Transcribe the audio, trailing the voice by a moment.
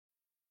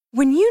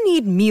When you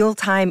need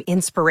mealtime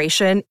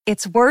inspiration,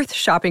 it's worth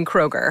shopping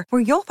Kroger,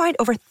 where you'll find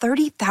over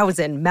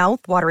 30,000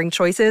 mouth-watering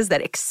choices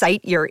that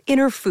excite your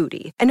inner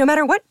foodie. And no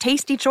matter what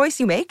tasty choice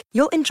you make,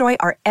 you'll enjoy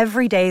our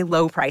everyday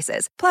low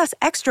prices, plus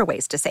extra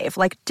ways to save,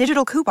 like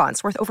digital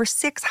coupons worth over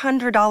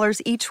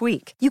 $600 each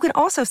week. You can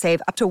also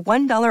save up to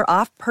 $1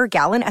 off per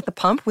gallon at the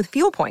pump with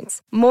fuel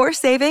points. More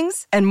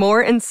savings and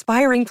more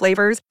inspiring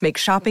flavors make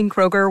shopping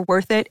Kroger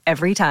worth it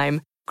every time.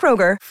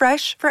 Kroger,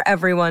 fresh for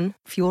everyone.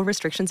 Fuel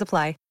restrictions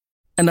apply.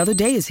 Another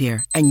day is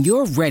here, and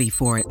you're ready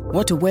for it.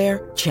 What to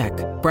wear? Check.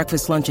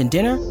 Breakfast, lunch, and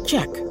dinner?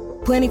 Check.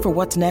 Planning for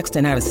what's next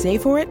and how to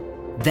save for it?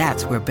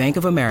 That's where Bank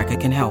of America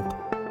can help.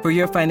 For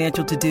your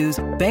financial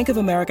to-dos, Bank of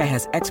America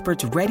has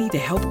experts ready to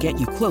help get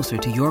you closer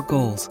to your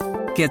goals.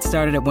 Get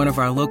started at one of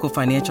our local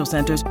financial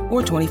centers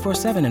or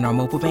 24/7 in our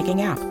mobile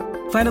banking app.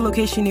 Find a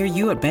location near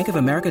you at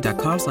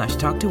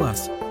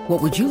bankofamerica.com/talktous.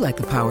 What would you like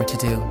the power to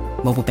do?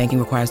 Mobile banking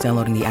requires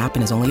downloading the app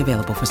and is only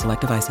available for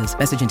select devices.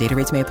 Message and data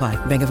rates may apply.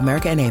 Bank of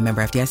America N.A.,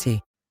 member FDIC.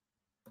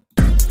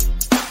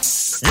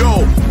 Yo,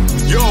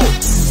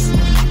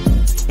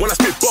 when I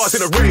spit bars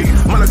in a raid,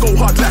 man, I go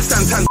hard like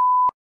Santan.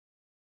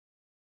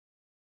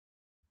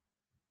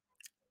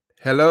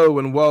 Hello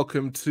and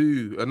welcome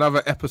to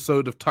another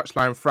episode of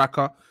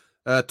Touchlinefracas.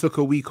 Took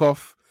a week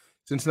off.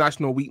 It's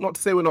International Week. Not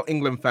to say we're not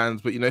England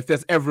fans, but if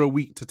there's ever a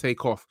week to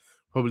take off,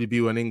 probably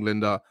be when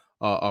England are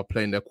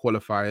playing their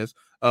qualifiers.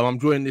 I'm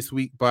joined this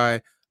week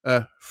by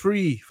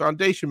 3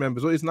 foundation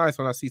members. Always nice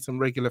when I see some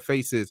regular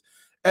faces.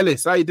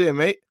 Ellis, how you doing,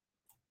 mate?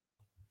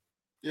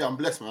 Yeah, I'm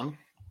blessed, man.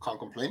 Can't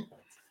complain.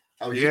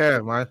 How are you? Yeah,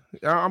 man.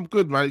 Yeah, I'm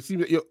good, man. It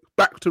seems that you're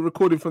back to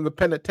recording from the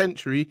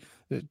penitentiary.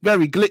 It's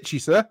very glitchy,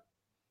 sir.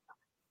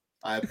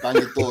 I bang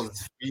your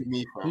doors. Free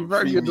me, fam. You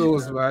bang your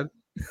doors, man.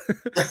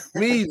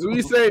 Mees, what are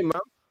you saying,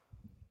 man?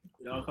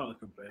 Yeah, I can't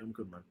complain. I'm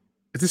good, man.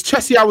 Is this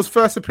Chessie Hour's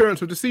first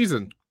appearance of the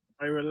season?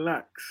 Hey,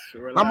 relax.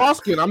 I'm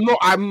asking. I'm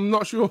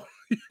not sure.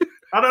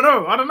 I don't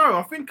know.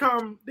 I think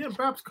didn't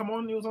Babs come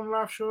on? He was on a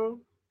live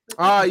show.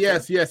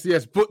 Yes.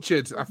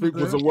 Butchered, I think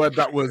was a word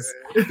that was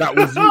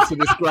used to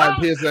describe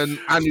his and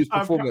Anu's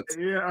performance.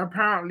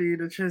 Apparently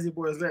the Chelsea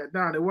boys let it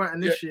down. They weren't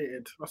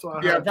initiated. That's what I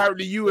heard. Yeah,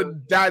 apparently you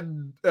and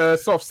Dad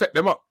sort of set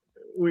them up.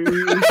 We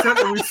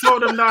saw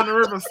them down the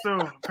river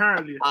still,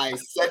 apparently. I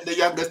sent the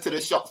youngest to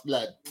the shops,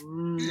 blood.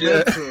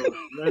 Mental.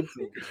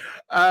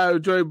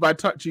 Joined by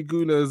Touchy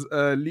Gooners,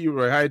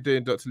 Leroy. How you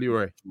doing, Dr.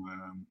 Leroy?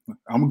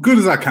 I'm good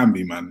as I can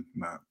be, man.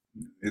 Nah,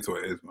 it's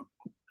what it is, man.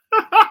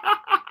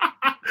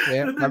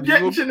 Yeah, the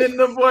injection in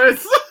the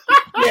voice.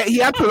 Yeah, he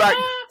had to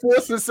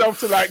force himself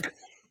to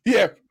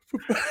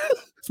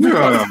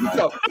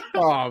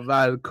Oh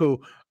man,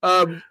 cool.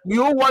 We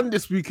all won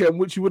this weekend,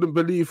 which you wouldn't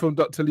believe from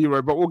Dr.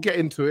 Leroy, but we'll get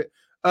into it.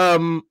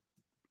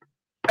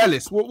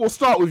 Ellis, we'll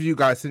start with you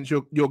guys since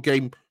your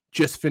game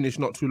just finished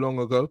not too long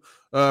ago.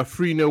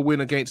 3-0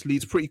 win against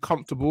Leeds, pretty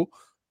comfortable.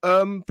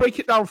 Break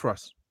it down for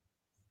us.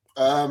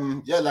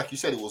 Yeah, like you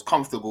said, it was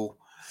comfortable.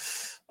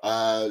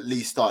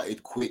 Lee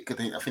started quick. I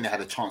think they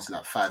had a chance in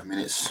 5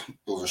 minutes.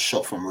 There was a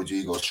shot from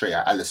Rodrigo straight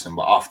at Alisson,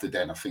 but after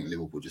then, I think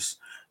Liverpool just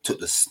took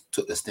the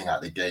sting out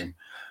of the game.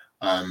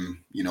 That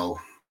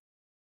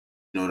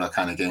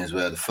kind of games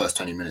where the first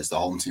 20 minutes the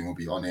home team will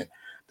be on it,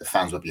 the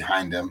fans were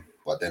behind them,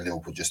 but then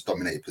Liverpool just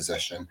dominated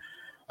possession.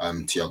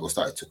 Thiago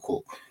started to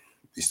cook.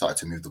 He started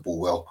to move the ball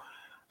well.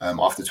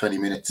 After 20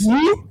 minutes,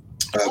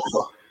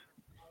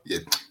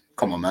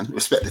 come on, man,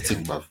 respect the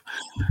team, bruv.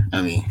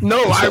 I mean, no,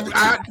 I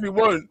actually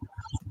won't.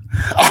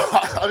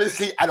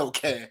 Honestly, I don't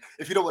care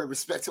if you don't want to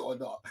respect it or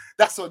not.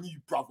 That's on you,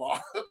 brother.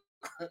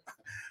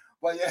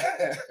 But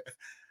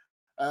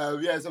so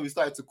we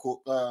started to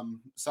cook.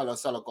 Salah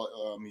got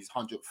his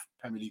 100th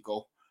Premier League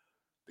goal.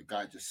 The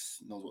guy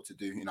just knows what to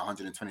do in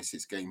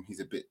 126 games. He's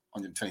a bit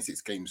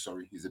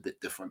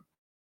different.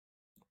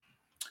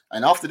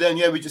 And after then,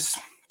 we just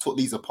took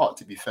these apart.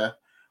 To be fair,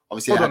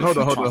 obviously,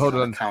 hold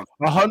on.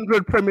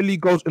 100 Premier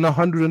League goals in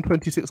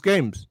 126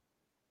 games.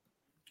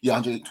 Yeah,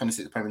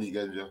 126 Premier League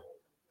games. Yeah.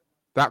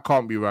 That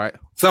can't be right.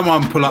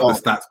 Someone pull up the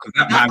stats because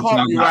that man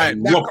sounds like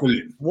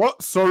waffling.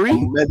 What? Sorry?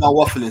 Maybe I'm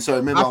waffling.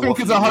 Sorry, I think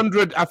it's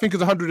 100. I think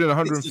it's 100 and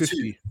 150.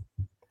 Is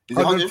it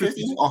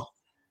 150? Oh,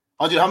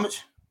 100 how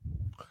much?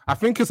 I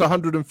think it's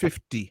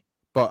 150,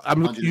 but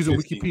I'm using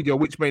Wikipedia,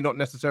 which may not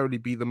necessarily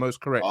be the most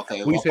correct.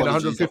 Okay, we said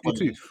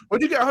 152. Where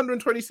did you get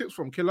 126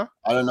 from, Killer?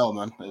 I don't know,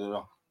 man. I don't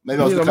know.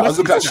 Maybe I was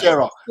looking at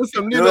Shearer. I was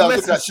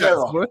looking at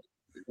Shearer.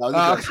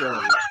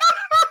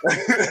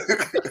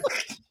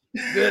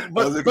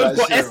 Both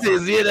got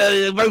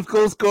S's, both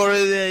goal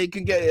scorers, you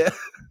can get it.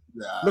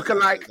 Looking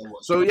like,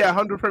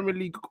 100 Premier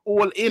League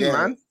all in,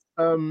 man.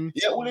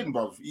 All in,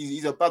 bro.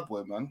 He's a bad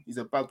boy, man. He's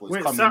a bad boy.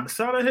 Wait,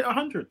 Salah hit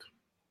 100?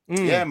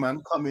 Yeah,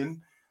 man, come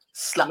in.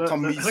 Slapped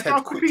on Me's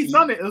head quickly. He's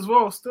done it as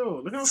well,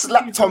 still.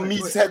 Slapped on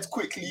Me's head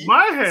quickly.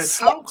 My head?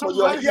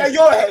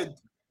 Your head.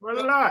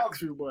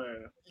 Relax, you boy.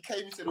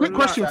 Quick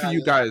question for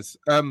you guys.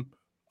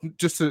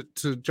 Just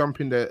to jump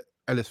in there,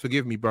 Ellis,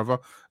 forgive me, brother.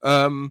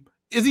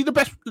 Is he the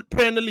best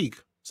player in the league,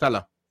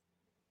 Salah?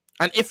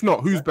 And if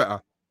not, who's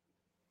better?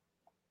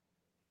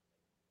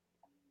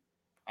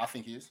 I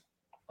think he is.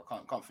 I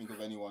can't think of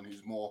anyone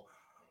who's more.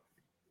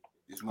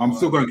 I'm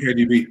still going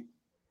KDB.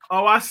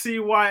 Oh, I see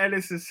why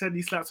Ellis has said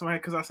he slapped my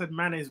head because I said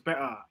Mane's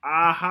better.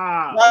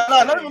 Aha.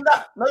 No, not even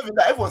that. Not even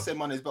that. Everyone said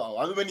Mane's better.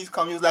 I mean, when he's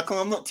come, he was like,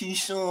 "Oh, I'm not too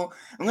sure.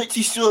 I'm not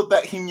too sure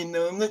about him. You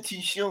know, I'm not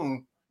too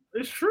sure."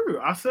 It's true.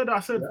 I said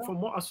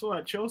from what I saw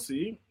at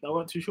Chelsea, I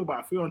wasn't too sure,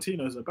 but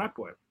Fiorentino is a bad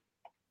boy.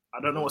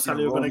 I don't know what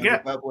Salah you're gonna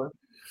get.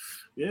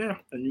 Yeah,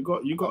 and you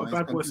got a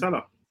bad boy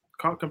Salah.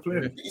 Can't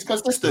complain. He's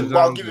consistent, but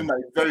I'll give him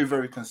that. Very,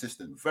 very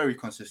consistent. Very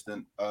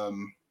consistent.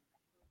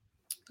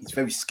 He's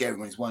very scary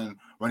when he's running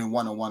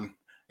one-on-one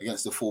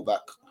against the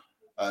fullback.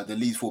 The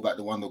Leeds fullback,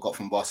 the one that got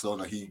from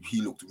Barcelona,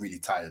 he looked really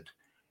tired.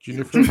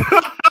 His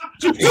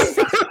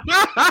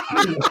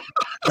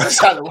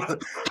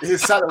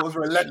Salah was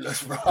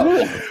relentless, bro.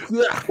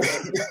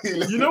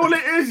 You know what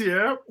it is,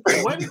 yeah?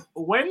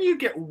 When you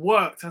get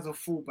worked as a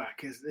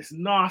fullback, it's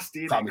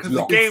nasty because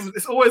the game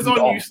it's always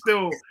on you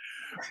still.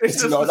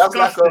 It's just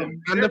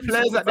disgusting. And the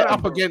players that they're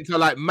up against are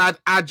like mad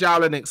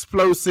agile and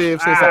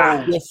explosive. So it's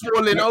like you're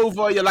falling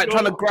over, you're like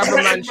trying to grab a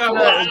man's shirt.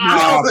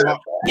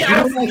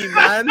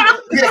 Man.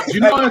 Do you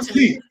know why I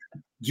speak?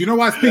 Do you know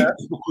why I speak?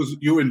 It's because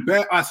you're in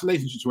bare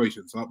isolation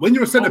situations. Like when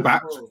you're a centre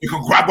back, you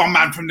can grab one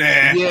man from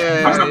there,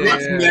 from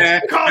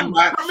there. Come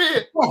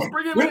here,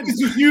 bring him in. It's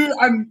just you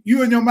and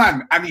your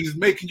man, and he's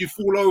making you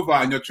fall over,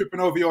 and you're tripping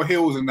over your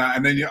heels and that,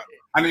 and then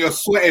you're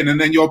sweating, and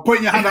then you're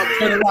putting your hand up,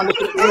 turning around,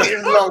 looking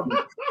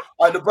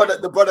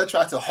at the brother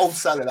tried to hold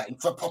Salah, like he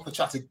proper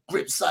tried to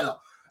grip Salah.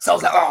 So I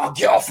was like, "Oh,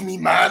 get off me,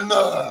 man!"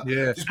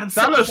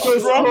 Salah's so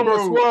strong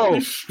as well.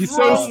 He's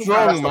so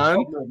strong, man.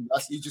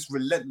 He's just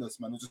relentless,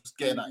 man. He's just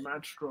getting at you.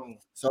 Mad strong.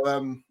 So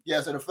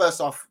so the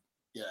first half,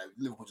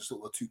 Liverpool just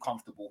sort of too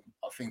comfortable.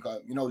 I think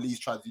Leeds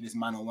tried to do this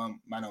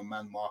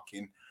man-on-man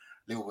marking.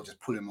 Liverpool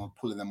just pulling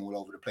them all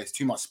over the place.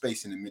 Too much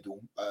space in the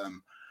middle.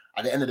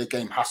 At the end of the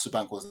game,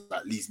 Hasselbank was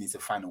like, Leeds needs to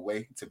find a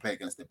way to play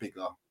against the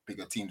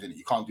bigger teams, and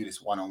you can't do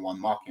this one-on-one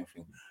marking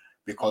thing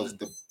because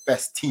the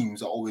best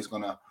teams are always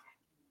gonna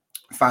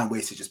find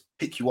ways to just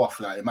pick you off.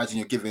 Like imagine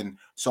you're giving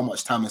so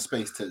much time and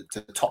space to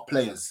top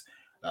players.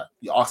 Like,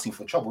 you're asking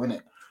for trouble,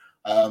 innit?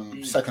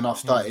 Second half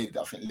started.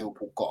 I think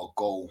Liverpool got a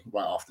goal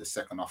right after the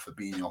second half.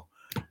 Fabinho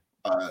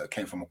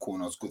came from a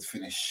corner. It was a good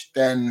finish.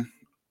 Then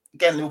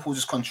again, Liverpool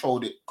just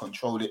controlled it.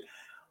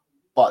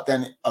 But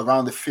then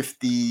around the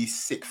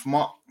 56th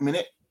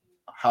minute,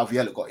 Harvey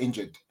Elliott got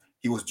injured.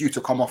 He was due to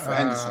come off for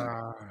Henderson.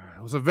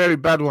 It was a very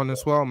bad one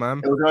as well,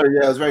 man. It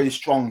was a very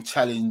strong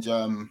challenge.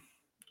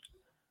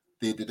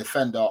 The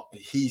defender,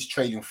 his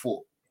trailing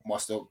foot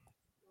must have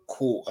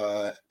caught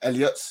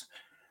Elliott's.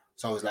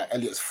 So it was like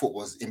Elliott's foot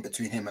was in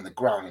between him and the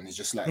ground, and it's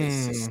just like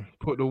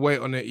put the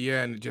weight on it,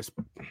 and it just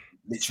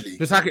literally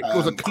just like it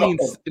was a clean.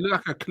 It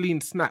looked like a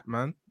clean snap,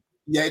 man.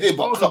 Yeah, it did.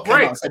 But Klopp came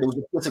out and said it was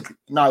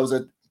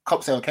a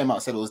Klopp came out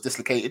and said it was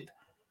dislocated.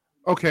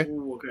 Okay.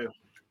 Ooh, okay.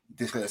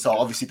 Dislocated. So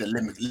obviously the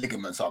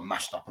ligaments are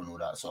mashed up and all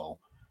that. So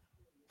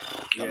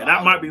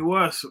that might be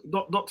worse.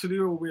 Dr.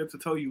 Leo will be able to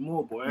tell you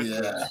more, boy.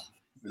 Yeah.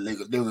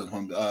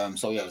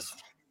 So yes,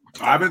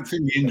 I haven't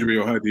seen the injury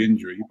or heard the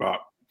injury,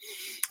 but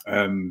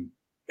an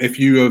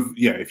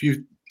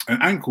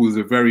ankle is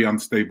a very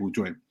unstable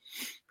joint,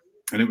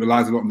 and it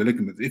relies a lot on the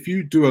ligaments. If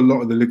you do a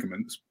lot of the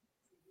ligaments,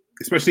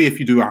 especially if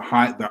you do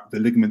the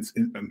ligaments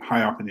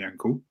high up in the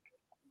ankle,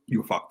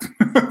 you're fucked.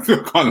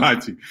 I can't lie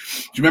to you. Do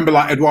you remember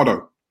like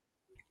Eduardo?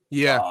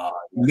 Yeah,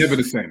 never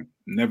the same.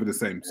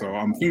 So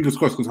I'm fingers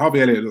crossed because Harvey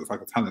Elliott looks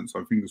like a talent.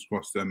 So fingers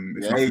crossed.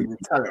 He's a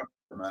talent,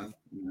 man.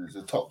 He's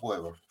a top boy,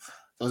 bro.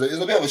 So it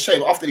was a bit of a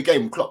shame. After the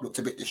game, Klopp looked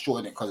a bit distraught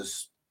in it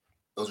because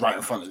it was right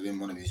in front of him,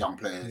 one of his young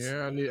players.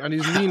 Yeah, and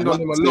he's leaned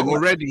on him a lot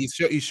already.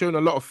 He's shown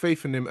a lot of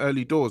faith in him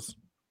early doors.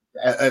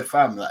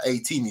 Fam, like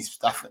 18,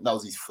 that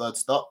was his third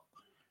start.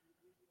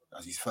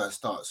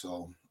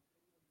 So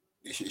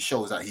it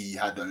shows that he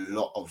had a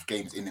lot of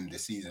games in him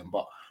this season.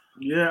 But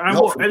yeah, and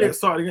what Elliott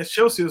started against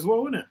Chelsea as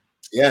well, wasn't it?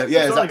 Yeah,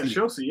 exactly.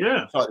 Chelsea,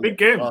 big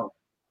game.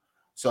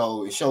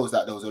 So it shows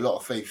that there was a lot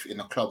of faith in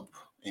the club,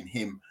 in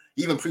him.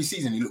 Even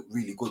pre-season, he looked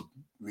really good.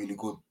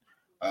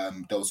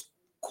 There was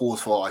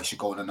calls for he should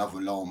go on another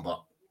loan,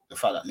 but the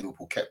fact that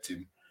Liverpool kept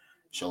him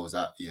shows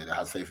that they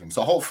had faith in him.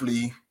 So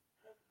hopefully,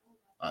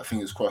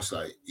 fingers crossed,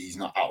 like he's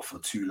not out for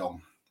too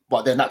long.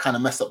 But then that kind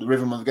of messed up the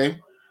rhythm of the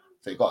game.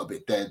 So it got a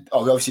bit dead.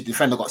 Oh, obviously the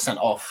defender got sent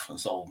off, and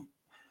so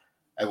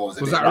everyone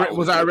was.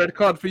 Was that a red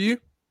card for you?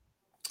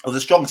 It was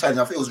a strong challenge.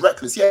 I think it was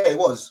reckless. Yeah, it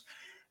was.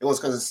 It was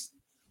because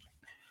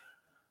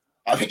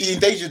I think he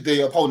endangered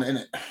the opponent,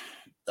 innit?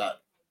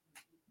 That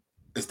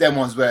it's them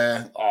ones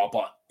where,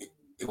 but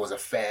it was a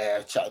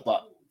fair chat,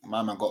 but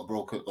my man got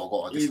broken or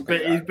got a He's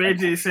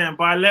basically saying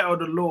by letter of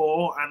the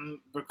law and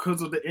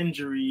because of the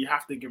injury, you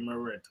have to give him a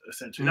red,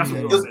 essentially. That's what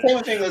it was the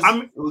same thing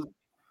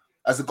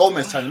as the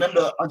Gomez challenge.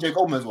 Remember Andre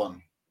Gomez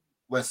one?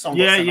 Where Son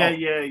got sent off?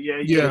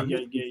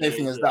 Same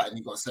thing as that, and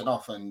he got sent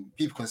off, and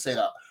people can say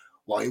that,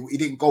 well, he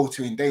didn't go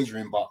to endanger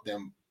him, but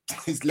then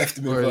he's left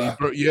him with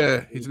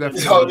he's left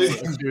him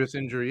with a serious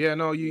injury. Yeah,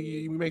 no,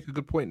 you make a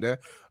good point there.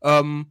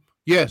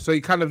 Yeah, so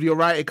you're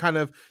right. It kind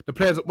of the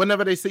players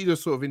whenever they see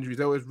those sort of injuries,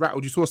 they always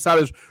rattled. You saw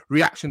Salah's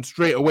reaction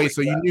straight away,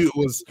 so you knew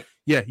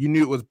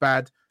it was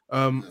bad.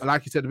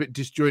 Like you said, a bit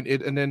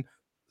disjointed, and then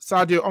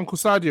Uncle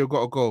Sadio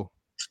got a goal.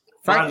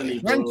 Thank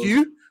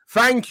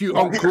you,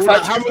 Uncle.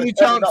 Like, how many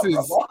chances?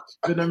 It's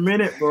been a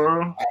minute,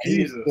 bro.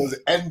 Jesus, he was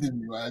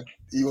ending, man.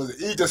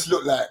 He just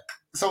looked like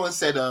someone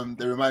said.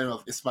 They reminded me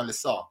of Ismail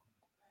Assar.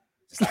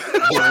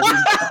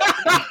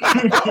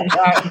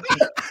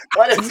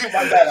 Why did you see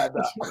my guy like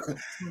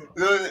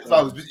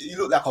that? He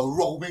looked like a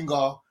raw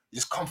winger. He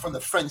just come from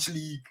the French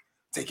league,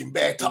 taking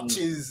bare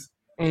touches.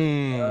 I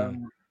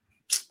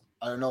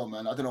don't know,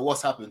 man. I don't know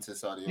what's happened to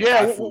Sadio.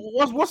 Yeah,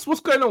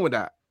 what's going on with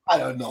that? I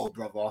don't know,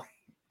 brother.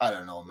 I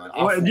don't know, man.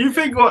 Do you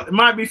think it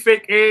might be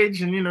fake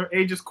age, and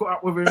age has caught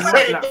up with him?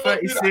 Like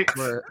 36,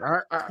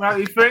 might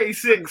be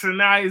 36, and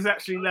now he's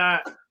actually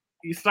like.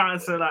 He's starting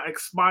to like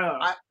expire.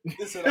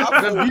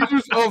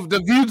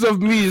 The views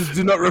of me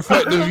do not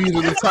reflect the views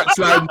of the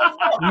Touchline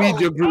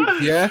media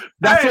group. Yeah,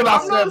 that's what I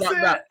said about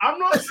that. I'm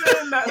not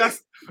saying that.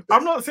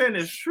 I'm not saying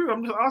it's true.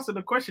 I'm just asking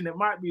the question. It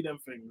might be them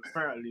things.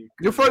 Apparently,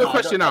 you throw the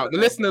question out. The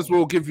listeners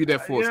will give you their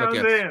thoughts. I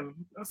guess.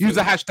 Use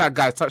the hashtag,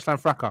 guys.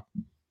 Touchlinefracas.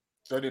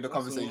 Starting the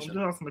conversation. I'm just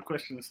asking the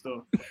question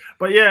still.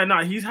 But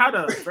yeah, he's had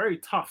a very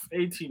tough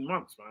 18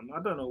 months, man.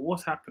 I don't know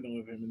what's happening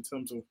with him in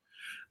terms of.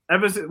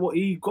 Ever since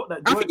he got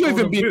that, I think you've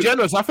even been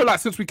generous. I feel like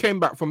since we came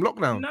back from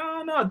lockdown.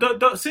 No,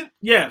 don't.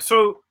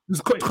 So it's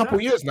a couple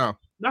years now.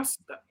 But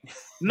he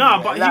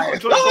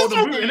got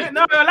golden boot in it.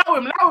 No, allow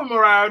him,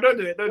 Mariah. Don't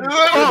do it.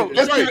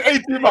 Let's do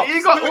 18 months.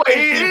 He got.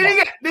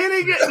 Didn't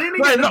he get?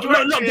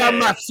 Lockdown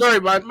math.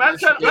 Sorry, man. Man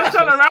trying to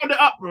round it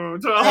up, bro.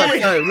 Sorry,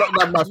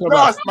 lockdown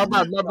math. My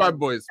bad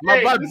boys.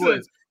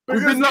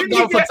 We've been locked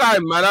down for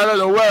time, man. I don't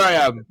know where I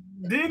am.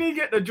 Didn't he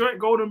get the joint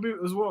golden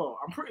boot as well?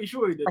 I'm pretty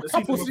sure he did. A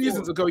couple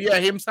seasons ago,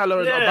 him, Salah,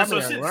 and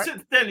Aubameyang, right?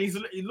 Since then, he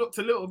looked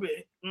a little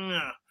bit.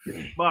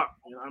 But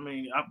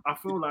I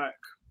feel like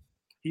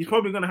he's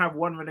probably going to have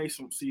one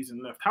renaissance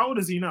season left. How old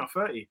is he now?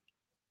 30?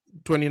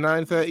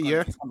 29, 30,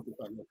 yeah.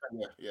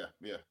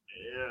 Yeah.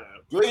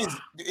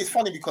 It's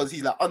funny because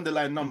his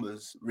underlying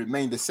numbers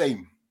remain the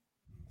same.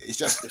 It's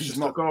just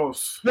not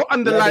goals. What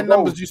underlying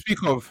numbers do you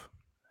speak of?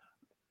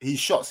 His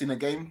shots in a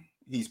game.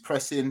 He's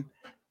pressing.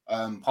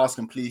 Pass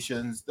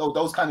completions,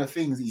 those kind of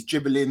things. He's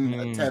dribbling,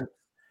 attempt,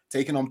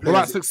 taking on players.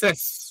 What about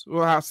success?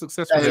 How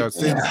successful they are?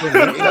 Same thing.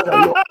 It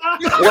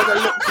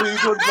doesn't look too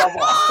good,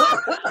 brother.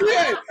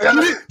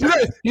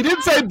 You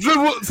didn't say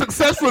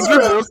successful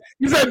dribbles.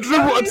 You said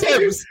dribble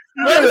attempts.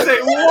 What is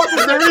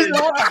the reason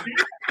why?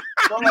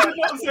 You did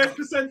not say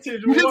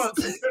percentage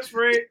once. Success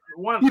rate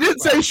once. You didn't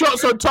say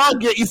shots on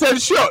target. You said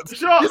shots.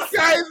 This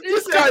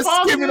guy's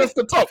skimming off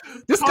the top.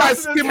 This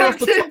guy's skimming off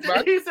the top,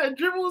 man. He said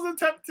dribbles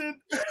attempted.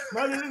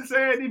 Man didn't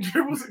say any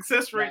dribble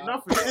success rate.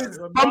 Nothing.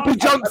 Humpy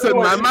Johnson,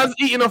 man. Man's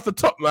eating off the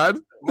top,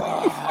 man.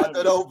 I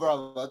don't know,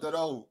 bro. I don't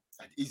know.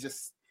 He's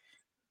just.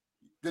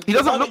 He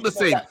doesn't look the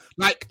same.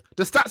 Like,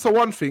 the stats are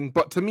one thing,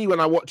 but to me, when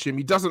I watch him,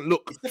 he doesn't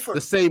look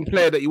the same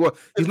player that he was.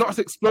 He's not as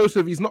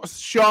explosive. He's not as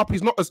sharp.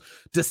 He's not as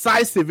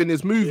decisive in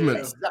his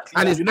movements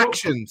and his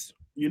actions.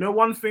 You know,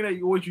 one thing that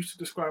you always used to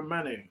describe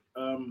Mane,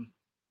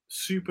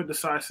 super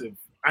decisive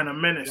and a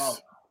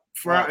menace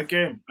throughout a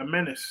game. A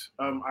menace.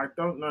 I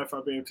don't know if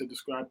I'll be able to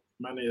describe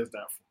Mane as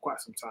that for quite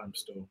some time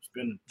still. It's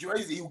been.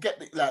 He'll get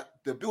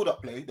the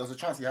build-up play. There was a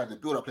chance he had the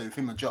build-up play with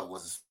him and Joe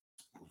was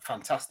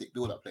fantastic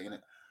build-up play, innit?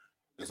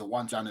 There's a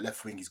one down the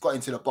left wing. He's got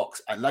into the box.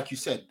 And like you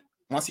said,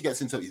 once he gets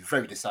into it, he's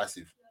very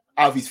decisive.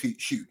 Out of his feet,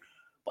 shoot.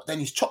 But then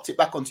he's chopped it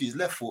back onto his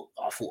left foot.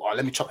 I thought,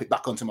 let me chop it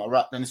back onto my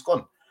right. Then it's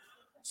gone.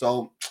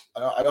 So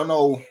I don't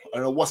know. I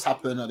don't know what's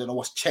happened. I don't know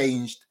what's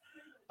changed.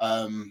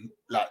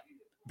 Like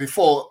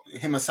before,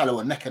 him and Salah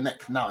were neck and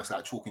neck. Now it's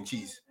like chalk and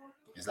cheese.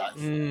 It's like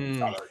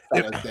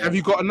have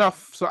you got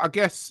enough? So I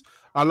guess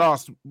I'll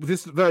ask,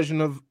 this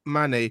version of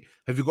Mane,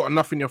 have you got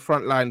enough in your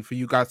front line for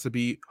you guys to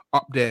be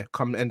up there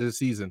come the end of the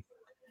season?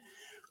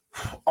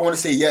 I want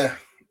to say yeah.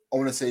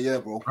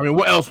 Bro. I mean,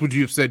 what else would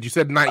you have said? You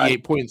said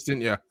 98 points,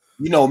 didn't you?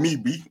 You know me,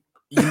 B.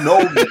 You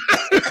know me.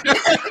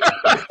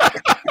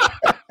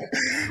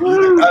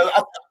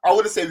 I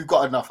want to say we've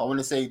got enough. I want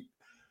to say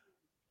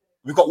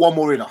we've got one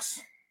more in us.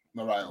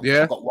 Right.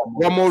 Yeah.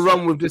 One more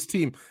run with this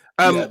team.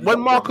 When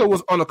Marco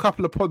was on a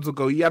couple of pods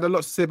ago, he had a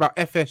lot to say about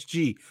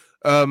FSG.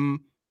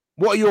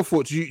 What are your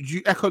thoughts? Do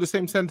you echo the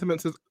same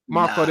sentiments as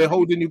Marco? Are they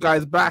holding you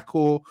guys back,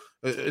 or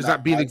is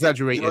that being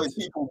exaggerated?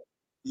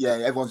 Yeah,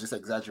 everyone's just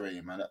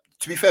exaggerating, man.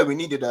 To be fair, we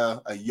needed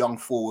a young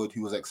forward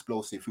who was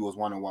explosive, who was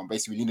 1-on-1.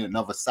 Basically, we needed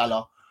another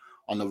Salah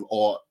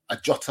or a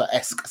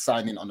Jota-esque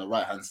signing on the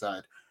right-hand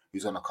side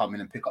who's going to come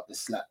in and pick up the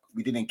slack.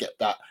 We didn't get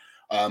that.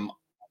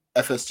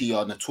 FSG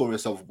are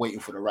notorious of waiting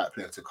for the right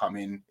player to come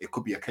in. It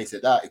could be a case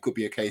of that. It could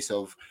be a case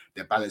of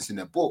they're balancing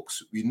their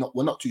books.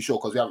 We're not too sure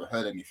because we haven't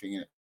heard anything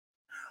in it.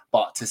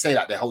 But to say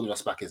that they're holding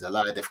us back is a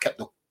lie. They've kept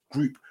the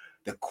group,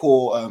 the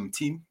core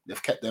team.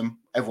 They've kept them.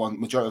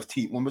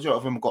 Majority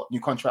of them got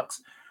new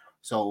contracts.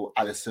 So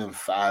Alisson,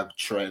 Fab,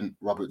 Trent,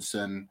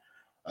 Robertson,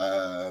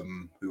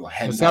 who are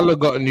Henry. Salah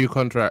got a new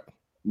contract.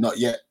 Not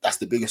yet. That's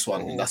the biggest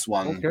one. That's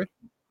one. Okay.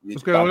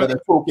 What's going on? They're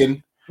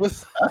talking.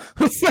 What's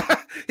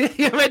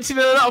You're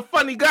mentioning a lot of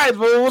funny guys,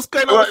 but what's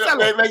going on with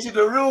Salah? They mentioned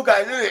the real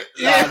guys, isn't it?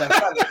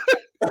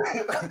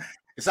 Yeah.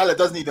 Salah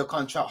does need a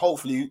contract.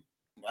 Hopefully,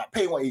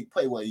 pay what he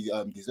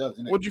deserves.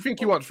 Isn't it? What do you think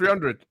he wants?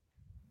 300.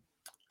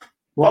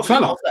 What,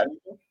 Salah?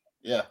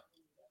 Yeah.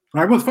 He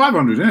wants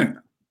 500, isn't it?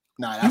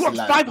 Nah, he wants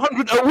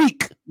 500 a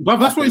week. But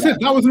that's what he said.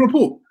 That was a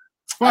report.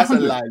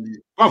 500.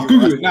 Oh,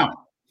 Google it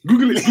now.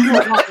 Google it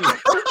now.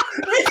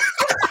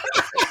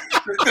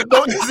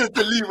 Don't listen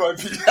to Leroy.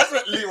 That's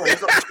what Leroy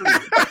is up to.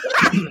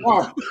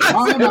 Oh,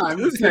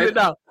 man. Said,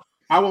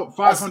 I want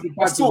 500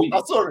 bags a week.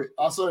 I saw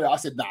it. I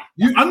said, nah.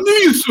 I knew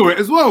you saw it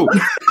as well.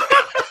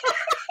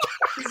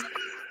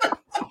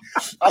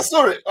 I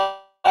saw it.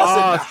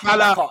 I said,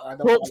 nah, Salah.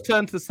 Talks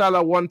turned to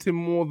Salah wanting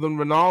more than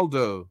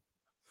Ronaldo.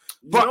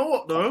 But you know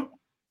what, though?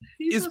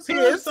 His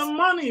peers, some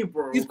money,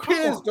 bro. His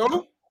peers,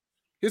 though.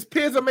 His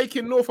peers are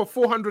making north of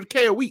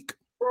 400k a week.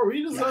 Bro,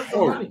 he deserves the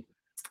money.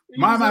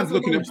 My man's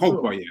looking at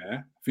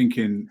Pogba,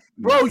 thinking,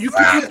 bro, use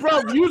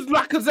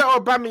Lacazette or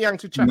Aubameyang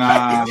to chat.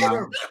 Nah,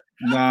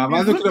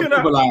 man's looking at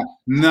Pogba like,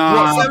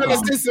 nah. What, 7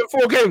 assists in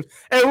 4 games?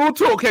 Hey, we'll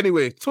talk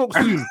anyway. Talk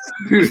soon.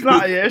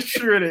 It's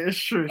true, innit? It's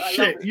true.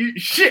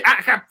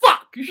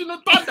 Fuck! You shouldn't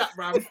have done that,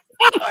 bro.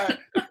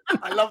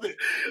 I loved it.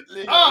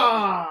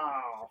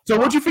 So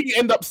what do you think you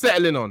end up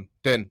settling on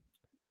then?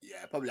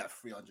 Yeah, probably like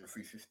 300,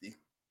 350.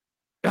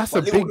 That's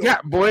a big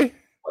gap, boy.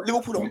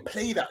 Liverpool don't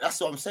play that. That's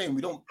what I'm saying.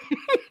 We don't.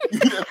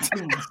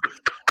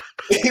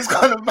 It's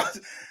kind of bad.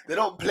 They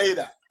don't play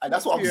that, and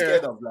that's what I'm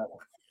scared of. Like,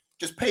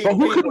 just pay. But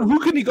who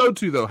can he go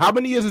to though? How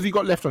many years has he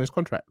got left on his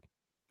contract?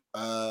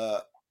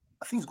 I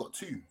think he's got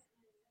 2.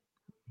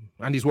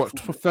 And he's what,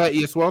 for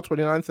 30 as well?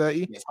 29, 30?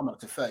 Yeah, it's coming up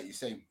to 30.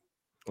 Same.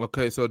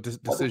 Okay, so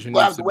decision.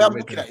 The way I'm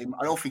looking at him,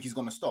 I don't think he's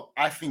gonna stop.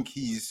 I think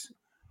he's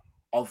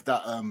of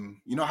that.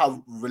 You know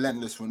how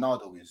relentless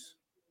Ronaldo is.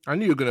 I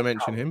knew you were going to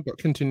mention him, but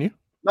continue.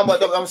 No,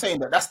 but I'm saying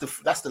that that's the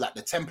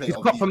template. He's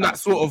got from that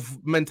sort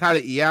of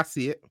mentality. Yeah, I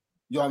see it.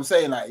 You know what I'm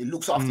saying? Like, he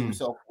looks after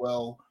himself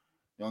well.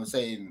 You know what I'm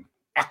saying?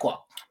 Aqua.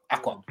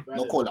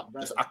 No cola,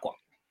 just aqua.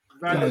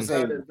 Valid.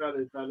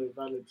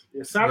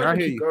 Yeah, Salah can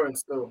keep going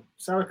still.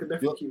 Salah can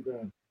definitely keep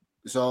going.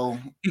 So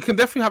you can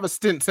definitely have a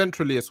stint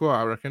centrally as well,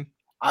 I reckon.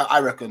 I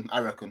reckon.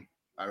 I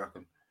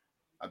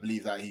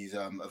believe that he's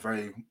a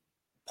very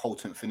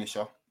potent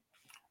finisher.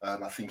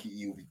 I think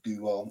he'll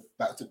do well.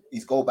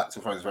 His goal back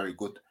to front is very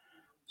good.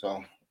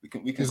 So we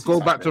can his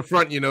goal back to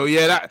front, you know.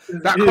 Yeah,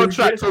 that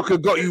contract talker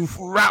got you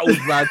rattled,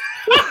 man.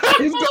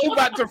 His goal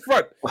back to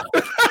front.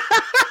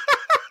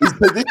 His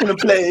position to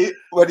play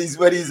when he's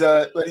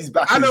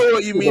back. I know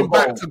what you mean,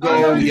 back to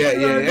goal.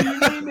 Yeah.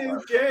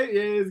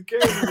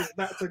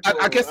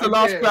 I guess the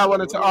last player I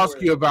wanted to ask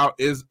you about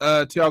is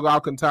Thiago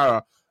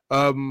Alcantara.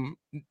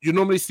 You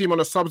normally see him on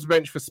a subs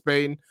bench for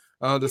Spain,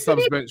 the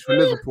subs bench for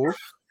Liverpool.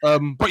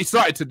 But he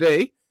started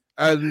today,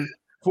 and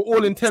for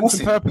all intents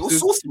and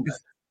purposes,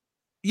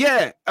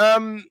 yeah.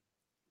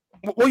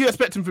 What are you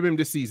expecting from him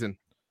this season?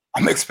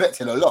 I'm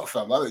expecting a lot,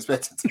 fam. I'm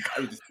expecting to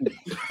carry this team.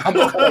 I'm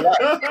not gonna lie.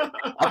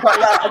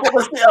 I'm not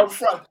gonna stay out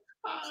front.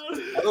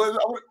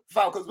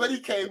 Because when he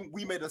came,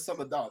 we made a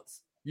summer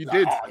dance. You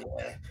did. Oh,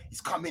 yeah.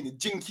 He's coming in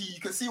jinky. You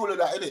can see all of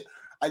that in it.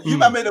 And you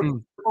man made a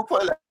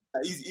like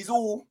he's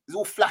all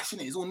flashing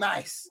it. He's all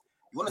nice.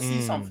 You want to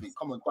see something?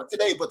 Come on. But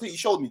he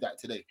showed me that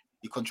today.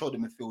 He controlled the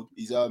midfield.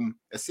 He's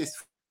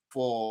assist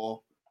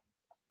for,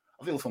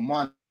 I think it was for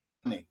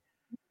Mane.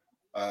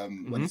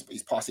 When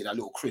he's passing that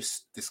little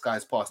Chris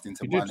disguised pass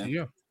into Mane.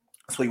 Yeah.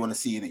 That's what you want to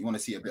see in it. You want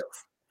to see a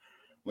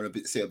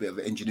bit of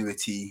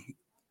ingenuity.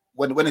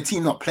 When a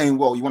team's not playing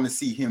well, you want to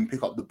see him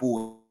pick up the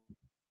ball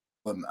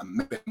and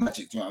make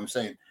magic. Do you know what I'm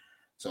saying?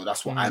 So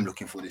that's what I'm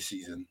looking for this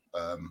season.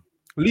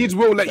 Leeds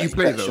will let you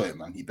play though. Show him,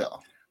 man. He better.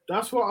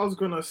 That's what I was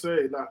gonna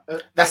say.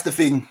 Like, that's the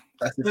thing.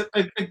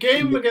 A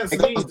game against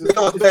Leeds is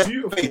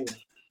beautiful.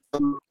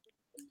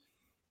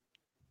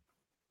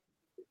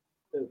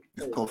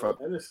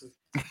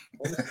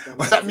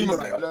 What's that mean,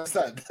 right? What's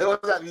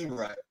that mean,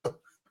 right?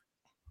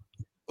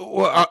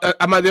 Well,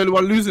 am I the only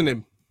one losing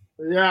him?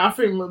 Yeah, I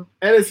think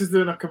Ellis is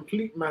doing a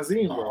complete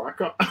mazine, bro. I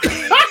can't.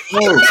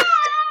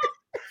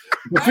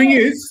 The thing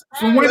is,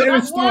 from when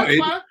Ellis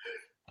started,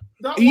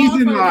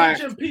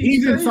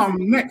 he's in some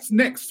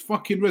next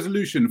fucking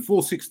resolution,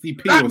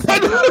 460p or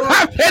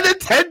something.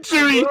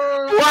 Penitentiary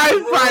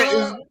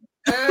Wi-Fi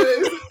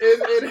is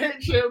in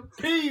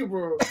HMP,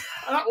 bro.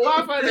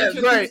 Wi-Fi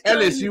is right,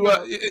 Ellis. You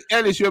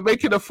were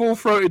making a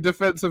full-throated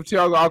defense of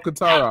Thiago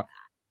Alcantara.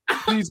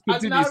 Please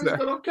continue, sir.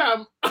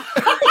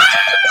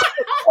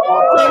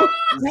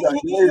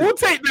 We'll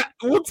take that.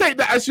 We'll take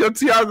that as your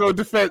Thiago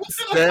defense.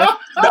 There,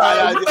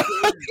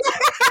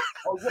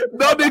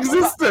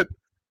 non-existent.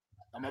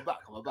 I'm back.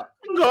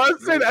 Go on,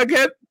 say that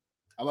again.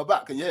 I'm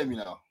back. Can you hear me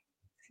now?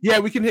 Yeah,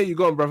 we can hear you.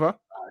 Go on, brother.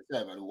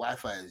 Yeah, man. The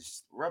Wi-Fi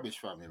is rubbish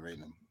for me,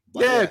 Raynham.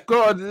 Yeah,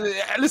 God.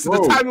 Listen,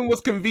 the timing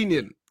was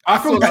convenient. I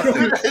thought I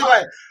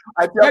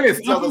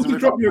to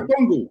drop your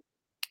dongle.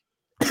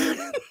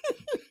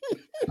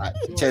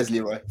 Cheers,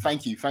 Leroy.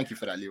 Thank you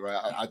for that, Leroy.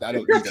 I don't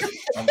need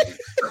it.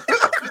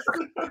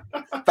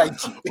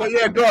 Thank you. But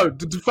yeah, go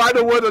to find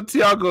a word on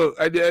Thiago.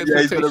 And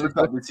He's gonna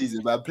restart the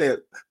season, man. Play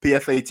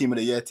PFA Team of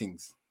the Year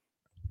things.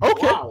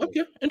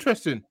 Okay,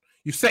 interesting.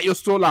 You set your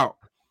stall out.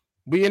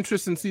 Be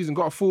interesting season.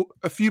 Got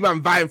a few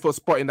man vying for a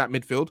spot in that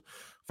midfield.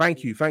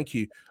 Thank you.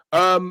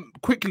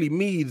 Quickly,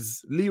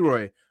 Meads,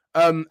 Leroy.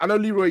 I know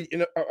Leroy.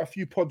 In a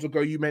few pods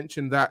ago, you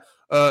mentioned that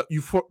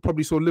you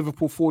probably saw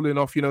Liverpool falling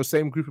off.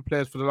 Same group of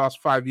players for the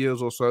last 5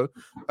 years or so.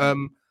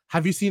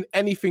 Have you seen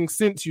anything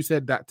since you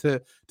said that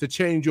to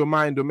change your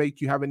mind or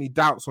make you have any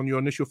doubts on your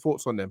initial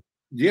thoughts on them?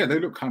 Yeah, they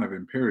look kind of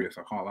imperious.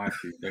 I can't lie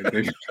to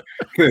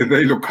you.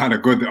 They look kind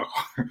of good.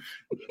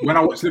 When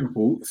I watch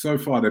Liverpool, so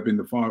far they've been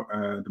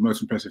the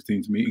most impressive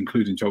team to me,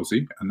 including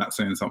Chelsea, and that's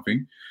saying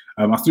something.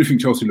 I still think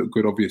Chelsea look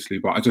good, obviously,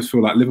 but I just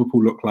feel like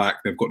Liverpool look like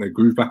they've got their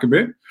groove back a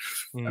bit,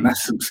 and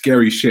that's some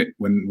scary shit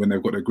when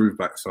they've got their groove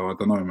back. So I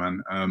don't know,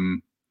 man.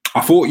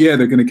 I thought,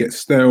 they're going to get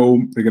stale.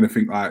 They're going to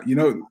think like,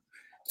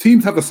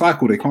 teams have a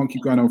cycle. They can't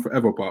keep going on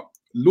forever, but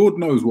Lord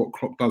knows what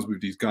Klopp does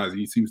with these guys.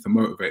 He seems to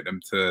motivate them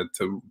to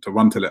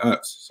run till it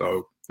hurts.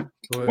 So,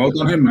 well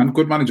done him, man.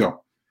 Good manager.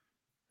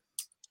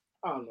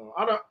 I don't know.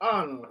 I don't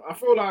know. I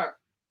feel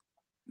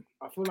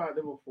like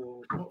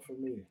Liverpool, not for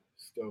me.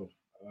 Still,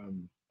 I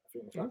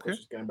think that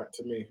question's going back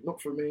to me.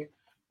 Not for me.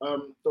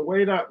 The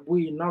way that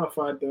we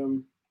nullified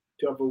them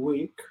the other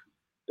week,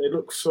 they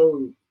look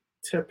so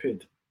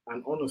tepid,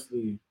 and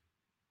honestly,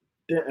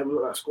 didn't ever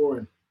look like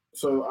scoring.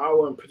 So I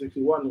wasn't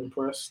particularly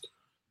impressed.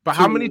 But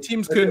how many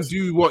teams can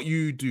do what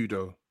you do,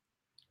 though?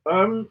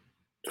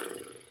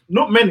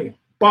 Not many.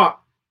 But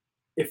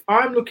if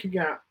I'm looking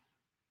at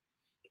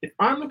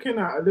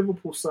a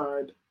Liverpool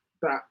side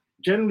that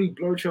generally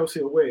blow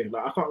Chelsea away,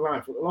 like I can't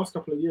lie, for the last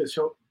couple of years,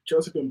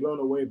 Chelsea have been blown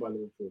away by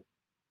Liverpool.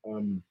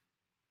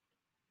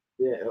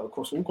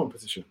 Across all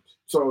competitions.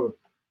 So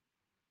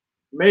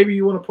maybe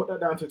you want to put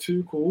that down to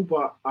Tuchel,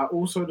 but I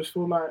also just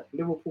feel like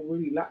Liverpool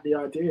really lacked the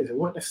ideas. It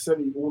weren't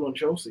necessarily all on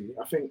Chelsea.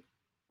 I think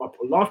a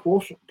large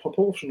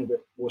proportion of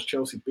it was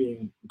Chelsea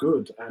being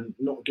good and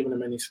not giving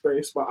them any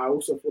space. But I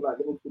also feel like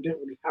Liverpool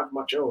didn't really have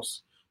much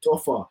else to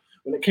offer.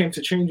 When it came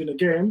to changing the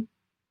game,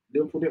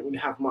 Liverpool didn't really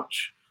have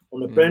much on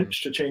the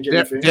bench to change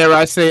anything. Dare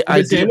I say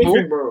idea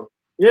ball? Bro.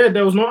 Yeah,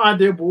 there was no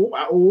idea ball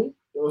at all.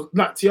 There was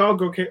like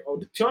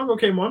Thiago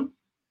came on,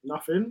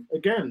 nothing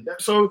again.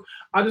 So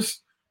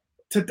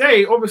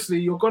today, obviously,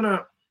 you can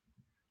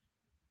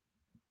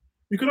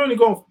only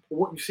go off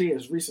what you see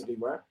as recently,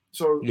 right?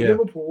 So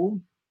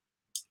Liverpool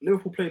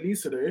play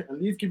Leeds today,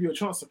 and Leeds give you a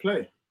chance to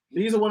play.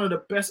 Leeds are one of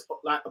the best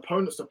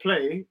opponents to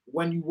play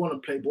when you want to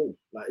play ball.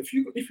 Like if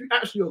you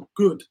actually are a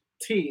good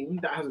team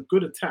that has a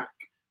good attack,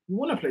 you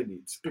want to play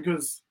Leeds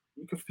because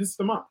you can fist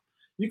them up.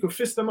 You can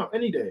fist them up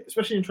any day,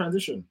 especially in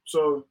transition.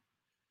 So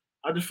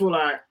I just feel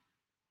like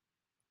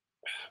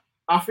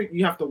I think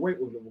you have to wait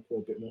with Liverpool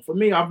a bit more. For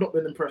me, I've not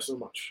been impressed so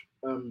much,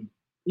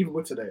 even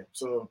with today.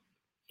 So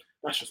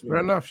that's just me. Fair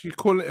enough. You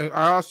call it.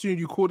 I asked you, and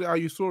you called it how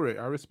you saw it.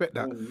 I respect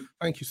that.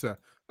 Thank you, sir.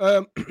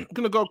 I'm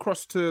gonna go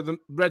across to the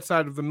red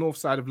side of the north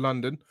side of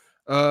London.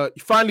 You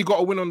finally got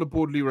a win on the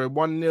board, Leroy.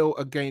 1-0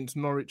 against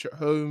Norwich at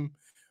home.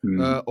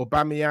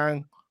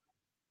 Aubameyang,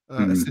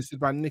 assisted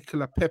by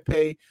Nicola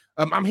Pepe.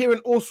 I'm hearing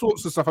all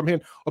sorts of stuff. I'm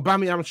hearing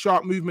Aubameyang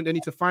sharp movement. They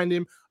need to find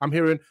him. I'm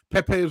hearing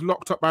Pepe is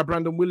locked up by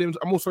Brandon Williams.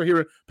 I'm also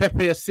hearing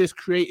Pepe assist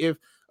creative.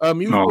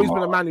 You've always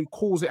been a man who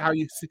calls it how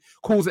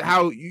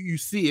you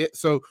see it.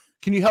 So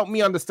can you help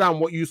me understand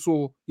what you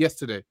saw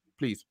yesterday,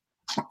 please?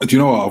 Do you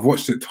know what? I've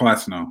watched it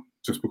twice now,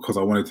 just because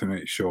I wanted to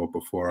make sure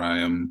before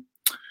I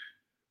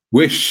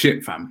we're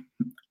shit, fam.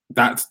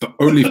 That's the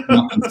only thing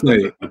I can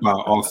say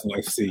about Arsenal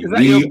FC. Is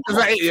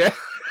that it, yeah?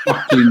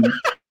 Fucking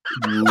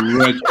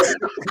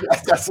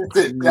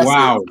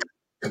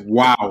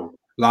Wow.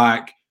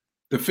 Like,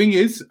 the thing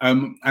is,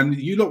 and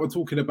you lot were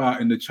talking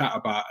about in the chat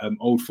about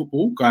old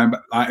football going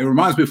back. Like, it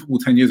reminds me of football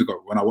 10 years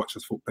ago when I watched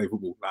us play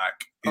football.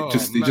 Like, it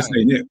just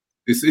ain't it.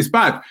 It's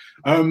bad.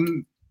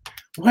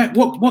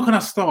 What can I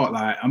start?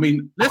 Like, I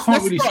mean, let's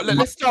start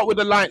with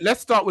the line.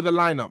 Let's start with the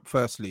lineup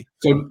firstly.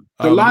 So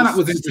the lineup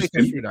was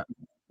interesting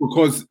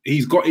because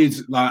he's got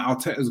his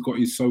Arteta's got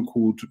his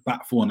so-called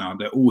back four now.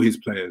 They're all his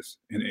players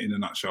in a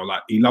nutshell.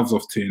 Like, he loves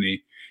off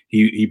Tierney.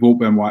 He bought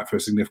Ben White for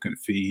a significant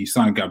fee. He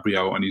signed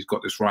Gabriel, and he's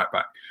got this right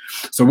back.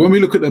 So when we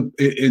look at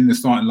in the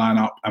starting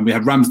lineup, and we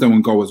had Ramsdale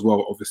on goal as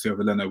well, obviously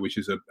over Leno, which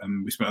is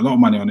we spent a lot of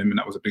money on him, and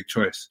that was a big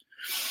choice.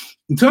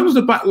 In terms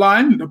of the back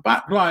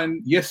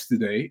line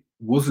yesterday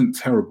wasn't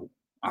terrible.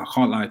 I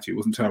can't lie to you, it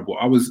wasn't terrible.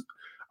 I was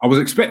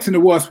expecting the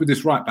worst with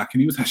this right back,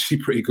 and he was actually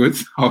pretty good.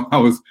 I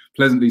was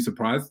pleasantly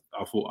surprised.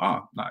 I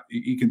thought,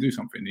 he can do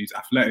something. He's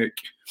athletic,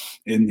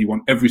 and he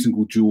won every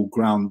single duel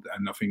ground,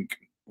 and I think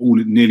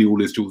nearly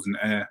all his duels in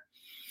the air.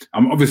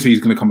 Obviously,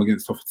 he's going to come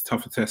against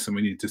tougher tests, and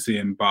we need to see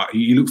him. But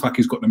he looks like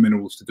he's got the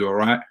minerals to do all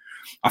right.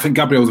 I think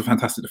Gabriel's a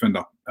fantastic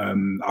defender.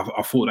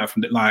 I thought that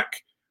from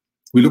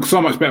we look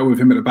so much better with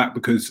him at the back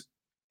because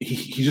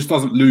he just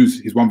doesn't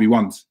lose his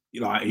 1v1s.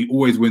 Like, he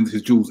always wins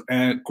his duels,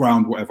 air,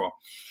 ground, whatever.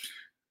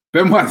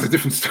 Ben White's a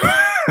different story.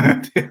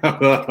 Ben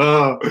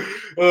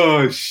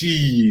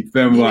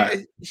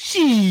White.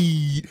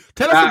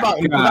 Tell us about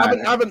him, because I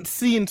haven't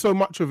seen so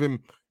much of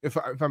him. If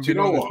I'm being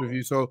honest with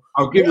you, so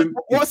I'll give him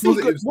what's he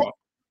good?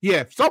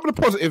 Start with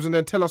the positives and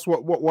then tell us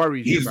what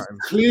worries you about him.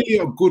 He's clearly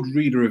a good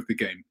reader of the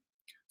game.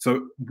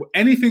 So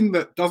anything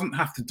that doesn't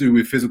have to do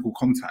with physical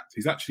contact,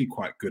 he's actually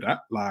quite good at.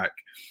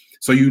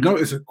 So you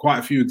notice quite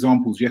a few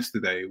examples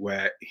yesterday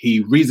where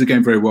he reads the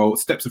game very well,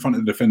 steps in front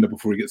of the defender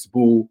before he gets the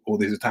ball, or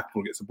there's a tackle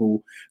before he gets the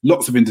ball,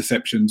 lots of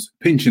interceptions,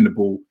 pinching the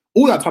ball,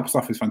 all that type of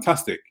stuff is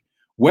fantastic.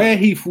 Where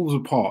he falls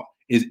apart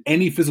is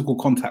any physical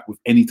contact with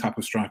any type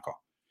of striker.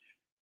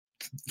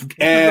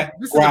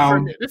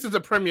 This is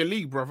a Premier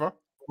League, brother.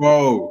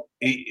 Bro,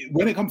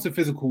 when it comes to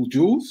physical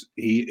duels,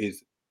 he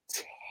is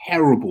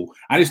terrible.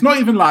 And it's not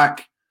even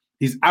like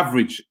he's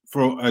average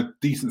for a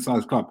decent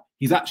sized club.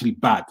 He's actually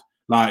bad.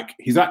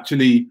 He's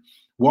actually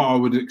what I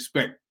would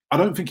expect. I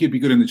don't think he'd be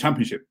good in the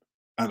Championship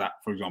at that,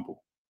 for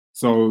example.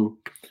 So,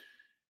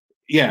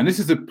 yeah, and this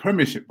is the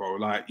Premiership, bro.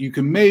 You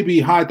can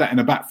maybe hide that in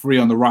a back three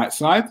on the right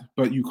side,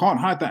 but you can't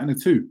hide that in a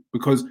two,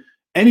 because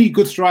any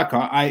good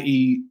striker,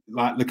 i.e.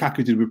 like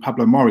Lukaku did with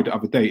Pablo Mari the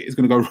other day, is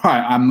going to go,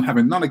 right, I'm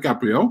having none of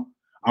Gabriel.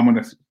 I'm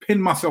going to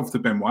pin myself to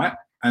Ben White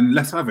and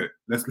let's have it.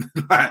 Let's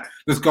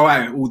go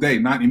at it all day,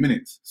 90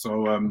 minutes.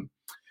 So,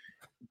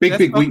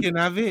 big week.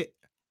 Have it.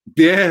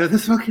 Yeah,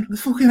 let's fucking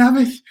have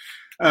it.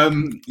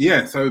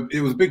 So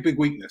it was a big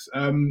weakness.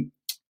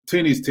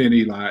 Tierney's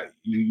Tierney,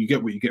 you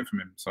get what you get from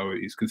him. So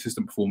he's a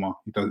consistent performer.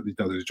 He does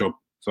his job.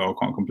 So I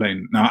can't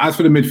complain. Now, as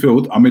for the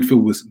midfield, our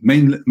midfield was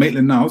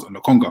Maitland-Niles and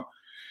Lokonga.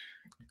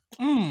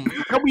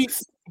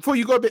 Before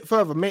you go a bit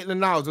further,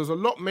 Maitland-Niles, there's a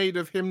lot made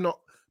of him not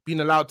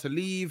being allowed to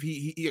leave.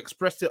 He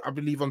expressed it, I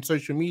believe, on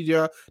social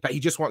media that he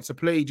just wants to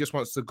play, he just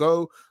wants to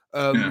go.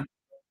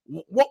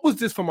 What was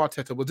this from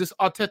Arteta? Was this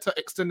Arteta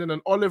extending an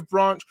olive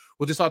branch?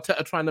 Was this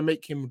Arteta trying to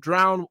make him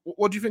drown?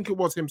 What do you think it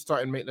was, him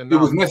starting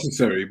Maitland-Niles? It was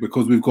necessary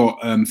because we've got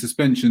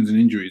suspensions and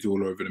injuries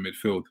all over the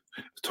midfield.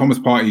 Thomas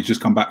Partey's just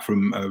come back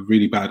from a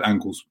really bad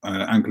ankle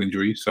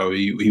injury, so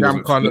he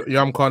Yam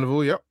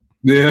Carnival, yep.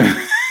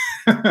 Yeah.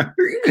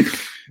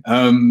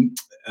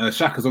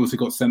 Xhaka's obviously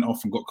got sent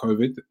off and got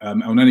COVID.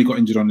 And then he got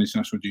injured on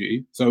international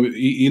duty. So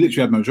he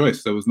literally had no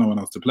choice. There was no one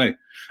else to play.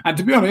 And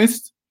to be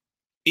honest,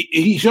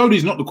 he showed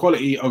he's not the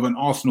quality of an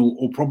Arsenal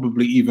or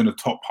probably even a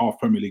top half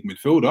Premier League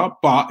midfielder,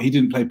 but he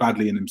didn't play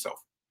badly in himself.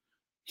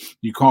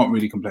 You can't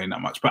really complain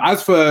that much. But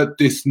as for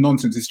this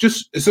nonsense,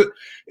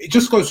 it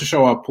just goes to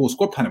show our poor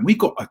squad planning. We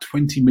got a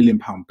 £20 million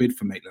bid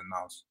for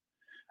Maitland-Niles.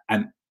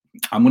 And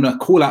I'm going to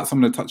call out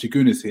some of the touchy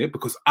gooners here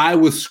because I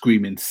was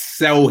screaming,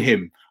 sell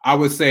him. I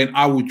was saying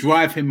I will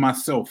drive him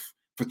myself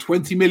for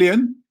 20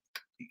 million.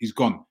 He's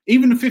gone.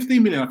 Even the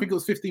 15 million, I think it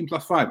was 15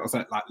 plus 5. I was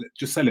like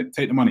just sell it,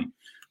 take the money.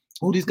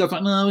 All these guys are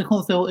like, no, we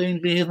can't sell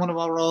him. He's one of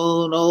our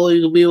own. Oh,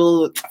 you can be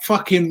all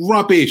fucking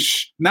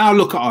rubbish. Now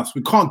look at us.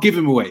 We can't give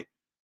him away.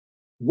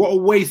 What a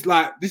waste.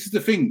 This is the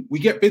thing. We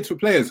get bids for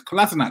players.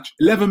 Kolasinac,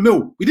 11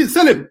 mil. We didn't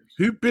sell him.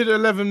 Who bid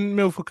 11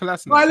 mil for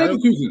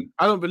Kolasinac?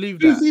 I don't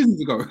believe that. 2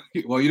 seasons ago.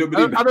 Well, you don't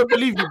believe I don't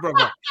believe you,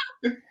 brother.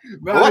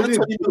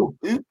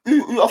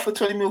 Who offered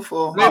 20 mil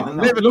for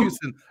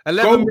Leverkusen?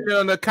 11 million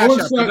on the cash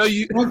app.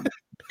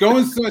 Go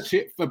and search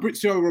it.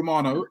 Fabrizio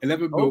Romano,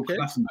 11 mil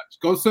Kolasinac.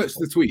 Go search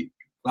the tweet.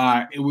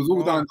 It was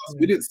all done.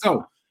 We didn't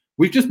sell.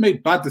 We've just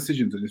made bad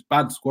decisions and it's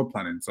bad squad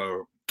planning.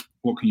 So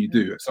what can you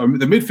do? So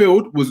the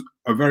midfield was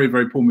a very,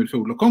 very poor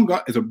midfield.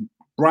 Lokonga is a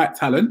bright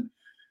talent.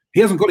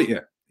 He hasn't got it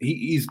yet.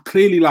 He's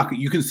clearly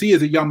you can see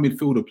as a young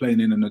midfielder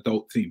playing in an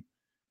adult team.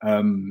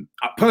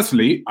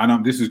 Personally, I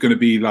know this is going to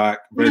be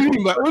what do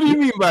you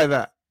mean by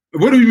that?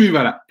 What do you mean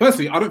by that?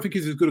 Personally, I don't think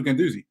he's as good as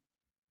Guendouzi.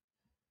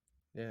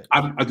 Yeah.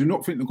 I do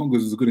not think Lokonga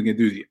is as good as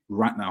Guendouzi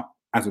right now,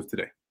 as of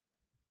today.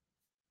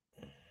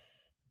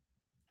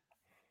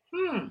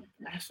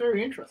 That's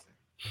very interesting.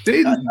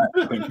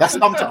 That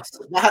stumped us.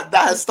 That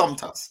has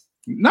stumped us.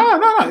 No.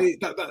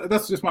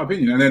 That's just my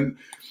opinion.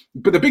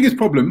 But the biggest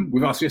problem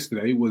with us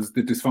yesterday was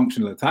the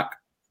dysfunctional attack.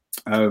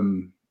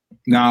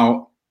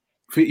 Now,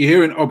 you're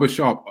hearing Oba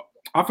Sharp.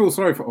 I feel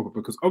sorry for Oba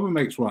because Oba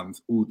makes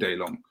runs all day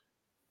long.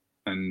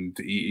 And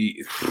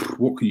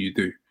what can you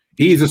do?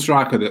 He's a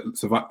striker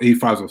that he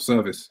thrives off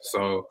service.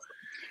 So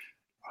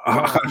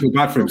I kind of feel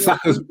bad for him.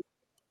 Saka's...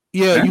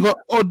 Yeah, you got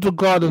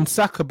Odegaard and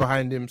Saka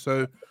behind him.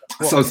 So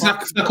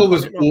Saka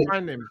was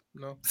behind him.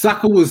 No.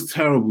 Saka was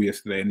terrible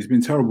yesterday, and he's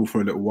been terrible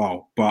for a little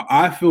while. But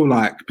I feel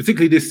like,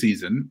 particularly this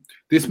season,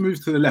 this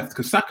moves to the left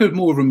because Saka is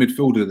more of a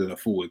midfielder than a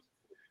forward.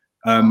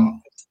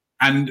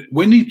 And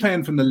when he's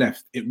playing from the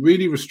left, it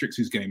really restricts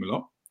his game a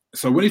lot.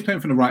 So when he's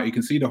playing from the right, he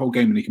can see the whole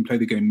game and he can play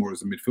the game more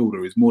as a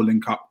midfielder. He's more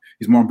link up.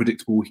 He's more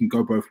unpredictable. He can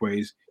go both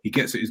ways. He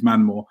gets at his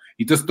man more.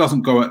 He just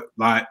doesn't go at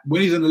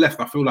when he's in the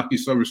left, I feel like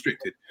he's so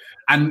restricted.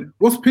 And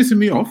what's pissing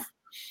me off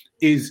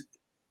is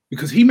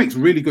because he makes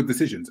really good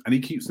decisions and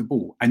he keeps the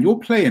ball. And you're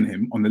playing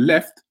him on the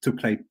left to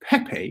play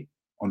Pepe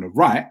on the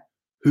right,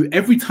 who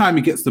every time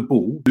he gets the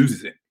ball,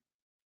 loses it.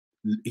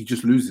 He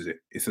just loses it.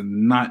 It's a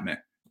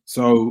nightmare.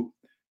 So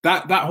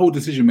that whole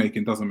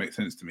decision-making doesn't make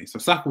sense to me. So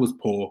Saka was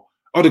poor.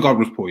 Odegaard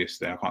was poor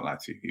yesterday. I can't lie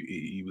to you.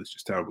 He was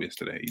just terrible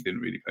yesterday. He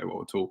didn't really play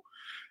well at all.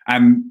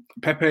 And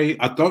Pepe,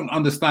 I don't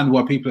understand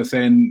why people are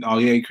saying, oh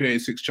yeah, he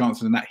created 6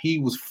 chances and that. He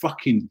was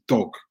fucking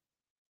dog.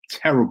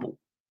 Terrible.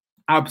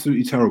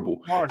 Absolutely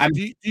terrible. And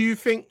do you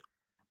think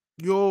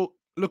you're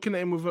looking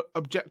at him with an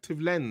objective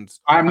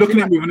lens? I'm looking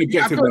at him with an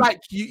objective lens. I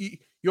feel like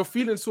your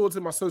feelings towards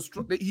him are so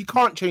strong that he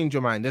can't change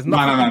your mind. There's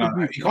nothing.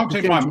 No. He can't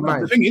change my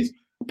mind. The thing is,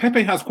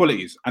 Pepe has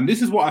qualities. And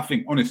this is what I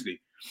think, honestly.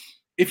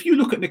 If you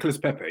look at Nicolas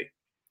Pepe,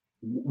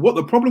 what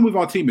the problem with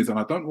our team is, and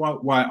I don't know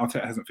why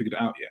Arteta hasn't figured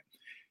it out yet,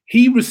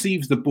 he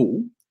receives the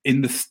ball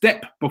in the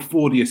step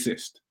before the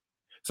assist.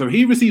 So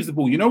he receives the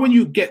ball. You know, when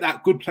you get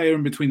that good player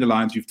in between the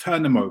lines, you've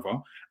turned them over,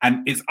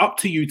 and it's up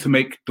to you to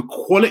make the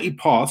quality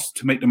pass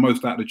to make the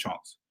most out of the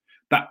chance.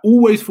 That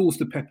always falls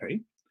to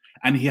Pepe,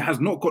 and he has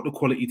not got the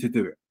quality to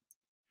do it.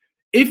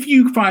 If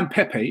you find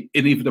Pepe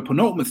in either the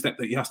penultimate step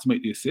that he has to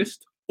make the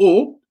assist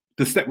or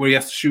the step where he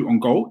has to shoot on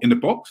goal in the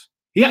box,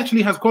 he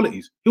actually has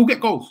qualities. He'll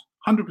get goals,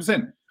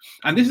 100%.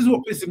 And this is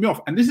what pisses me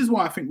off. And this is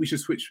why I think we should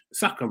switch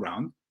Saka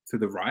around to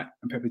the right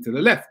and Pepe to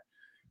the left.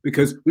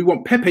 Because we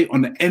want Pepe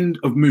on the end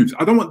of moves.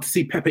 I don't want to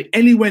see Pepe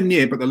anywhere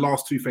near but the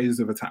last 2 phases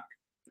of attack.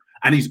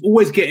 And he's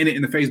always getting it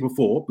in the phase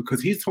before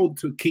because he's told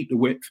to keep the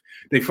width.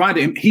 They find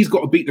him. He's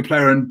got to beat the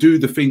player and do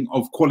the thing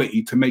of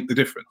quality to make the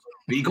difference.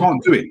 But he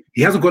can't do it.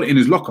 He hasn't got it in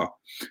his locker.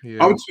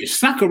 Yeah. I would switch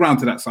Saka around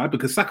to that side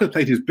because Saka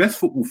played his best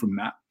football from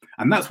that.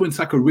 And that's when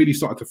Saka really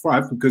started to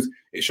thrive because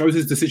it shows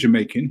his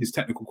decision-making, his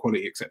technical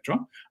quality, etc.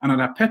 And I'd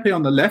have Pepe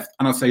on the left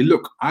and I'd say,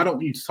 look, I don't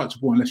want you to touch the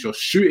ball unless you're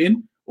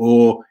shooting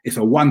or it's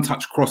a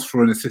one-touch cross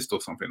for an assist or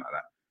something like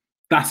that.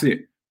 That's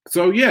it.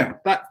 So, yeah,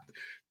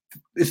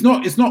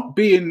 I'm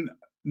being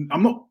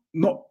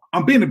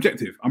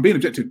objective.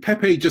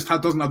 Pepe just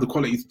doesn't have the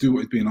quality to do what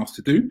he's being asked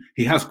to do.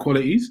 He has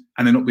qualities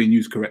and they're not being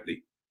used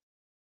correctly.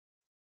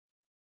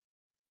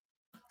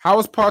 How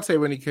was Partey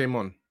when he came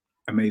on?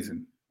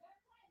 Amazing.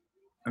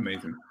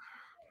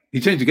 He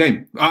changed the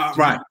game.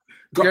 Right.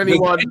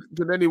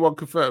 Did anyone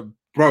confirm?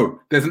 Bro,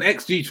 there's an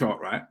XG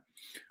chart, right?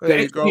 There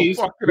you go.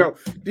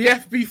 The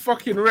FB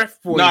fucking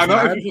ref boys. No,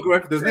 not FB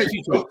ref. There's an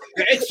XG chart.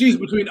 The XGs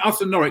between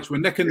us and Norwich were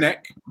neck and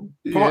neck.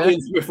 Partey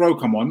and Smith Rowe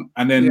come on,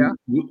 and then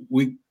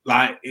we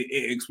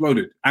it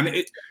exploded. And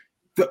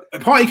the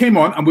Partey came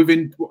on, and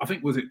within I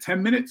think was it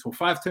 10 minutes or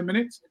 5-10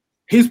 minutes,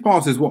 his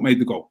pass is what made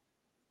the goal.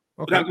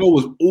 Okay. That goal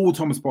was all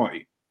Thomas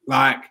Partey.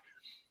 Like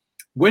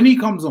when he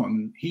comes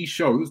on, he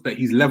shows that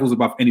he's levels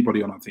above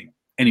anybody on our team.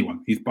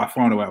 Anyone. He's by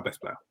far and away our best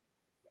player.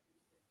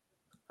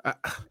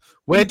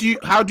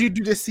 How do you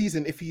do this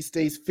season if he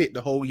stays fit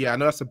the whole year? I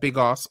know that's a big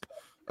ask.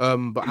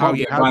 But by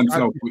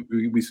himself,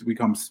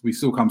 we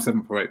still come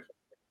 7th or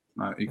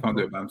 8th. He can't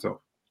do it by himself.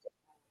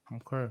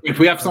 Okay. If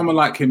we have someone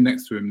like him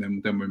next to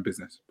him, then we're in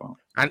business. But...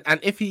 And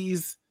if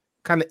he's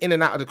kind of in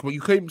and out of the community,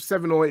 you came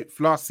 7th or 8th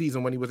last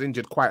season when he was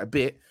injured quite a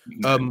bit.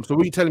 So what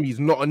are you telling me? He's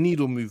not a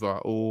needle mover,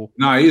 or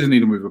no? He is a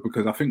needle mover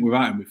because I think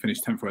without him we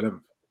finished 10th or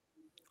 11th.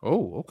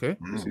 Oh, okay.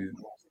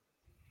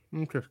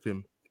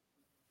 Interesting.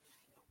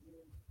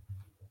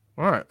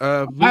 All right.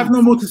 I have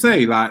no more to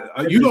say. Like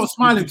you're not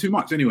smiling too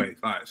much, anyway.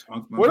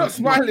 We're not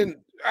smiling.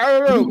 I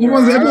don't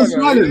know. Everyone's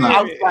smiling.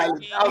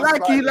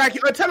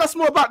 Tell us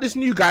more about this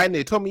new guy in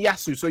there, Tommy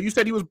Yasu. So you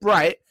said he was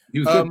bright. He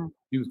was good.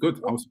 He was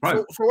good. I was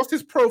surprised. So what's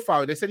his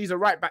profile? They said he's a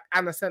right back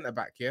and a centre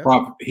back. Yeah.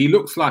 Bruv, he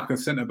looks like a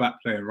centre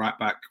back player, right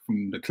back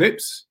from the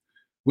clips,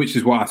 which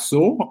is what I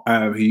saw.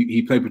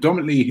 He played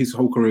predominantly his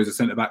whole career as a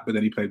centre back, but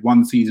then he played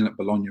 1 season at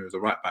Bologna as a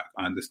right back.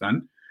 I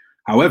understand.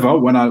 However,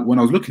 when I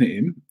was looking at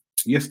him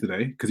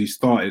yesterday, because he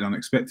started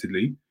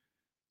unexpectedly,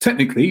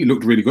 technically he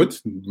looked really good.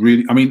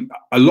 Really, I mean,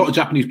 a lot of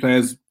Japanese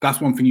players. That's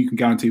one thing you can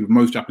guarantee with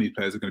most Japanese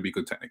players are going to be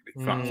good technically.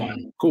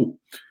 Fine, cool.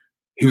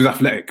 He was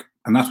athletic,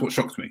 and that's what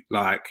shocked me.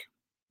 Like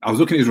I was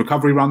looking at his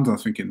recovery runs, and I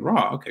was thinking,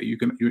 right, okay,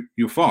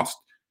 you're fast.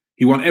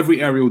 He won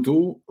every aerial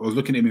duel. I was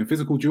looking at him in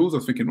physical duels. I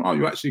was thinking, oh,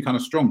 you're actually kind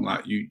of strong.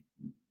 Like you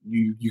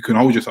can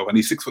hold yourself. And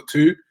he's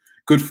 6'2",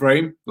 good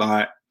frame.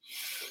 Like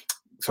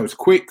so, it's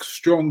quick,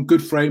 strong,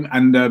 good frame.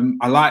 And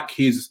I like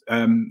his.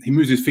 He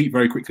moves his feet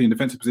very quickly in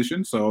defensive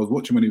position. So I was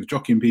watching when he was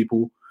jockeying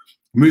people.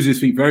 He moves his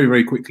feet very,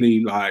 very quickly.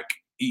 Like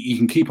he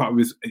can keep up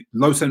with his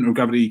low center of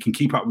gravity. He can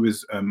keep up with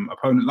his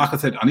opponent. Like I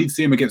said, I need to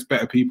see him against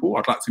better people.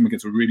 I'd like to see him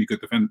against a really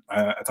good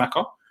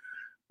attacker.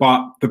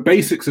 But the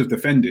basics of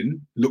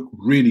defending look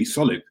really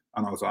solid.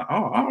 And I was like,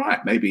 oh, all right,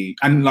 maybe.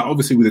 And like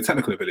obviously with the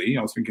technical ability,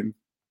 I was thinking,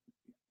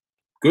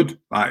 good.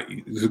 Like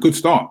it's a good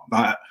start.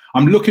 Like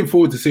I'm looking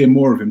forward to seeing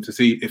more of him to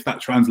see if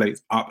that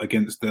translates up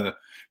against the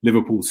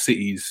Liverpool,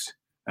 Cities,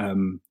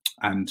 and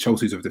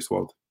Chelseas of this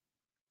world.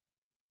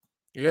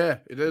 Yeah,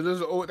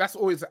 that's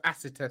always an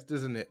acid test,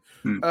 isn't it?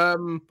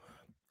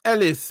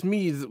 Ellis,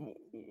 Mees,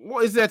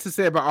 what is there to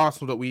say about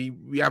Arsenal that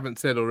we haven't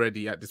said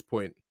already at this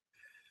point?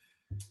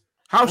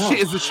 How shit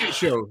is the shit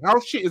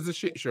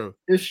show?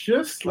 It's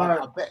just like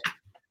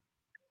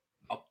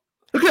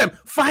look at them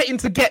fighting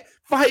to get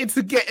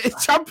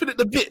jumping at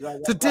the bit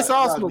to diss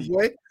Arsenal,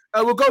 boy.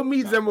 We'll go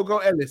Meads, then we'll go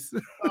Ellis.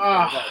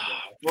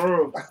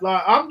 Bro,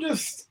 like I'm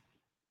just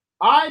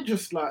I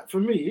just like, for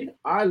me,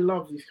 I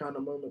love these kind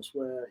of moments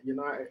where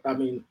United. I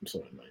mean, I'm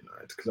sorry, not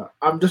United, because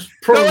I'm just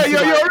prone to. You're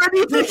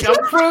already dig.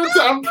 I'm prone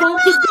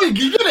to dig.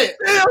 You get it?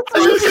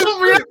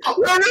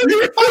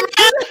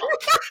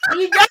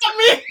 You got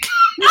me.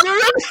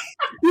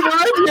 He's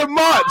already in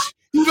March.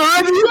 He's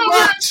already in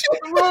March.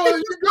 Bro,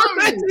 you got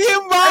me.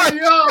 In March. Hey,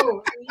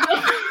 yo.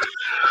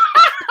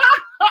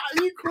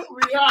 You caught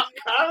me up,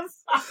 cuz.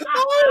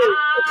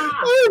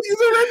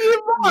 He's already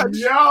in March.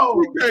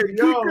 Yo.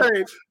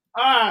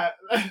 All right,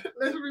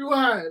 let's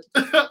rewind.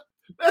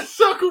 Let's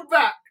circle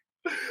back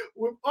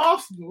with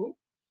Arsenal.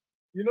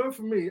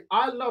 For me,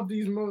 I love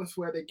these moments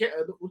where they get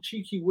a little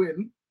cheeky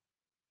win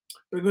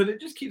because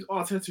it just keeps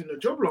Arteta in the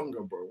job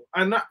longer, bro.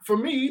 And that, for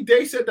me,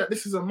 they said that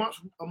this is a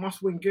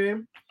must-win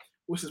game,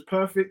 which is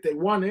perfect. They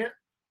won it,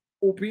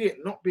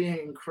 albeit not being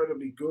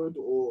incredibly good,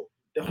 or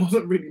there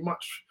wasn't really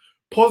much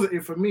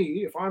positive for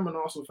me if I'm an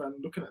Arsenal fan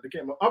looking at the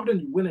game. But other than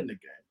you winning the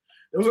game,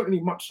 there wasn't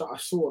really much that I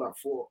saw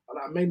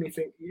that made me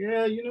think,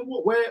 yeah, you know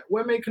what,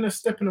 we're making a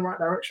step in the right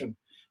direction.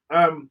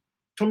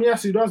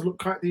 Tomiyasu does look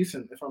quite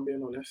decent, if I'm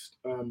being honest.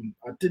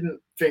 I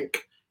didn't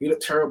think he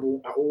looked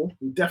terrible at all.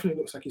 He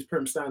definitely looks like he's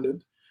Prem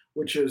standard,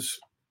 which is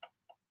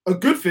a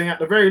good thing at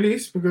the very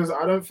least, because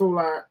I don't feel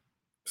like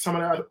some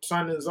of the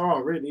signings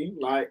are really,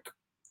 like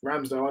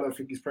Ramsdale. I don't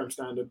think he's Prem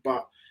standard,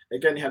 but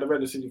again, he had a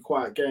relatively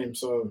quiet game,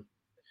 so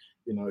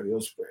it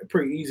was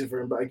pretty easy for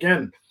him. But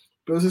again,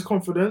 builds his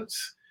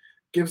confidence,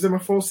 gives them a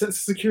false sense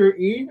of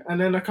security,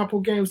 and then a couple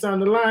games down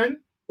the line,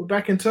 we're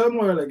back in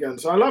turmoil again.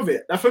 So I love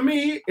it. Now, for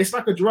me, it's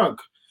like a drug.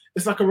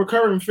 It's like a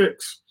recurring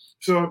fix.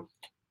 So,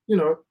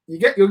 you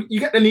get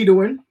the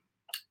needle in, you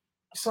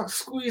start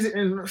squeezing it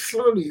in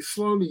slowly.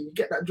 You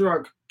get that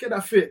drug, get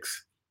that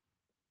fix.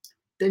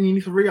 Then you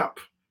need to re-up.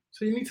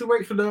 So you need to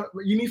wait for the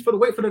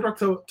drug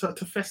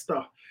to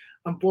fester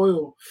and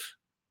boil.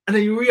 And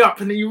then you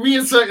re-up, and then you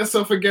reinsert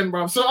yourself again,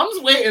 bro. So I'm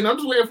just waiting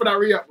for that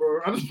re-up,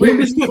 bro. I'm just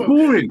waiting. It's not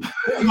boring.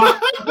 I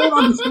don't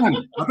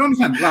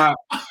understand. Like,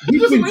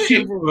 we've been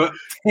shit for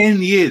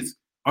 10 years.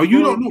 Are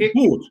you not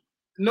bored?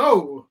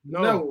 No,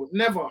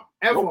 never,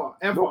 ever. No.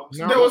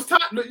 There was time.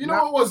 You know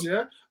what it was,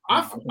 yeah?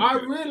 I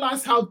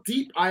realized how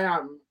deep I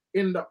am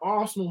in the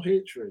Arsenal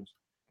hatred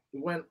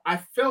when I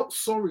felt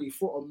sorry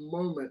for a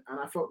moment, and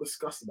I felt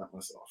disgusted at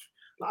myself.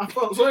 Like, I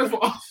felt sorry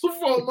for Arsenal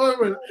for a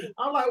moment.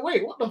 I'm like,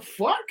 wait, what the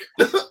fuck?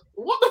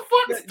 What the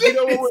fuck is this? You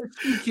know what was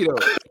cheeky though?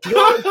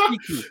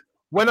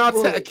 When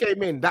Arteta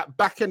came in, that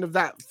back end of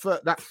that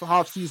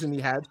half season he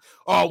had,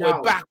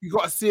 we're back. We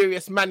got a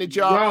serious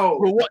manager.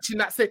 We're watching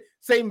that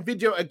same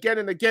video again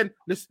and again.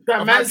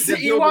 That Man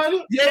City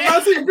one? Yeah.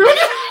 Man City build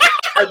it.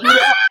 I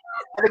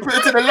put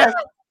it to the left.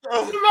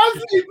 Man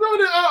City build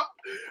it up.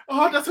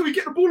 Oh, that's how we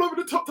get the ball over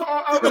the top.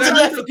 But then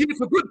they need to give it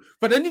for good.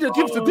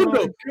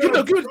 Give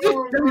it for good.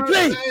 Then we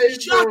play.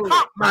 Shut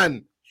up,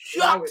 man.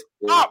 Shut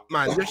up,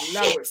 man. You're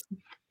shit.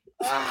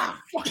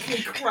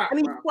 Fucking crap.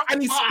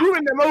 And he's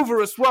screwing them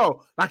over as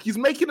well. Like, he's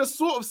making a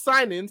sort of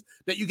signings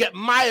that you get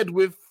mired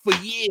with for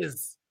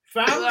years.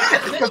 Fam,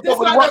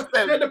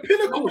 they're the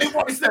pinnacle.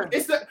 It's the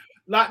this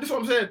is what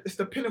I'm saying. It's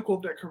the pinnacle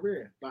of their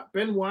career. Like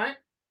Ben White,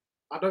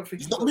 I don't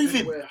think he's not moving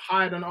anywhere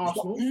higher than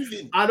Arsenal.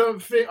 I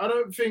don't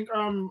think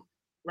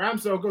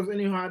Ramsdale goes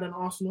any higher than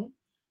Arsenal.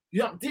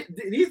 Yeah,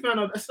 these men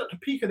are at the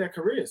peak of their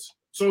careers.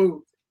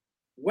 So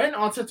when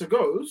Arteta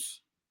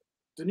goes,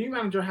 the new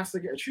manager has to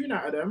get a tune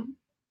out of them,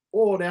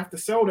 or they have to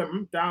sell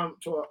them down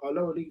to a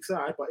lower league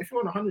side. But if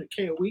you're on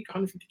 100k a week,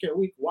 150k a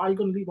week, why are you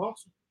going to leave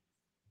Arsenal?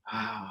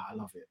 I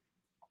love it.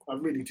 I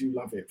really do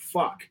love it.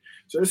 Fuck.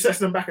 So it sets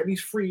them back at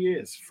least 4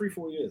 years.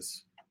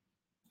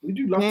 We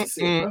do love to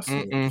see it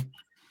personally.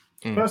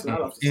 Personally, I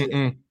love to see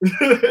it.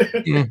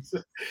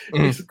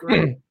 It's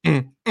great.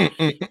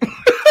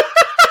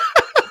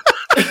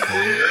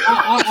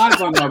 I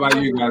don't know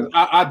about you guys.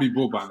 I'd be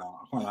bored by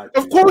now.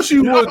 Of course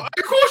you would.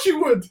 Of course you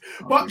would.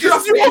 But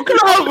just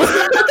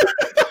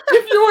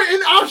if you were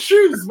in our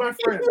shoes, my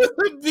friend.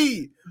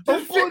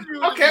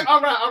 Okay,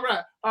 all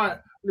right.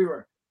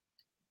 Leroy,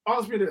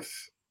 ask me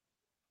this.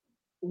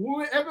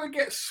 Will it ever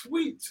get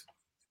sweet?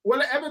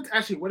 Will it ever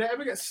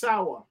get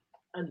sour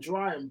and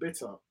dry and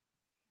bitter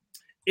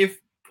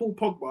if Paul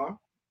Pogba,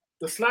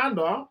 the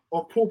slander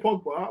of Paul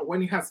Pogba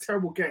when he has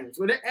terrible games,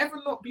 will it ever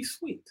not be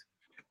sweet?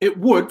 It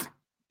would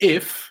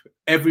if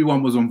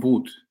everyone was on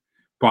board.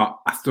 But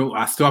I still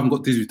haven't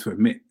got Dizzy to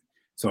admit.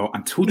 So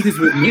until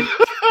Dizzy admit,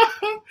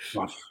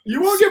 you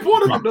won't get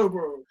bored of it though,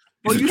 bro.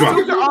 But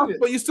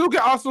you still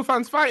get Arsenal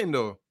fans fighting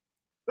though.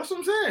 That's what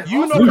I'm saying.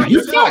 You know that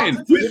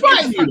who's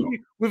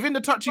fighting? Within the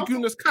Touchy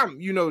Gooners camp,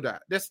 you know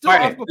that. There's still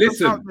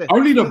listen,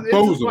 only the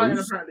bozos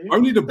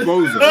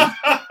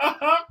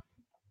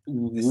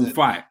will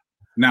fight.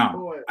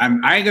 Now,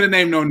 I ain't gonna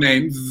name no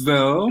names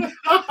though.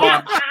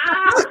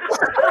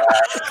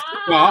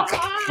 But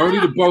only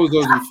the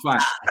bozos will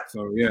fight.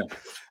 So yeah.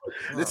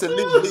 Listen,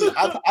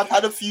 I've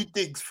had a few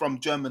digs from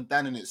German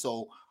Dan in it.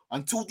 So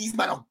until these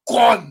men are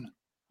gone,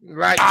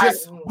 right?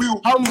 Will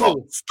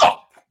humble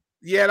stop.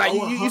 Yeah, like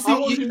you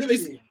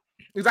see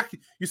exactly.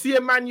 You see a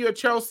Man U, a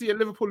Chelsea, a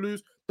Liverpool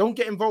lose. Don't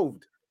get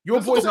involved. Your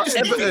boys are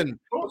Everton.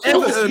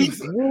 Everton,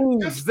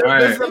 Wolves.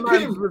 There's the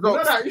man's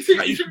results that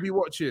you should be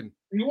watching.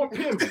 You want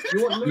him?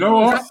 You know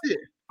what? That's it.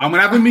 I'm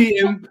gonna have a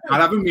meeting.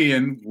 I'll have a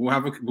meeting.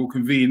 We'll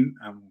convene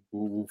and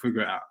we'll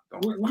figure it out.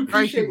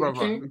 Thank you,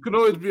 brother. It could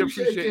always be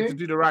appreciated to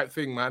do the right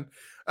thing, man.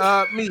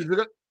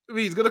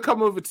 Me's gonna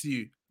come over to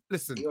you.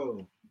 Listen,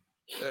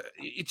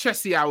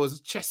 Chelsea hours,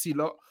 Chelsea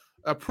lot,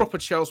 proper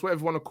Chelsea, whatever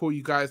you want to call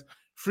you guys.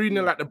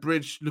 3-0 at the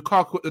bridge.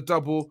 Lukaku at the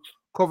double.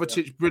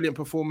 Kovacic, brilliant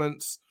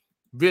performance.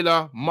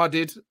 Villa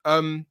mudded.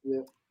 What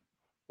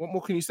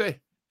more can you say?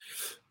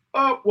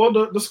 Well,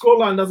 the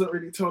scoreline doesn't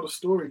really tell the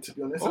story, to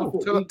be honest.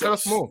 Tell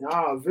us more.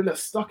 Villa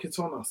stuck it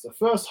on us. The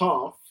first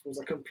half was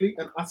a complete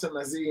and utter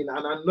mazine,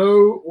 and I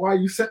know why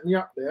you set me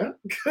up there,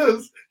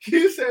 because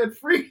you said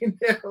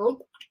 3-0.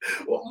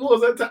 What more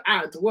is there to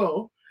add?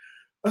 Well,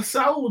 a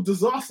Saul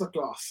disaster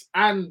class,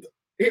 and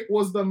it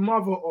was the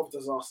mother of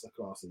disaster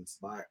classes.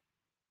 Like,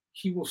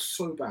 he was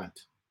so bad.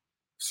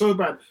 So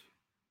bad.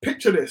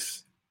 Picture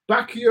this.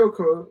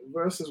 Bakayoko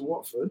versus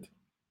Watford.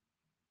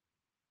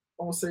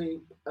 I will say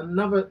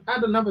another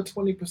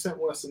 20%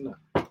 worse than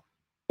that.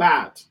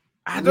 Bad.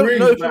 I don't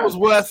know if it was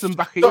worse than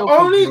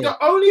Bakayoko. The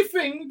only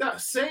thing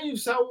that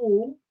saves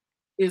Saul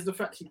is the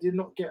fact he did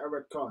not get a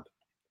red card.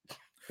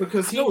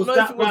 Because he was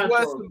that bad,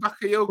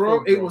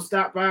 bro. It was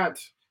that bad.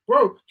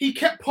 Bro, he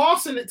kept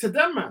passing it to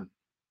them, man.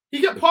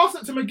 He kept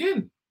passing it to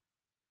McGinn.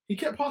 He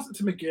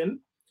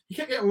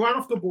kept getting run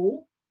off the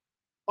ball.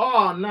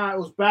 Oh, nah, it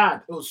was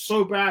bad. It was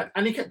so bad.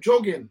 And he kept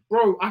jogging.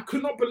 Bro, I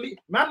could not believe...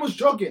 Man was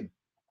jogging.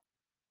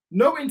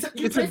 No intent.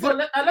 You play for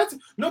Atletico.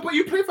 No, but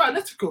you play for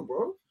Atletico,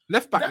 bro.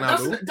 Left back now,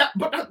 though.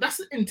 That's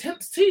an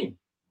intense team.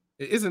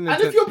 It is an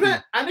intense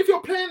team. And if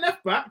you're playing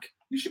left back,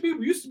 you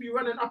used to be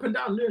running up and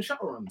down doing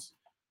shuttle runs.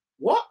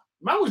 What?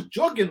 Man was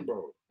jogging,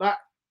 bro. Like,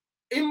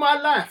 in my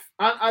life,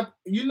 I've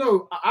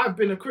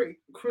been a critic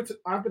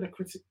of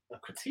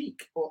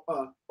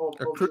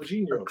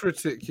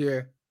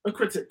Jorginho. A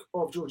critic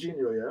of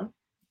Jorginho, yeah.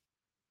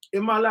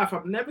 In my life,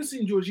 I've never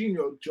seen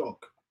Jorginho jog.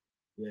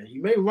 Yeah, he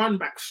may run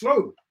back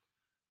slow,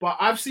 but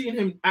I've seen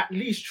him at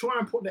least try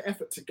and put the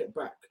effort to get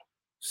back.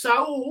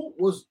 Saul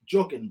was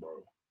jogging,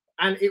 bro,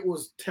 and it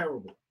was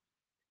terrible.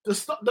 The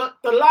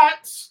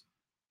lights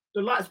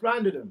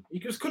blinded him. He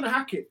just couldn't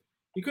hack it.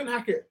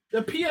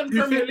 The PM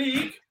Premier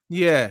League,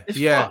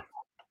 fucked.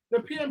 The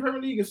PM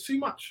Premier League is too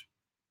much.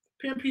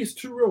 PMP is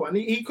too real, and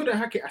he couldn't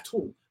hack it at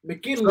all.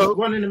 McGinn was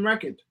running him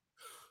ragged.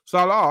 So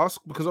I'll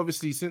ask, because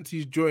obviously since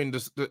he's joined,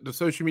 the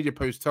social media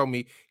posts tell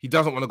me he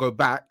doesn't want to go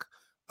back.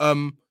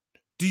 Do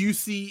you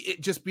see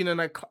it just being an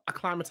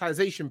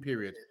acclimatization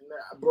period?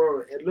 Nah,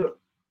 bro, look,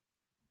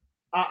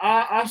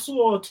 I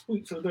saw a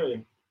tweet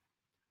today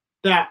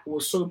that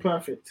was so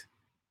perfect.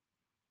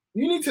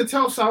 You need to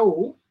tell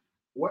Saul,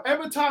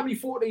 whatever time he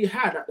thought that he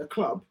had at the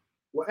club,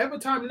 whatever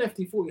time left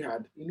he thought he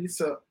had, he needs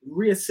to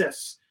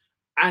reassess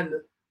and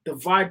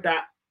divide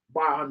that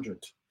by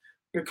 100.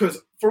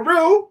 Because for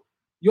real,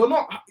 you're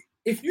not.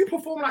 If you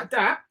perform like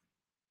that,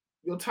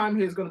 your time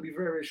here is going to be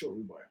very, very short,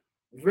 boy.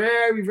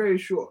 Very, very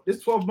short.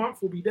 This 12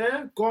 months will be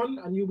there, gone,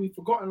 and you'll be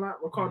forgotten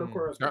like Ricardo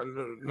Correa.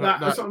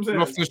 That's what I'm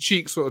saying. Off the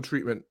cheek sort of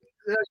treatment.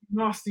 Yeah,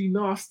 nasty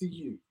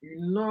you. You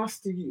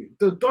nasty you.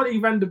 The Donny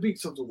van der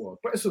Beeks of the world,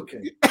 but it's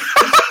okay.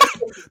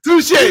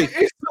 Touche.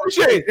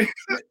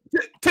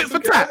 Tit for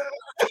tat.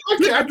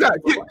 Give and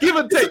take. Give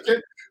and take.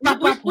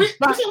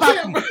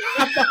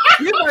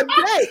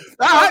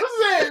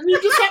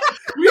 You just have.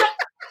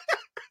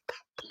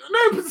 No,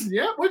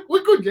 yeah,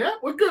 we're good, yeah,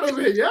 we're good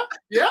over here,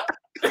 yeah.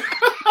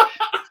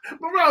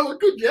 Bro, we're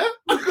good, yeah,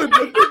 we're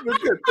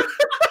good.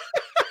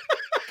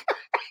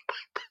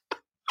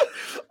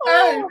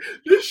 Hey,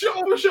 this shot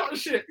overshot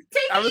shit.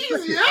 Take it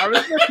easy, yeah. I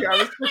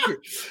respect it.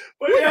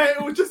 But yeah,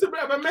 it was just a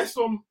bit of a mess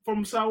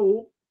from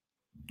Saul.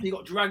 He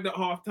got dragged at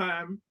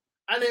halftime,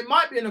 and it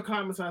might be an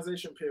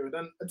acclimatization period.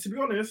 And to be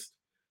honest,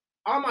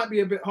 I might be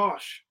a bit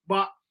harsh,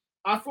 but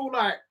I feel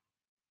like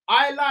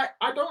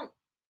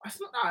it's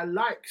not that I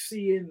like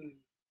seeing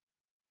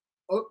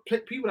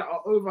people that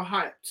are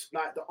overhyped,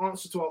 like the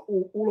answer to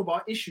all of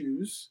our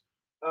issues,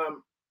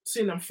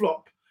 seeing them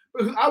flop.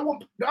 Because I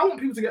want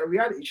people to get a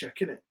reality check,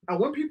 innit? And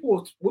when we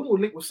were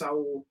linked with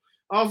Saul,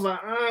 I was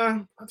like,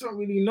 I don't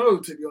really know,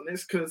 to be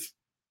honest, because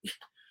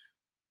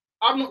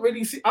I've not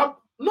really seen.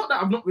 Not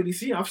that I've not really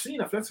seen. I've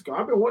seen Atletico.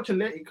 I've been watching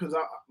Letty because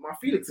my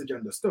Felix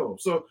agenda still.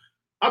 So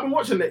I've been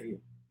watching Letty.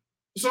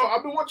 So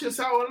I've been watching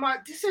Saul, and I'm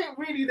like, this ain't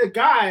really the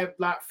guy.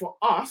 Like for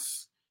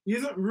us, he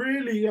isn't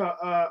really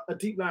a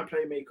deep line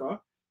playmaker.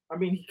 I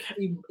mean,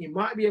 he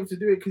might be able to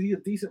do it because he's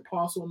a decent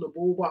passer on the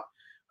ball, but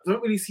I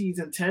don't really see he's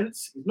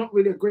intense. He's not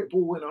really a great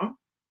ball winner.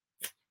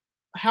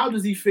 How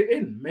does he fit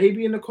in?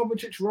 Maybe in the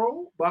Kovacic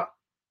role, but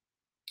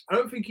I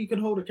don't think he can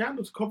hold a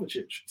candle to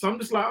Kovacic. So I'm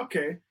just like,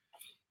 okay.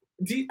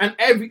 And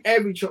every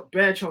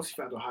bare Chelsea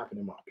fans are hyping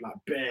him up. Like,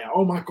 bare.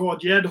 Oh my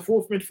God, yeah, the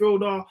fourth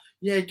midfielder.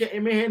 Yeah, get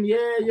him in.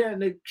 Yeah.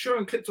 And they're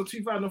showing clips of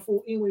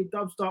 2014 when he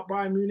dubs start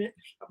Bayern Munich.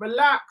 Like,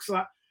 relax.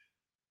 Like,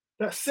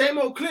 that same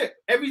old clip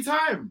every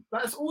time.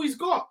 That's all he's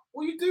got.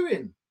 What are you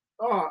doing?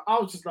 I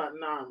was just like,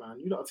 nah, man,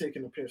 you're not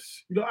taking a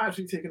piss. You're not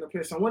actually taking a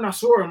piss. And when I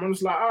saw him, I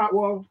was like, all right,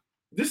 well,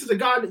 this is the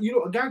guy that you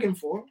lot are gagging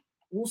for.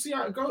 We'll see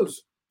how it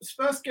goes. It's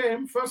first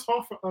game, first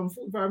half,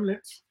 45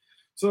 minutes.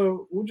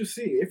 So we'll just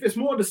see. If it's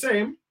more the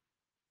same,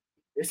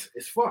 it's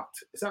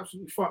fucked. It's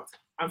absolutely fucked.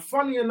 And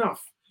funny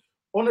enough,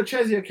 on the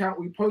Chelsea account,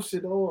 we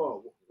posted,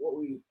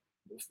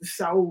 this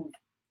Saul,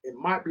 it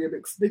might be a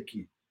bit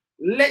sticky.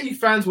 Letty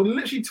fans were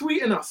literally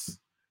tweeting us,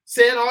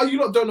 saying, you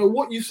lot don't know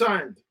what you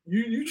signed.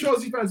 You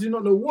Chelsea fans do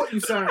not know what you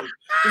signed.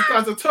 This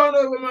guy's a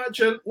turnover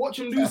merchant. Watch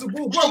him lose the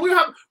ball. Bro, we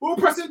were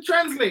pressing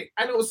translate,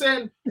 and it was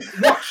saying,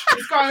 watch,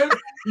 this guy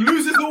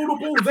loses all the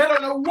balls. They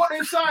don't know what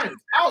they signed.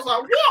 I was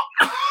like,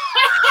 what?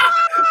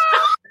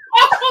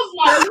 I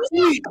was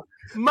like,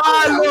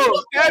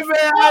 Malo.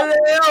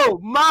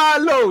 Man,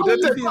 I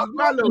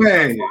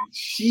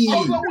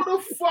was like, what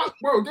the fuck,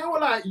 bro? They were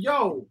like,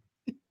 yo,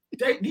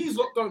 these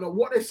lot don't know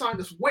what they signed.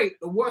 Just wait,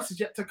 the worst is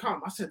yet to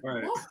come. I said,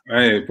 what?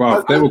 Hey,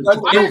 bro, they were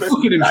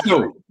cooking him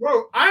still.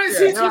 Bro, I ain't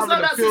seen tweets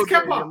like that since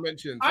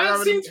Kepa. I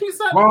ain't seen tweets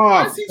like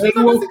that.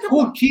 They were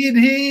cooking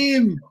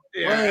him.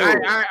 Yeah,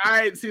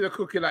 I ain't seen a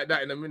cooking like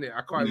that in a minute.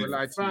 I can't even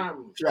lie to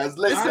you.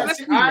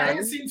 Translation. I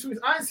ain't seen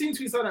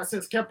tweets like that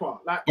since Kepa.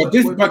 Like, but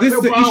this is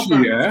the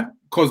issue, yeah?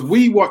 Because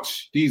we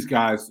watch these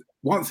guys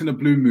once in a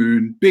blue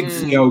moon, big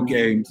CL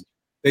games.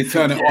 They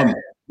turn it on.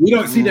 We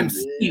don't see them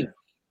stink.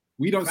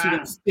 We don't see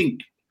them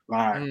stink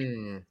like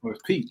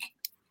it's peak.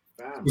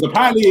 Because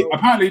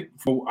apparently,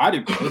 for I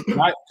didn't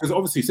because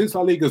obviously since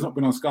La Liga's not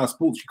been on Sky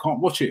Sports, you can't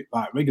watch it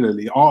like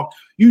regularly. Or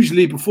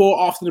usually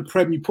after the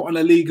Prem, you put on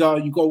La Liga,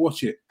 you go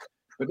watch it.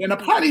 But then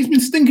apparently he's been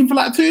stinking for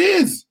like 2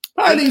 years.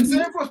 Apparently he's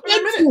been for a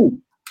minute.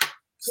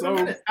 So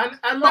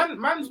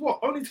and man's what,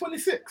 only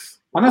 26,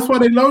 and that's why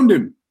they loaned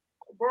him,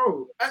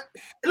 bro.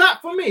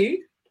 Like for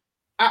me,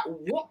 at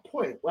what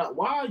point? Like,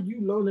 why are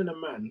you loaning a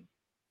man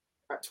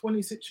at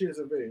 26 years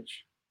of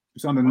age?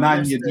 It's on a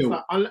 9-year deal.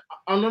 Like,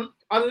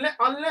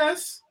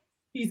 unless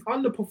he's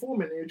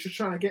underperforming and you're just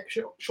trying to get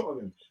shot of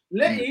him.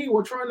 Letty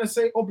were trying to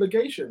say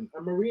obligation,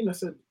 and Marina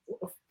said, what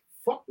the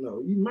fuck no,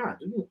 you mad?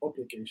 There's no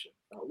obligation.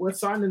 Like, we're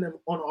signing them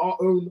on our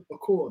own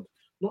accord,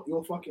 not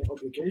your fucking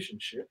obligation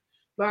shit.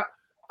 Like,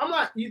 I'm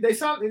like, they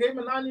gave him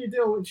a 9-year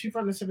deal in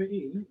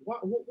 2017.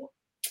 What?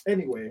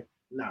 Anyway,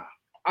 nah.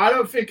 I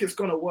don't think it's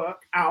going to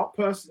work out,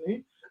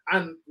 personally.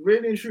 And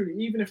really and truly,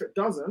 even if it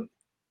doesn't,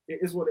 it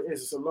is what it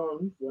is. It's a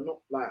loan. We're not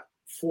like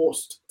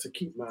forced to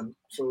keep, man.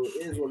 So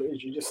it is what it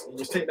is. You just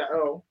take that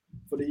L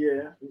for the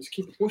year and just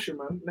keep it pushing,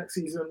 man. Next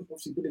season,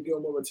 obviously, Billy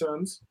Gilmore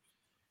returns.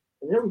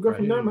 And yeah, we go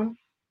from there, man.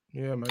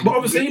 Yeah, man. But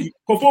obviously,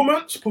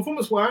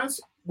 performance-wise,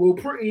 we're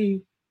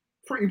pretty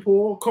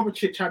poor.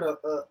 Kovacic had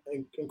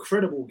an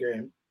incredible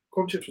game.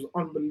 Kovacic was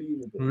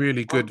unbelievable.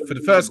 Really good. For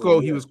the first goal,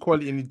 he was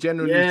quality, and he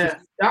generally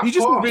he's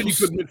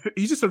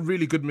just a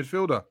really good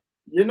midfielder.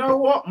 You know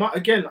what?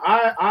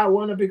 I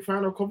wasn't a big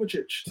fan of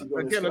Kovacic.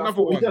 Again,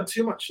 another one. He did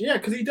too much. Yeah,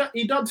 because he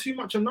did too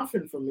much of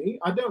nothing for me.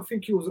 I don't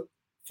think he was.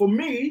 For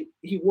me,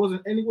 he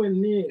wasn't anywhere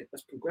near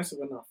as progressive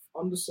enough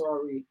under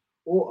Sarri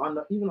or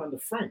even under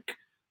Frank.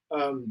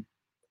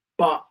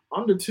 But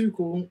under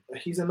Tuchel,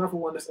 he's another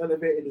one that's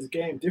elevated his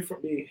game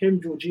differently. Him,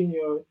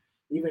 Jorginho,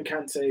 even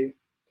Kante.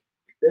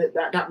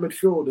 That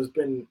midfield has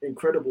been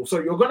incredible. So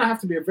you're going to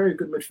have to be a very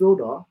good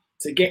midfielder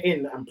to get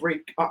in and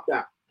break up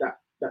that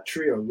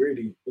trio,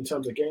 really, in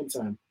terms of game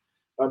time.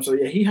 So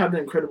yeah, he had an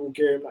incredible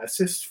game.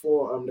 Assist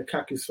for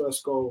Lukaku's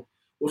first goal.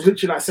 It was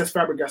literally like Cesc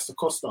Fabregas to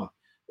Costa.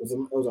 It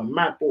was a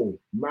mad ball,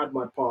 mad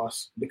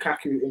pass.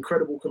 Lukaku,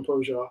 incredible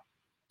composure,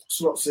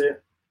 slots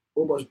it,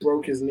 almost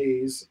broke his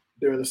knees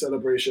during the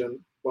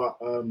celebration. But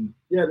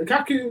yeah,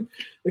 Lukaku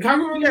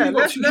really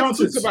got two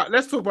chances.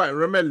 Let's talk about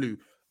Romelu.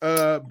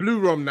 Blue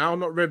Rom now,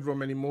 not red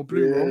Rom anymore.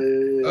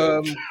 Blue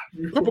Rom.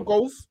 Couple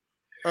goals.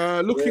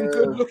 Looking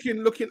good,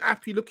 looking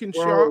happy, looking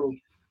sharp.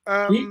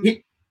 For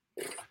me,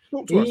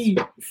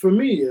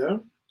 yeah.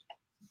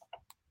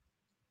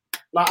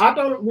 Like I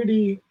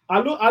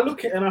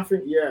look at it and I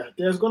think, yeah,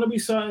 there's gonna be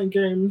certain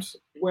games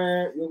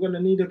where you're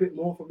gonna need a bit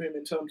more from him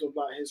in terms of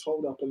like his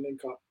hold up and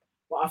link up.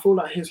 But I feel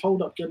like his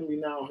hold up generally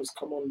now has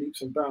come on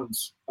leaps and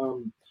bounds.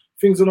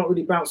 Things are not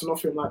really bouncing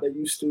off him like they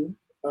used to.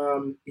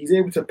 He's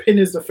able to pin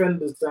his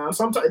defenders down.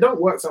 Sometimes it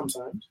don't work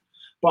sometimes,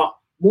 but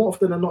more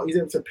often than not, he's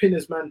able to pin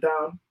his man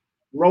down,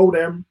 roll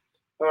them,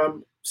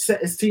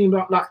 set his team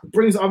up, like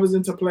brings others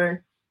into play,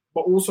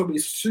 but also be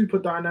super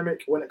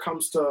dynamic when it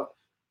comes to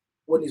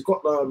when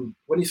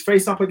he's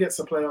faced up against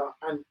a player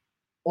and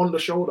on the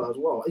shoulder as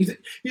well.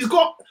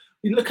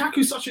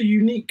 Lukaku's such a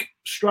unique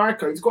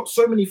striker. He's got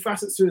so many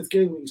facets to his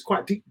game he's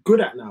quite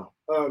good at now.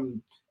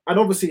 And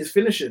obviously his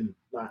finishing,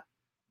 like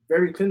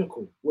very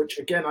clinical, which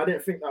again, I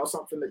didn't think that was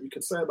something that you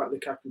could say about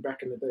Lukaku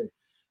back in the day.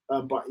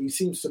 But he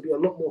seems to be a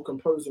lot more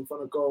composed in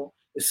front of goal.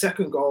 His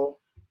second goal,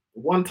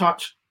 one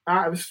touch,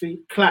 out of his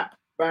feet, clap,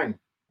 bang,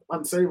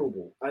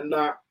 unsavable. And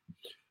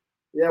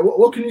yeah,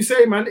 what can you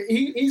say, man?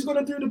 He's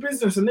going to do the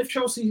business. And if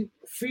Chelsea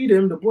feed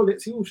him the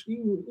bullets, he will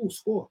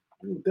score.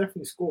 He will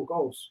definitely score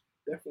goals.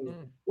 Definitely.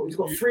 Well, he's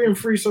got 3 and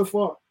 3 so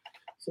far.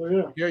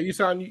 So yeah, you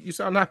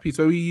sound happy.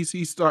 So he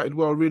started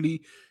well,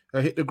 really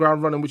hit the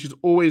ground running, which is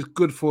always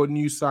good for a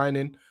new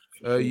signing.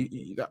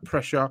 That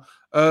pressure.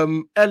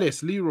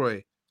 Ellis,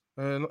 Leroy.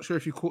 Not sure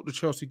if you caught the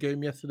Chelsea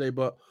game yesterday,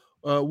 but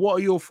what are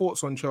your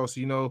thoughts on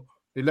Chelsea? You know,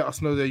 they let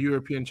us know they're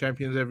European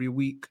champions every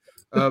week.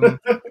 What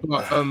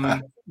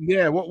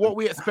are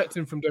we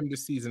expecting from them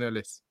this season,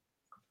 Ellis?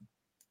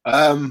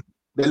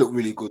 They look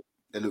really good.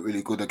 They look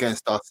really good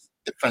against us.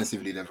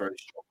 Defensively, they're very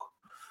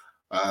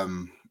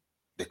strong.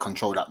 They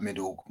control that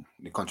middle.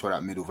 They control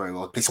that middle very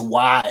well. It's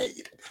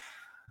wide,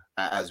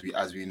 as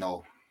we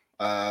know.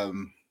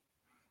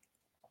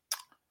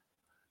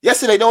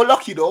 Yesterday they were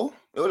lucky though.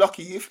 They were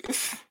lucky.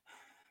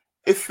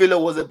 If Villa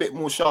was a bit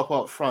more sharp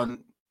up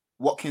front,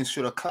 Watkins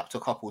should have clapped a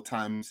couple of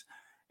times.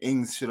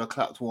 Ings should have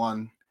clapped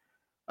one.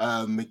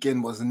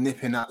 McGinn was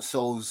nipping at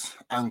Saul's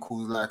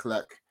ankles like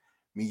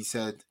me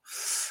said.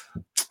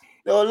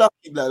 They were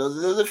lucky, blood.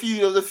 There was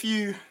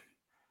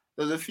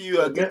a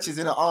few ditches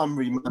in the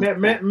armory, man.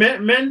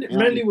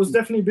 Mendy was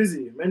definitely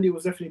busy. But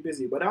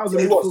that was a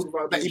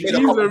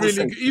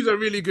midfield. He's a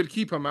really good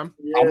keeper, man.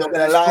 Yeah, I'm not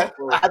gonna lie.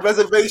 I had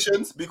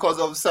reservations because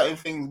of certain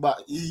things,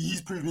 but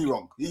he's proved me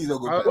wrong. He's a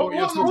good player.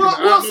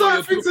 What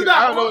certain things in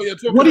that?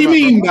 What do you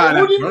mean by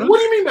that? What do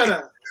you mean by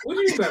that? What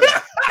do you mean by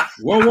that?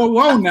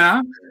 Whoa!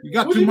 Now you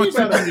got too much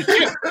on your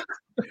chip.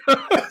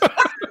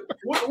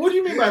 What do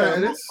you mean by that,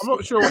 Ellis? I'm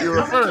not sure what you're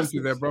referring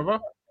to there, brother.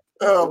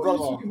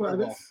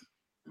 Brother.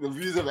 The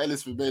views of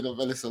Ellis were made of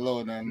Ellis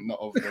alone and not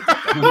of them.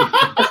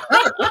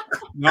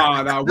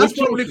 Nah. That's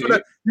probably for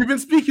that. You've been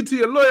speaking to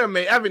your lawyer,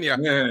 mate, haven't you?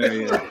 Yeah.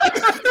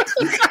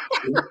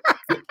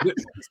 The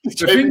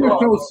thing with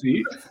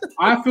Chelsea,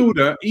 I feel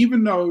that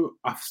even though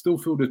I still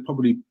feel there's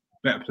probably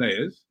better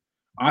players,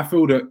 I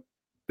feel that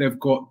they've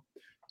got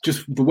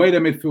just the way their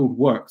midfield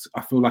works.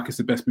 I feel like it's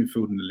the best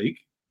midfield in the league,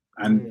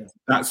 and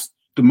that's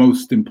the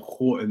most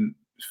important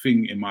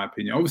thing in my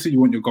opinion. Obviously, you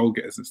want your goal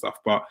getters and stuff,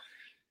 but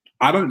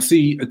I don't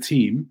see a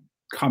team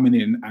coming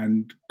in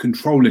and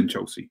controlling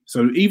Chelsea.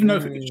 So even though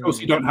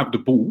Chelsea don't have the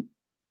ball,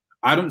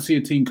 I don't see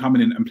a team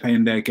coming in and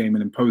playing their game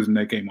and imposing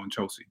their game on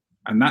Chelsea.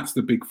 And that's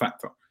the big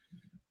factor.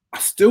 I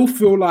still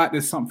feel like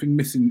there's something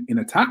missing in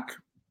attack.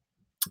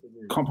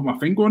 Can't put my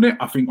finger on it.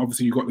 I think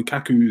obviously you've got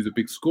Lukaku, who's a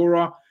big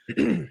scorer.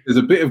 There's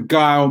a bit of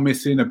guile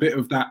missing, a bit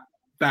of that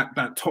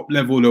top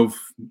level of,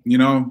 you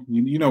know what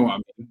I mean?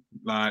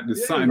 Like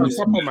there's something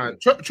missing. Man.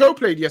 Cho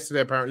played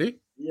yesterday, apparently.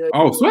 Yeah,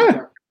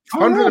 swear.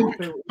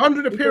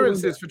 100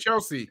 appearances for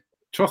Chelsea.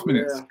 Trust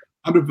minutes.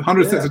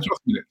 100 sets of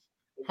trust minutes.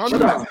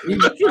 100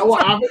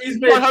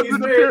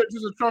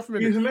 appearances of trust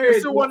minutes. I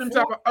still want him to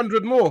have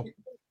 100 more.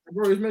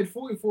 Bro, he's made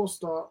 44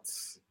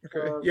 starts.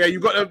 Okay.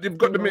 You've got the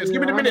minutes.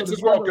 Give me the minutes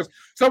as well, because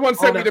someone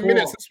sent me the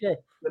minutes as well.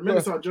 The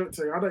minutes are joke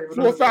to you. I don't even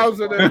know.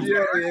 4,000. He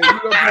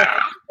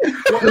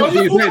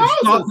said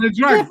starts and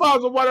drags.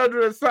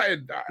 4,100 and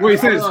something. What he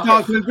said,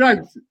 starts and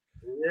drags.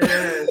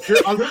 Yeah,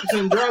 I looked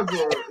at drag,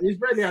 bro. He's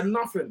barely had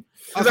nothing.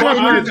 That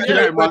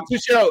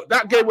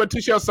game when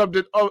Tuchel subbed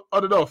it on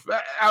and off.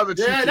 That was a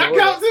that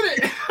counts,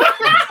 isn't it?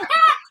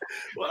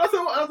 Well, that's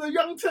a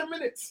young 10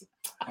 minutes.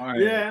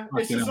 Right.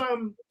 It's just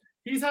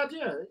he's had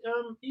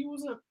he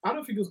wasn't. I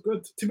don't think he was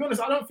good. To be honest,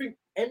 I don't think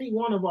any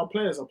one of our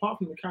players, apart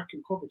from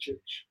Lukaku,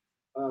 Kovacic,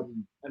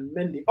 and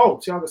Mendy. Oh,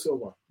 Thiago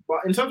Silva.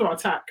 But in terms of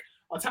attack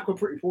were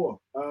pretty poor.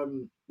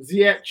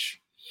 Ziyech.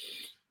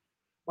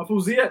 I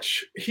thought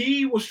Ziyech,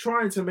 he was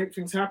trying to make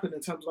things happen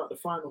in terms of the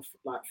final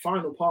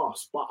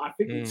pass, but I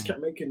think he just kept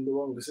making the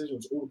wrong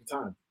decisions all the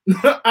time.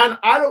 And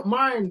I don't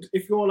mind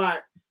if you're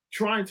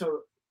trying to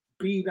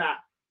be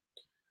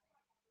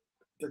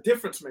the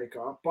difference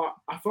maker, but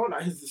I felt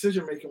like his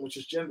decision making was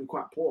just generally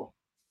quite poor,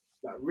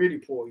 really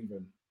poor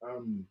even.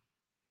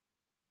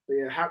 But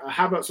yeah,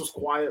 Havertz was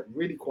quiet,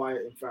 really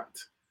quiet, in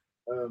fact.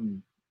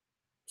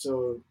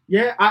 So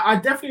yeah, I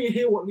definitely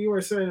hear what Leroy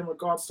is saying in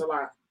regards to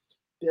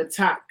the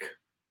attack.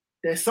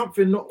 There's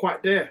something not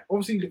quite there.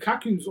 Obviously,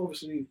 Lukaku's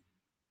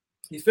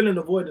he's filling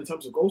the void in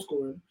terms of goal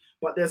scoring,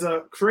 but there's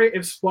a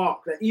creative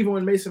spark that even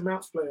when Mason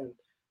Mount's playing,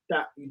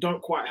 that you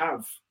don't quite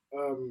have.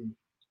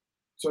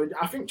 So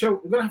I think we're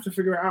gonna have to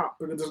figure it out,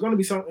 because there's gonna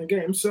be certain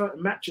games,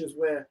 certain matches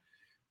where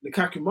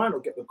Lukaku might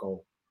not get the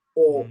goal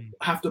or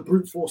have to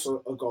brute force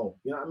a goal.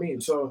 You know what I mean?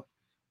 So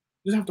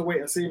just have to wait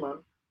and see, man.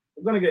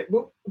 We're gonna get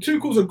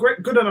Tuchel's a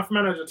good enough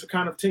manager to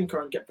kind of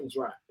tinker and get things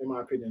right, in my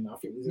opinion. I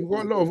think you've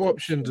got a lot of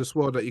options as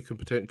well that you can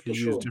potentially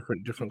use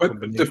different but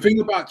combinations. The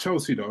thing about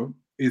Chelsea though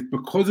is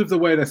because of the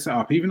way they're set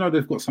up, even though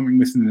they've got something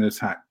missing in the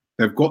attack,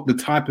 they've got the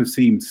type of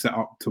team set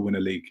up to win a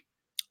league.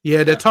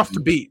 Yeah, they're tough to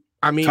beat.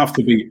 I mean, tough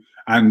to beat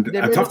and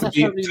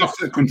tough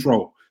to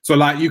control. So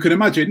you can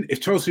imagine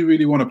if Chelsea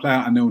really want to play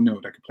out a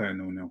 0-0, they could play a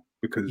 0-0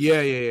 because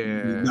they're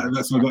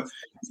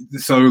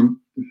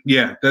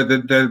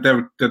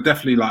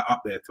definitely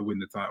up there to win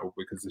the title,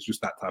 because it's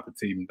just that type of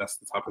team. That's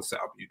the type of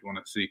setup you'd want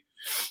to see.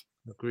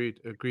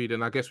 Agreed.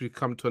 And I guess we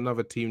come to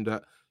another team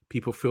that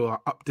people feel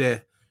are up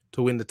there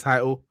to win the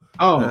title.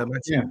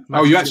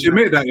 You actually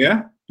admit that,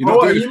 yeah? You're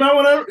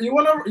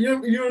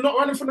not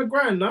running from the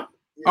grind, huh?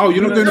 Oh,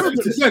 you're not doing I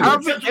 50%.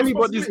 don't think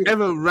anybody's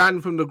ever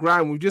ran from the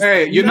ground. We've just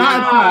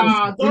United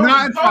fans.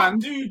 Don't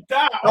do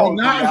that.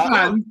 United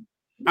fans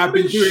have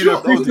been doing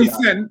a 50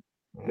 cent.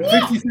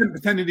 50 Cent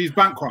pretending he's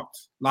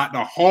bankrupt like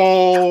the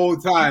whole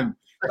time.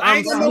 I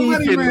ain't got no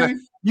money, man.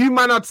 You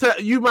man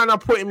are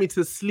putting me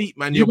to sleep,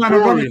 man. You're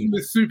boring.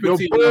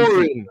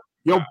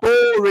 You're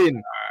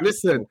boring.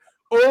 Listen,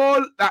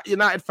 all that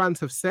United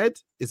fans have said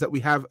is that we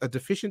have a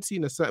deficiency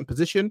in a certain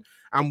position,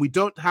 and we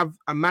don't have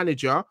a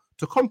manager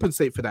to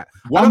compensate for that.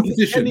 One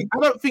position. I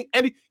don't think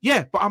any.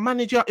 Yeah, but our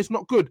manager is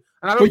not good.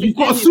 And I don't. But you've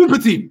got a super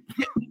team.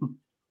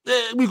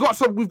 We've got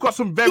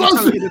some very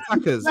talented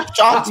attackers.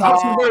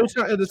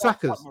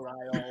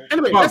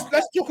 Anyway,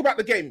 let's talk about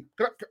the game.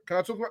 Can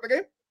I talk about the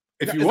game?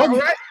 If you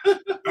want,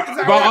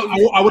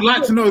 I would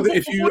like to know that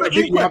if you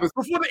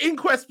before the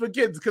inquest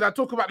begins, can I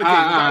talk about the game? Is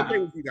that okay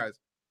with you guys?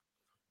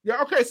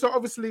 Yeah, okay. So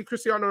obviously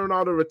Cristiano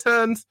Ronaldo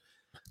returns.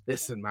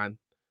 Listen, man,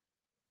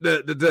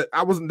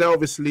 I wasn't there.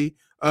 Obviously,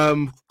 a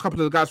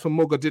couple of the guys from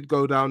Moga did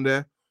go down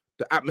there.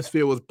 The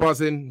atmosphere was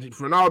buzzing.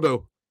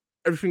 Ronaldo,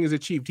 everything is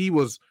achieved. He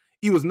was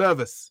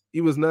nervous.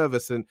 He was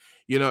nervous, and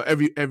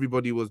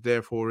everybody was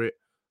there for it.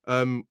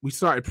 We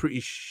started pretty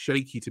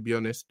shaky, to be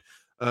honest.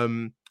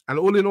 And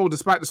all in all,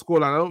 despite the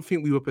scoreline, I don't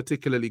think we were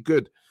particularly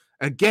good.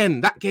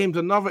 Again, that game's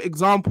another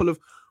example of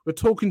we're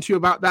talking to you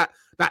about that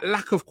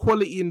lack of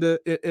quality in the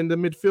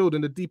midfield,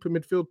 in the deeper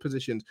midfield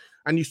positions.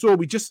 And you saw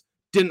we just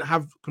didn't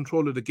have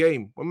control of the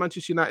game. When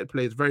Manchester United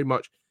plays, very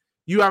much,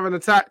 you have an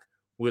attack,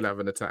 we'll have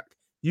an attack.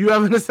 You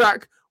have an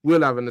attack,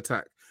 we'll have an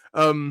attack.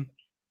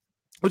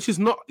 Which is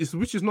not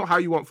how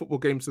you want football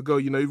games to go.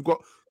 You've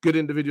got good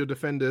individual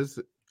defenders,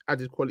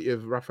 added quality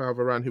of Rafael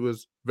Varane, who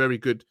was very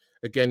good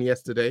again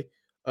yesterday.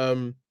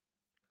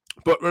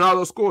 But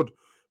Ronaldo scored.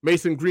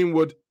 Mason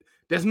Greenwood,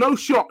 there's no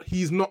shot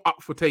he's not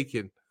up for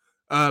taking.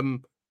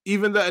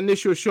 Even the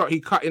initial shot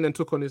he cut in and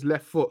took on his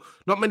left foot.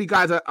 Not many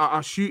guys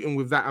are shooting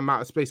with that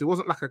amount of space. It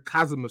wasn't like a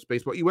chasm of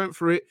space, but he went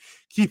for it.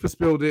 Keeper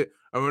spilled it,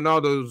 and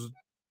Ronaldo's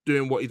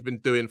doing what he's been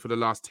doing for the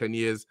last 10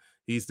 years.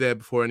 He's there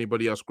before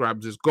anybody else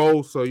grabs his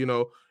goal. So,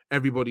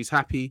 everybody's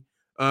happy.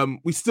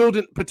 We still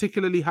didn't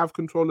particularly have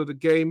control of the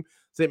game.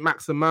 St.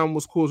 Maximin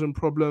was causing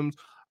problems.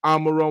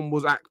 Almiron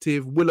was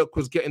active. Willock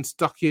was getting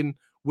stuck in,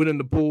 winning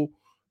the ball.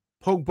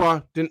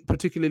 Pogba didn't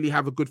particularly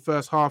have a good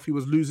first half. He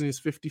was losing his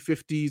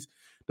 50-50s.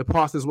 The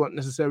passes weren't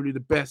necessarily the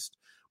best.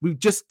 We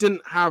just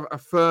didn't have a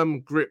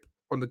firm grip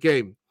on the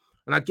game.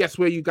 And I guess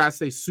where you guys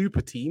say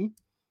super team.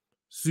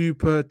 Where you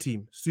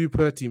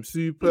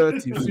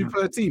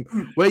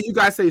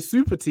guys say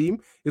super team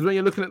is when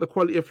you're looking at the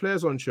quality of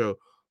players on show.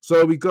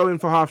 So we go in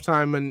for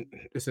halftime, and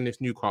listen, it's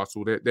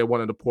Newcastle. They're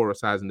one of the poorer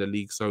sides in the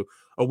league, so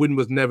a win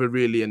was never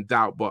really in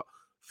doubt. But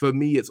for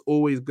me, it's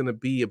always going to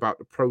be about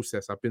the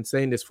process. I've been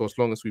saying this for as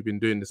long as we've been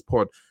doing this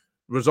pod.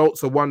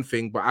 Results are one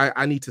thing, but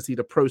I need to see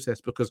the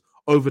process, because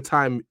over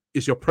time,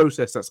 it's your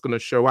process that's going to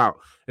show out.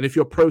 And if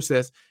your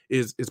process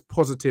is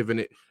positive and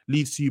it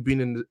leads to you being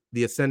in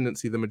the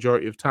ascendancy the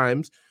majority of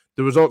times,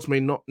 the results may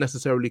not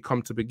necessarily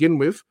come to begin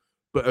with,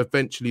 but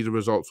eventually the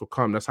results will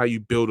come. That's how you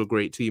build a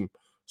great team.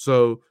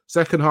 So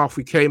second half,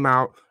 we came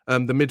out, the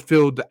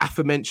midfield, the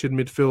aforementioned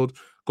midfield,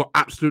 got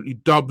absolutely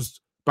dubbed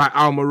by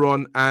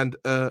Almiron and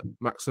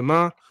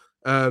Maximin.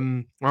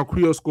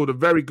 Marquinhos scored a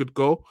very good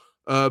goal,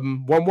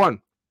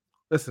 1-1.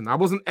 Listen, I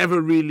wasn't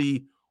ever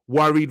really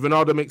worried.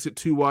 Ronaldo makes it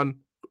 2-1.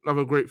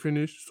 Another great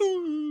finish.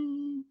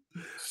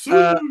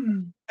 And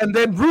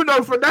then Bruno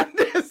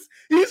Fernandes,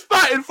 he's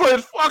fighting for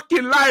his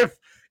fucking life.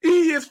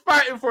 He is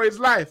fighting for his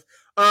life.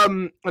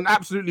 An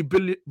absolutely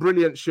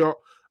brilliant shot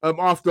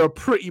after a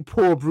pretty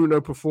poor Bruno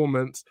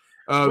performance.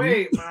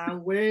 Wait.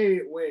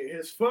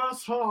 His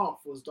first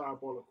half was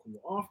diabolical.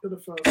 After the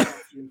first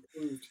half, he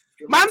improved.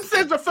 Man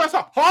says the first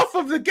half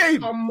of the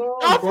game. Come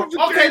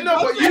on, game.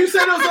 No, but you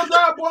said it was a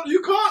diabolical.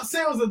 You can't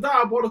say it was a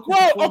diabolical.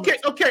 Well,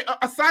 okay.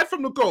 Aside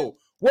from the goal,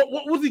 what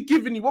was he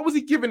giving you? What was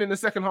he giving in the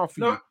second half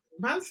for you?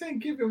 Man saying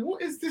giving.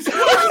 What is this?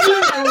 What is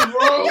lingo,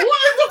 bro? What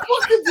the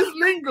fuck is this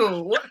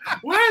lingo?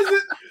 Where is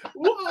it?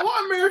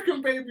 What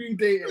American baby you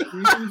dating?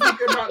 You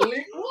thinking about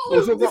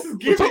lingo? This is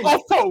giving. We'll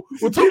talk off.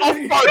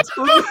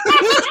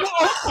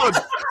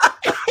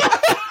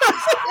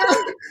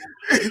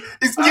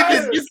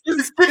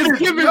 It's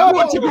giving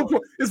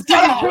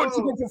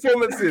Portugal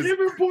performances.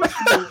 Giving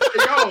Portugal.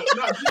 Yo,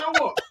 do you know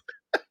what?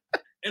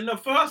 In the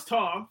first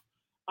half,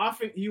 I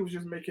think he was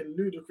just making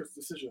ludicrous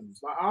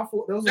decisions. Like, I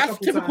thought there was a couple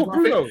typical times.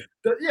 Bruno.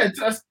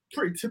 That's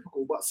pretty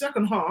typical. But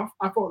second half,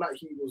 I felt like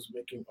he was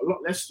making a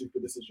lot less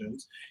stupid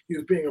decisions. He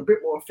was being a bit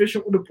more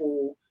efficient with the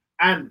ball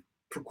and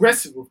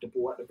progressive with the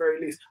ball at the very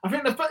least. I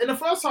think in the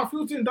first half, he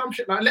was doing dumb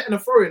shit like letting a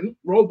throw-in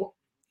roll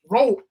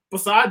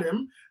beside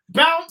him,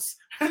 bounce,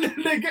 and then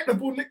they get the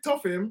ball nicked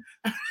off him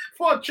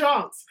for a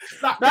chance.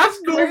 Like, that's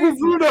normal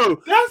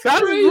Bruno. That's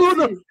crazy.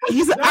 Bruno.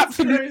 He's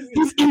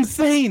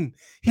insane.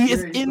 He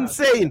is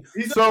insane.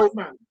 He's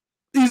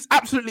he's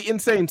absolutely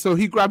insane. So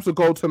he grabs a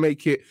goal to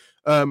make it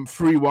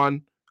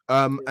 3-1.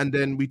 And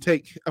then we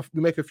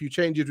make a few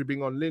changes. We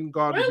bring on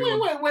Lingard.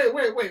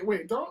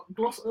 Wait. Don't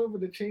gloss over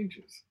the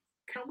changes.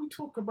 can we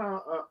talk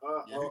about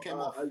who came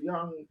off?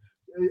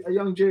 a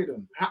young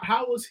Jaden?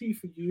 How was he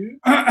for you?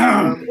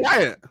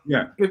 Quiet.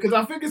 Yeah, because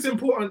I think it's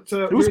important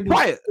to It was really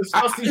quiet.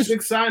 discuss these big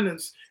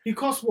signings. He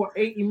cost what,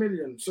 80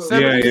 million? So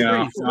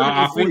yeah.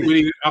 I think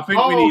we need.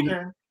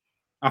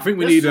 I think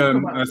we need a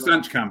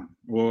Sanchcam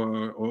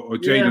or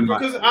Jaden.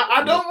 Because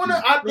I don't want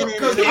to.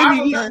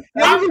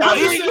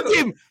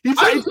 He's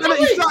trying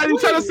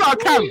to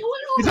start a camp.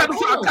 He's trying to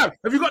start a camp.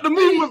 Have you got the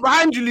movement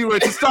behind you, Leroy,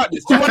 to start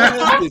this? Do you want to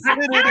start this?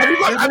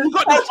 Have you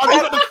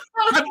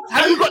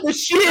got the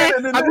sheer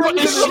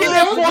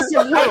force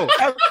of will?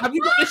 Have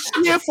you got the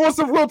sheer force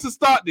of will to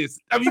start this?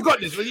 Have you got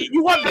this?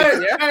 You want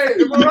this?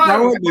 Hey,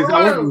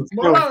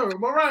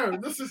 Mariah,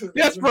 this is it.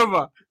 Yes,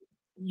 brother.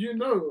 You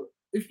know,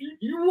 if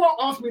you won't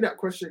ask me that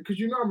question because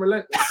you know I'm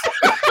relentless.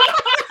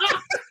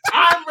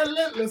 I'm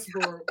relentless,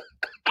 bro.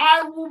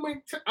 I will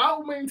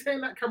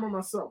maintain that camera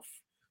myself.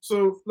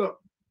 So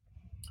look,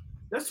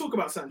 let's talk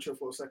about Sancho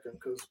for a second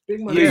because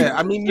big money. Yeah,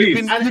 I mean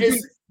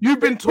you've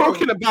been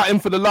talking about him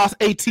for the last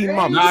 18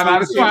 months. No,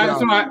 that's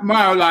right.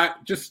 Mario, like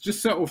just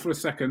settle for a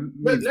second.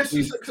 Let's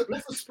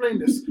explain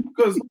this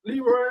because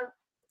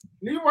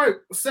Leroy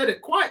said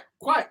it quite.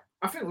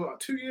 I think it was like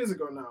 2 years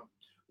ago now,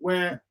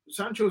 where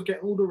Sancho was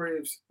getting all the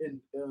raves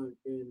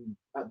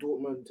at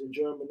Dortmund in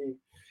Germany.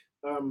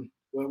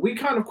 Where we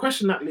kind of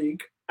questioned that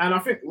league, and I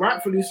think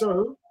rightfully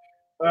so.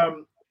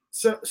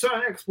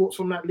 Certain exports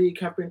from that league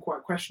have been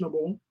quite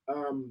questionable.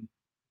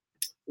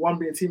 One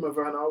being Timo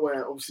Werner,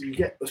 where obviously you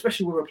get,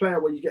 especially with a player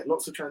where you get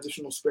lots of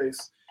transitional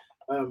space,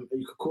 and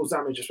you could cause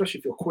damage, especially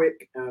if you're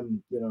quick.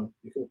 You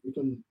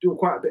can do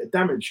quite a bit of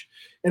damage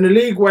in a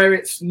league where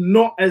it's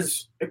not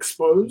as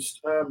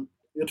exposed.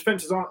 Your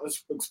defenses aren't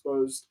as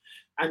exposed,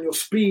 and your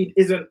speed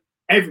isn't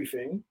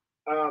everything.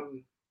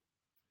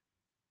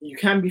 You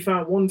can be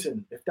found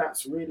wanting if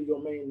that's really your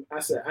main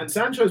asset. And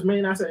Sancho's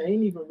main asset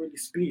ain't even really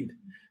speed.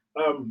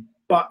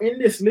 But in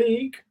this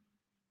league,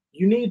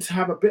 you need to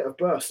have a bit of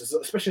burst,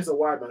 especially as a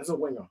wide man, as a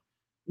winger.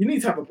 You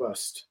need to have a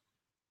burst.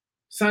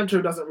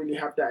 Sancho doesn't really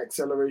have that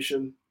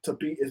acceleration to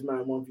beat his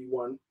man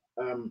 1v1.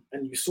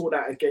 And you saw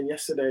that again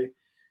yesterday.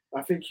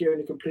 I think he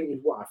only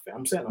completed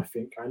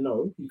I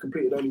know he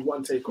completed only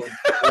one take on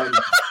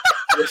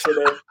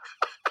yesterday.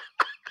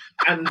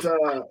 And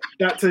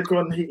that take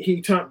on,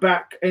 he turned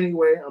back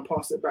anyway and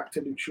passed it back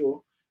to Luke Shaw.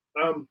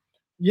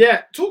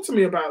 Talk to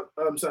me about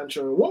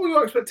Sancho. What were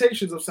your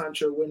expectations of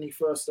Sancho when he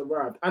first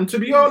arrived? And to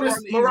be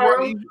honest,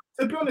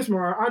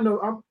 Mariah, I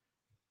know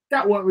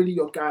that weren't really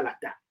your guy like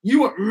that.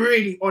 You weren't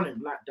really on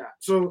him like that.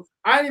 So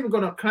I ain't even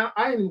gonna get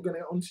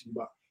onto you.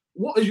 But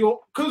what is your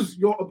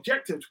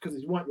objectives? Because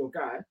he weren't your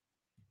guy.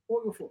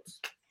 What are your thoughts?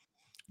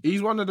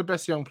 He's one of the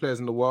best young players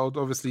in the world.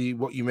 Obviously,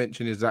 what you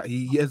mentioned is that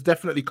he has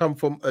definitely come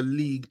from a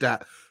league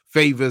that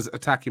favors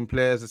attacking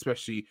players,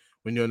 especially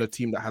when you're on a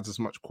team that has as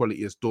much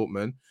quality as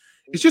Dortmund.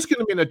 It's just going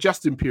to be an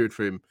adjusting period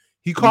for him.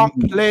 He can't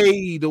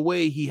play the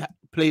way he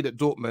played at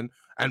Dortmund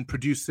and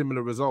produce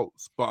similar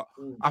results. But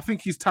I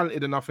think he's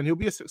talented enough and he'll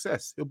be a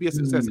success.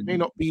 It may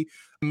not be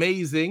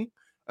amazing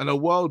and a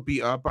world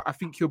beater, but I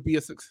think he'll be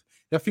a success.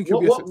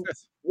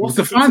 What's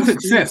the fine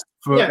success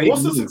for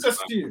what's the success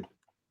to you?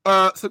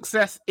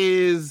 Success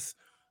is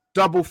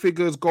double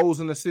figures, goals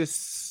and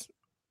assists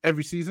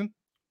every season.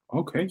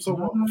 Okay. So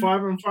what,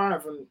 5 and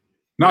 5? And...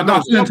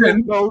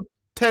 No,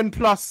 10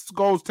 plus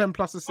goals, 10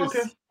 plus assists.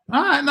 Okay.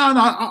 All right,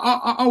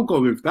 I'll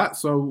go with that.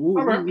 So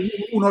we'll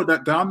note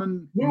that down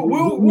and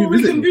we'll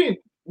reconvene.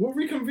 We'll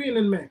reconvene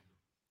in May.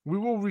 We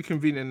will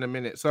reconvene in a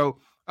minute. So,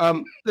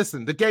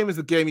 listen, the game is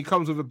a game. He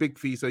comes with a big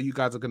fee, so you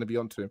guys are going to be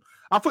onto him.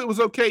 I thought it was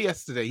okay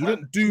yesterday. He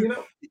didn't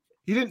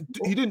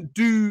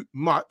do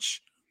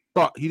much,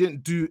 but he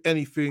didn't do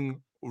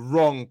anything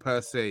wrong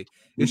per se.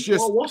 It's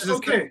just what's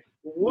okay.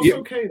 What's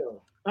okay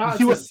though?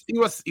 He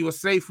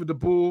was safe with the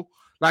ball.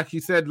 Like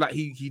he said, like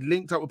he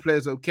linked up with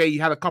players okay. He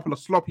had a couple of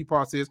sloppy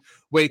passes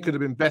where he could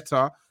have been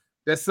better.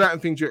 There's certain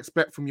things you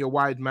expect from your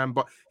wide man,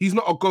 but he's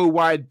not a go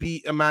wide,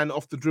 beat a man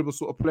off the dribble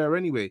sort of player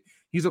anyway.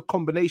 He's a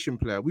combination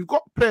player. We've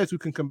got players who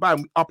can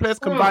combine. Our players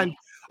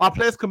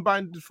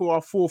combined for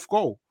our fourth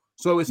goal.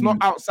 So it's not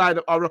outside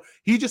of our.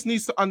 He just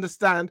needs to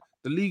understand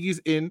the league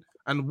he's in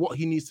and what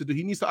he needs to do.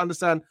 He needs to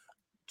understand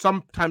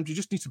sometimes you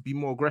just need to be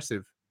more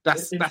aggressive.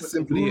 That's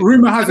simply it.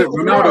 Rumor has it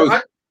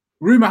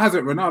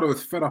Ronaldo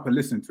was fed up and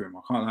listened to him.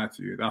 I can't lie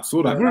to you. I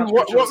saw that.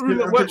 What do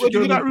you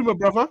think that rumor,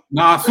 brother?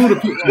 Nah, I saw the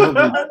picture.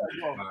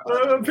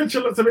 The picture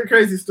looks a bit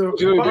crazy still. What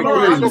you're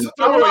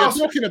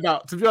talking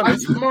about, to be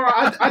honest.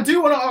 I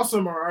do want to ask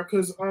him,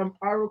 because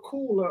I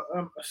recall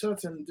a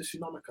certain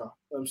Dishinomika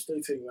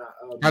stating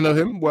that I know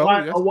him well.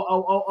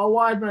 A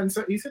wide man.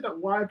 So he said that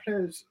what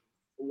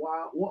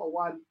are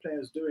wide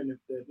players doing if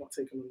they're not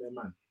taking on their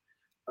man?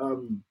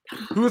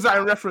 Who was that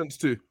in reference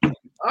to?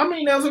 I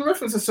mean, there was a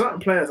reference to certain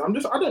players. I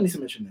don't need to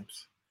mention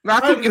names. No, I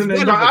think it's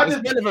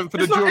relevant for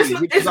the jury.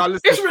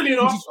 It's really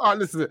not. It's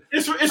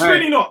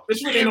really not.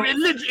 It's really not.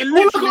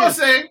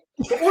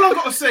 All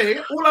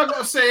I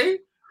gotta say,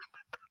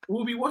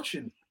 we'll be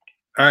watching.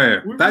 Hey,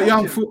 that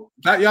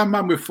young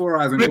man with 4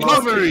 eyes and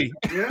recovery.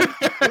 Yeah.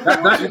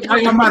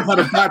 that young man had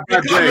a bad day.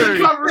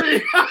 Recovery.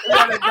 He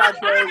had a bad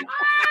day.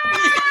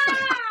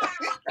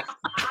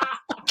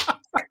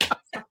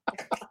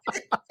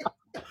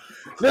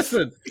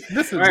 Listen.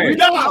 Hey, We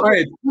know how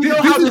hey,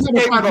 this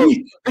game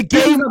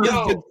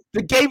goes.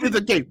 The game is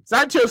a game.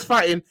 Sancho's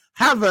fighting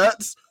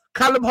Havertz,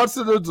 Callum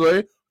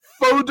Hudson-Odoi,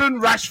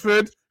 Foden,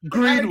 Rashford,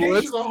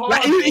 Greenwood.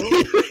 Like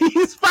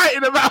he's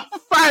fighting about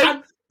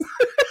 5.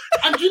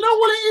 And you know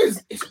what it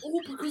is? It's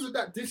all because of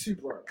that Dissu,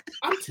 bro.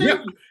 I'm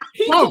telling you,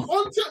 he was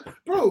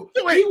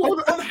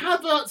on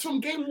Havertz from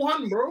game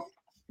 1, bro.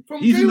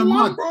 He's in the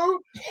mud, bro.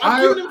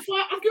 I'm giving him 4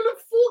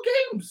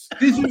 games.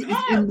 Dissu is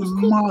in the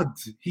mud.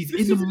 He's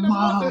in the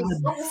mud.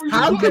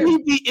 How can he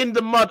be in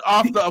the mud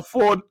after a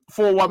 4-1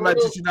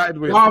 Manchester United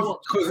win?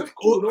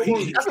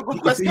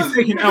 Because he's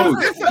taking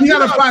L's. He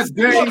had a bad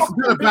day. He had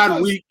a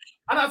bad week.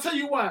 And I'll tell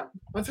you why.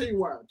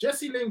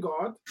 Jesse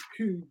Lingard,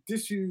 who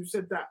Dissu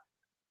said that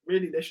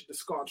really they should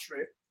discard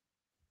straight,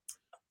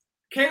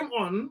 came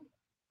on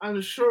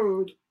and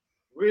showed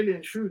really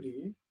and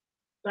truly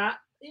that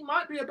he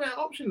might be a better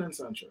option than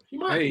Sancho. He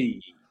might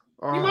be.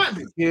 He might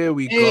be. Here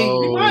we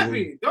go. He might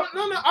be. No.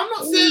 I'm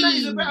not saying that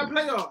he's a better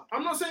player.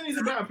 I'm not saying he's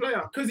a better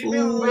player because he may.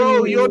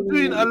 Bro, you're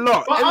doing a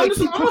lot. But I'm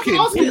just asking.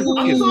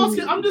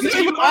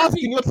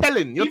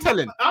 You're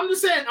telling. I'm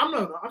just saying.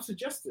 I'm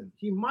suggesting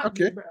he might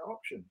be a better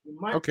option. He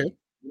might. Okay.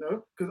 You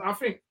know, because I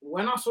think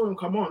when I saw him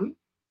come on,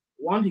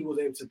 1, he was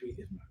able to beat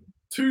his man.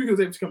 2, he was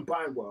able to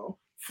combine well.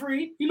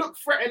 3, he looked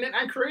threatening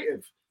and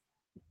creative.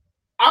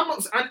 I'm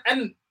not,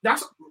 and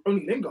that's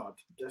only Lingard.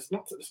 That's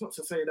not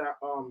to say that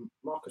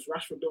Marcus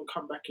Rashford don't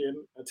come back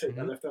in and take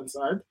that left hand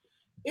side.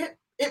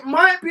 It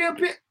might be a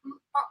bit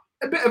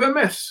of a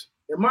mess.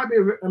 It might be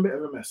a bit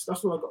of a mess.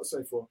 That's what I've got to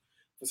say for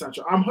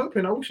Sancho. I'm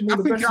hoping. I wish him all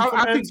the best. You're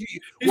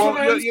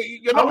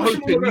not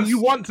hoping. You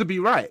want to be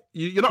right.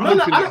 You're not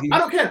hoping. I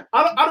don't care.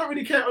 I don't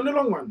really care on the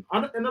long run.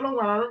 In the long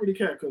run, I don't really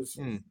care because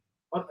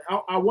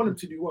I want him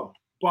to do well.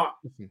 But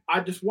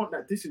I just want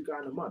that Dissu guy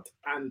in the mud.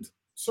 And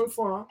so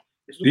far,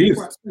 it's looking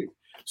quite sweet.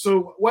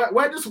 So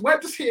we're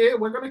just here.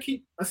 We're gonna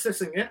keep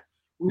assessing it.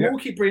 We will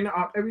keep bringing it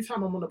up every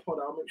time I'm on the pod.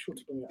 I'll make sure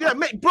to bring it up. Yeah,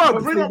 mate, bro,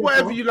 bring up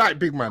whatever you like,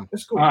 big man.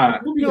 It's cool.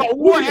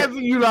 Whatever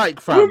you like,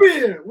 fam.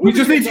 We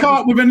just need to come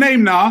up with a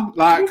name now,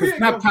 like because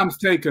Snapcam's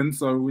taken,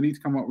 so we need to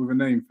come up with a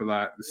name for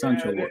like the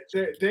Sancho watch.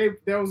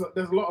 There's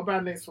a lot of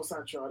bad names for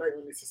Sancho. I don't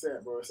even need to say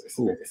it, bro. It's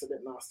a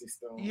bit nasty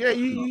still. Yeah,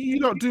 you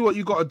don't do what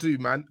you got to do,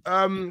 man.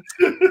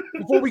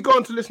 Before we go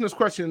on to listeners'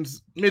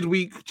 questions,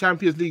 midweek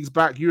Champions League's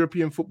back,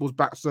 European football's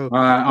back. So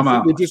I'm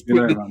out. Just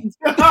quickly.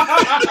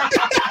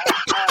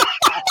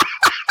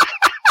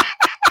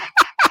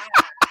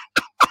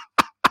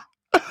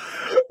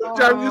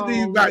 Champions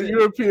League back,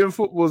 European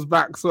football's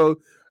back. So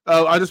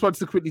I just wanted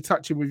to quickly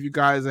touch in with you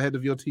guys ahead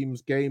of your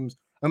team's games.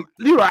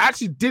 Leroy, I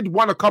actually did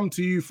want to come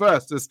to you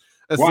first as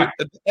an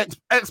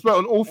expert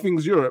on all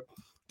things Europe,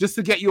 just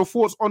to get your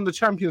thoughts on the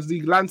Champions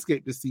League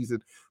landscape this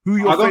season.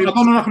 I don't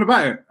know nothing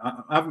about it.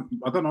 I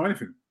don't know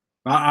anything.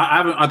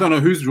 I don't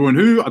know who's drawing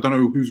who. I don't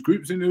know whose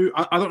group's in who.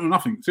 I don't know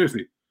nothing.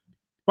 Seriously,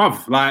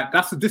 bruv, like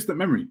that's a distant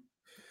memory.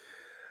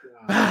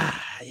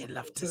 You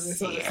love to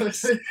see it.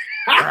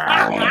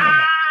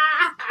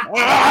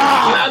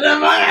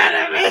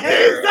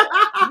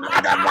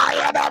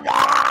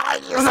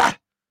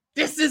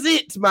 This is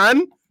it,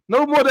 man.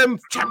 No more them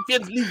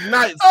Champions League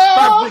nights.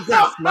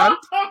 Man.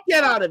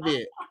 Get out of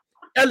here.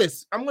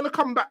 Ellis, I'm going to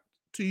come back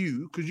to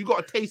you because you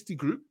got a tasty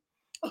group.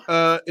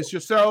 It's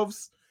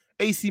yourselves,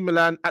 AC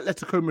Milan,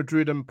 Atletico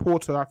Madrid, and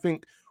Porto. I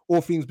think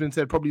all things been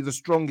said, probably the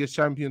strongest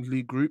Champions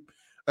League group.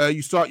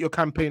 You start your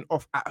campaign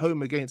off at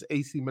home against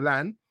AC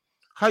Milan.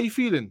 How are you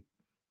feeling?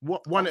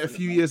 Won it a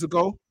few years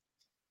ago?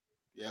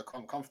 Yeah,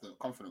 confident.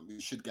 We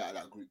should get out of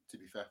that group, to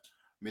be fair.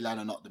 Milan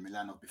are not the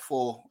Milan of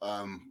before.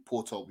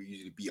 Porto, we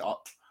usually beat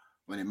up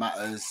when it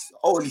matters.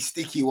 Only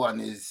sticky one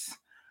is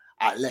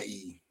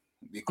Atleti.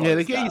 Yeah,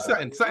 they gave you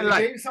something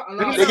like...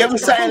 They gave you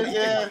something,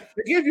 yeah.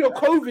 They gave you a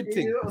COVID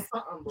thing.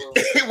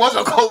 It was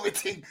a COVID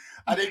thing.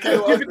 And they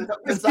came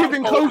it's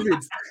giving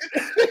COVID.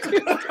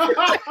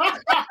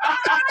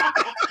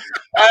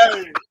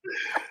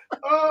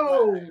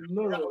 Oh,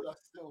 no.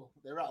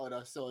 They're out with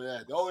us still,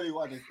 yeah. The only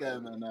one is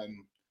them and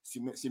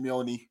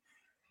Simeone,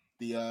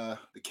 the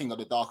king of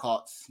the dark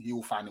arts. He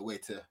will find a way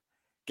to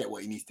get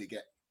what he needs to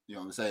get. You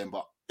know what I'm saying?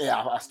 But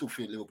yeah, I still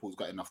think Liverpool's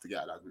got enough to get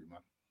out of that group, man.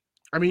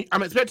 I mean,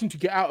 I'm expecting to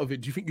get out of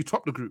it. Do you think you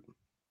top the group?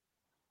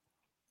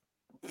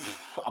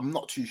 I'm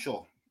not too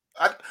sure.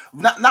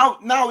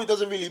 Now it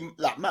doesn't really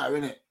matter,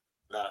 innit?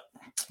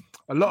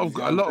 A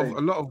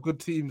lot of good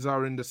teams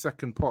are in the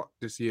second pot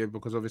this year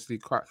because obviously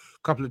quite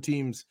a couple of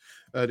teams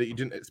that you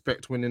didn't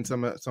expect winning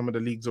some of the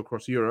leagues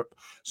across Europe.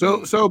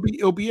 So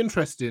it'll be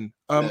interesting.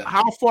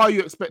 How far are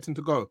you expecting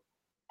to go?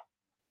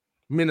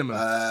 Minimum.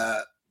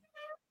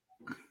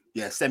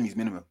 Yeah, semis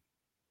minimum.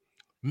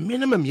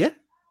 Minimum, yeah.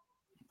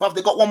 Bruv,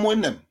 they got one more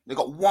in them.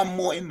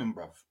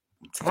 Bruv.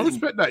 I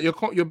respect that.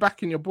 You're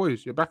backing your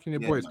boys. Man,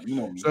 you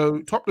know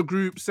so top the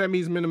group,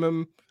 semis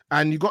minimum,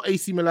 And you got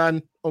AC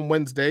Milan on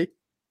Wednesday.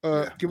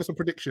 Give us a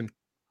prediction.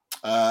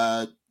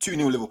 2-0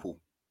 Liverpool.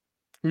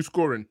 Who's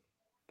scoring?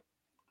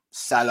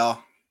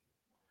 Salah.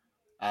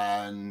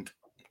 And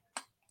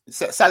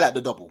Salah at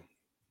the double.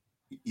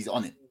 He's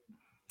on it.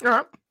 All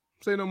right.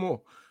 Say no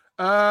more.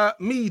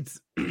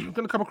 Meads, I'm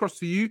going to come across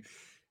to you.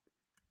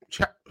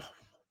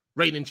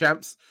 Reigning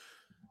champs.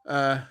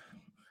 I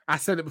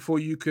said it before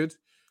you could.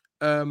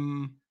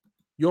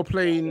 You're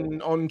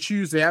playing on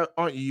Tuesday,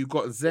 aren't you? You've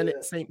got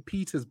Zenit St.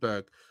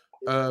 Petersburg.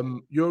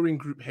 You're in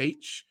Group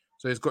H.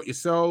 So it's got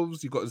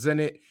yourselves, you've got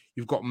Zenit,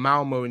 you've got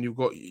Malmo, and you've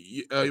got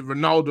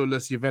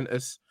Ronaldo-less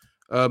Juventus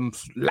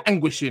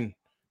languishing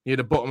near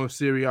the bottom of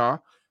Serie A.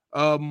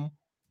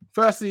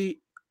 Firstly,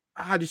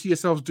 how do you see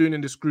yourselves doing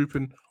in this group,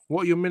 and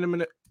what are your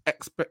minimum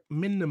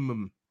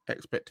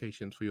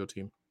expectations for your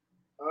team?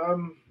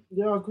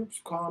 Our group's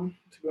calm,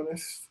 to be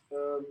honest.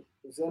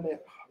 Zenit,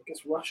 I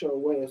guess Russia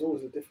away is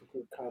always a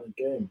difficult kind of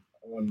game.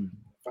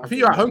 I think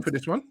you're at home for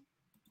this one.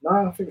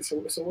 No, I think it's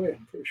away.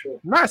 I'm pretty sure.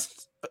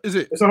 Nice. Is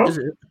it? It's at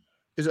home?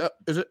 Is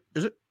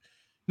it?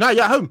 No,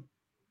 you're at home.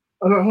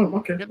 I'm at home.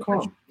 Okay,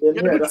 calm.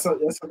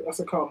 That's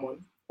a calm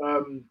one.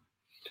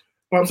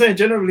 But I'm saying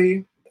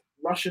generally,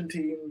 Russian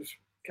teams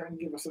can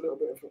give us a little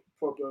bit of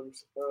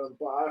problems.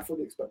 But I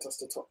fully expect us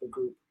to top the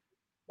group.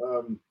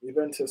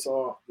 Juventus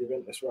are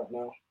Juventus right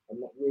now. I'm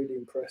not really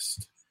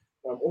impressed.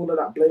 All of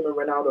that blaming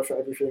Ronaldo for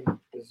everything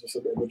is just a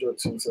bit of a joke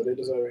thing, so they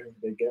deserve everything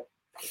they get.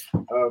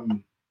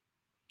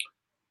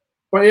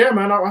 But yeah,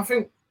 man, I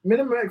think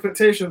minimum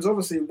expectations,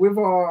 obviously, with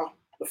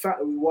the fact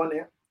that we won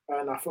it,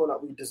 and I feel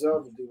like we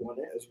deservedly won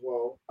it as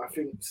well. I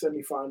think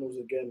semi-finals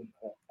again,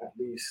 at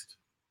least.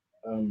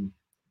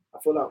 I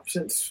feel like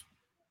since,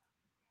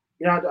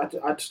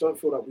 I just don't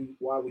feel like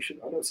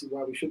I don't see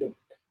why we shouldn't.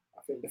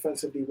 I think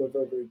defensively we're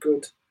very, very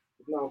good.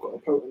 We've now got a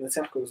potent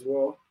attacker as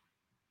well.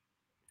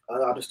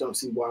 I just don't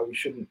see why we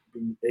shouldn't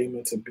be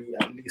aiming to be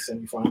at least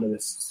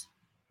semi-finalists.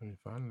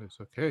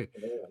 Semi-finalists, okay.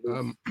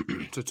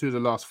 So 2 of the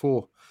last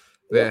 4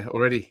 there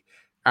already.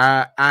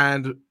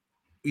 And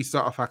we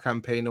start off our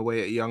campaign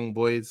away at Young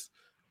Boys.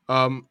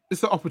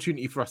 It's an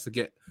opportunity for us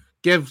to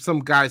give some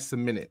guys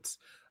some minutes.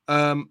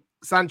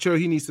 Sancho,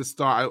 he needs to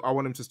start. I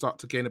want him to start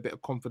to gain a bit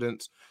of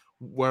confidence.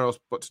 Where else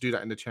but to do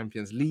that in the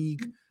Champions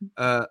League?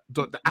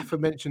 The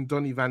aforementioned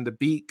Donny van der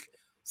Beek,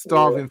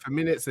 starving for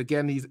minutes.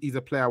 Again, he's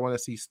a player I want to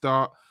see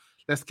start.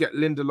 Let's get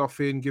Lindelof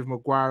in, give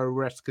Maguire a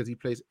rest because he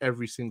plays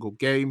every single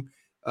game.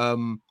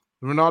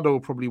 Ronaldo will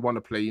probably want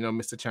to play,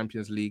 Mr.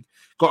 Champions League.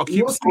 Got to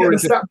keep scoring.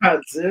 Got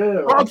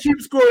to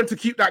keep scoring to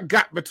keep that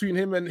gap between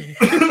him and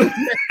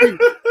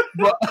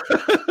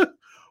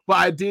but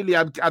ideally,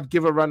 I'd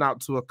give a run out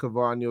to a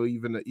Cavani or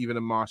even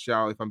a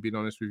Martial. If I'm being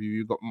honest with you,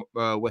 you've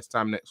got West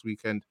Ham next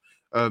weekend.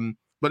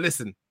 But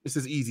listen, this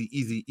is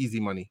easy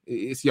money.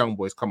 It's Young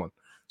Boys. Come on.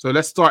 So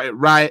let's start it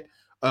right.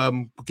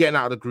 Getting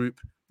out of the group.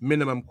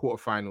 Minimum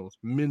quarterfinals.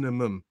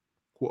 Minimum.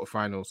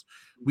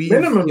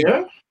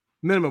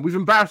 Minimum. We've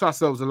embarrassed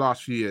ourselves the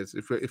last few years.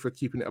 If we're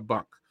keeping it a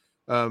buck.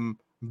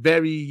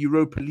 Very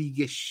Europa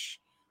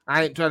League-ish.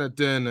 I ain't trying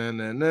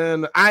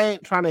to I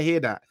ain't trying to hear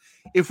that.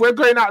 If we're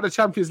going out of the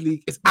Champions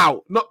League, it's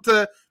out. Not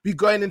to be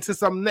going into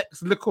some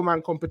next little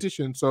man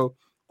competition. So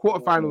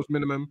quarterfinals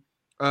minimum.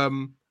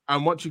 And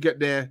once you get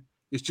there,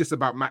 it's just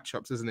about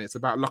matchups, isn't it? It's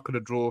about luck of the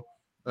draw.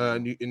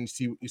 And you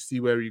see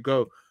where you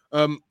go.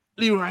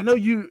 Leroy, I know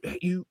you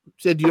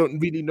said you don't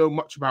really know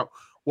much about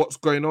what's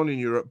going on in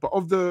Europe, but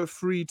of the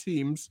 3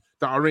 teams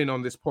that are in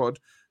on this pod,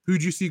 who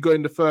do you see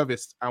going the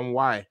furthest and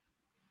why?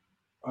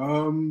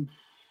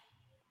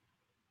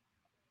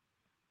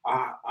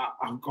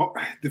 I've got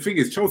the thing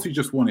is Chelsea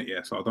just won it,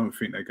 so I don't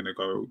think they're going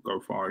to go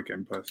far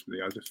again.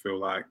 Personally, I just feel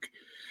like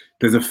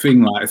there's a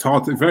thing like it's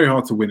very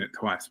hard to win it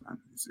twice, man.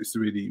 It's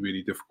really,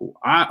 really difficult.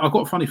 I've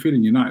got a funny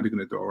feeling United are going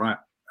to do all right.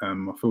 I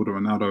feel the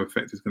Ronaldo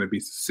effect is going to be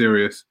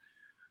serious,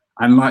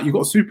 and like you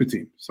got a super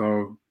team,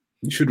 so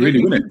you should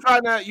really win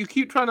it. You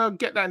keep trying to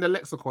get that in the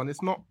lexicon.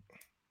 It's not.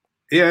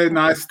 Yeah,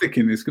 no, it's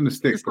sticking. It's going to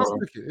stick, bro.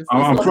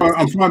 I'm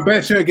throwing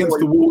bare shit against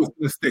the wall. It's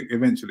going to stick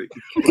eventually.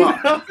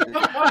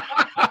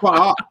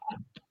 But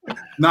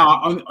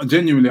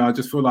genuinely, I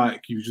just feel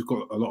like you've just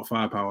got a lot of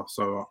firepower.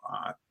 So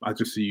I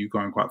just see you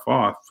going quite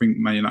far. I think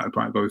Man United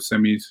might go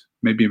semis,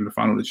 maybe even the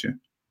final this year.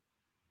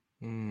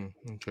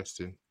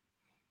 Interesting.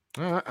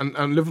 All right,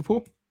 and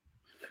Liverpool?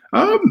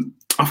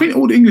 I think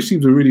all the English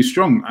teams are really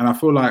strong, and I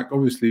feel like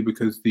obviously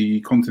because the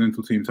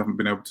continental teams haven't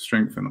been able to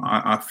strengthen,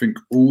 I think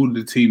all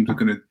the teams are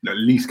going to at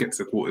least get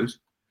to the quarters,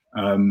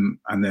 and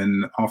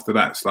then after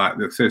that, it's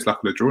like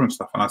a draw and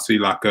stuff. And I see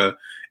like a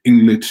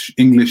English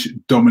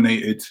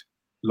dominated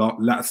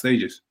latter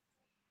stages.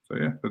 So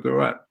yeah, they'll do all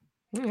right.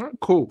 All right,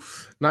 cool,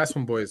 nice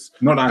one, boys.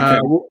 Not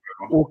that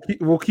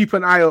we'll keep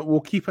an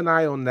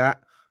eye on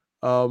that.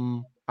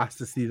 As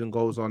the season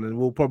goes on, and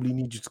we'll probably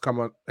need you to come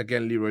on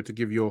again, Leroy, to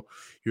give your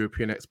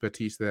European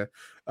expertise there.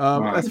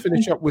 Let's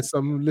finish up with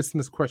some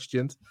listeners'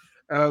 questions.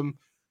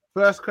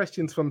 First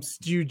question's from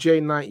Stu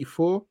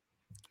J94.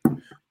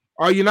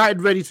 Are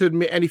United ready to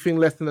admit anything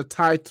less than a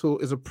title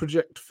is a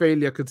project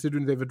failure,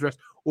 considering they've addressed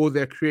all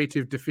their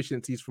creative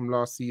deficiencies from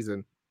last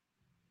season?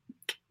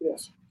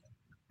 Yes.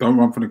 Don't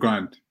run from the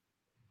grind.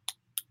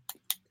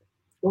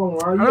 Go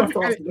on, Ryan. You have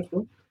to answer this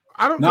one.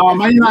 I don't. No,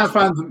 Man United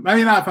fans are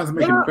making a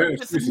better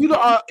excuse. You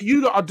lot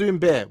are doing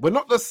bare. We're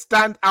not the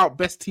standout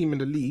best team in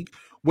the league.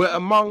 We're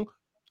among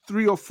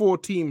 3 or 4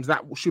 teams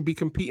that should be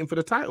competing for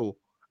the title.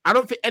 I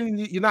don't think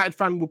any United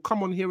fan will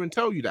come on here and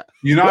tell you that.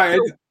 United,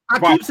 I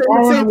keep saying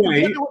the same thing. What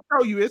they will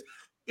tell you is,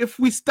 if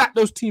we stack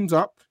those teams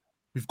up,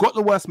 we've got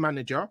the worst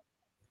manager,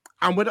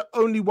 and we're the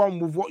only one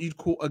with what you'd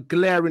call a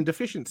glaring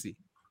deficiency.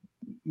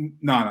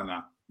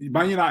 No.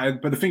 Man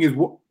United, but the thing is,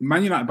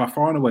 Man United by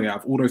far and away out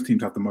of all those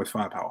teams have the most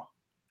firepower.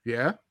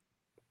 Yeah,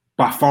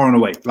 by far and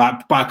away,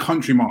 like by a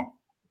country mile.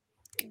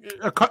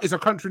 It's a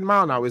country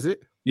mile now, is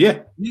it?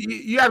 Yeah.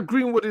 You had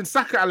Greenwood and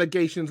Saka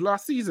allegations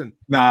last season.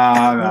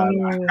 Nah.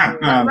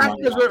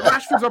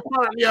 Rashford's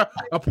apparently a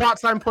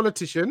part-time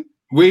politician.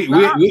 We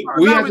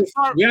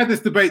had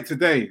this debate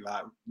today.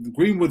 Like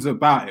Greenwood's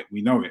about it,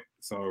 we know it.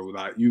 So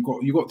like you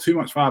got too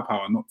much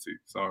firepower not to.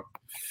 So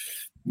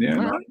yeah,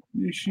 man,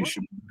 you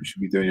should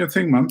be doing your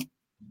thing, man.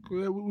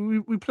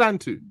 We plan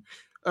to.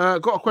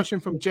 Got a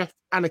question from Jeff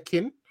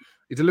Anakin.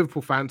 He's a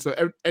Liverpool fan, so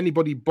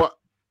anybody but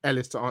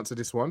Ellis to answer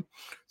this one.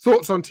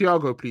 Thoughts on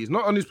Thiago, please?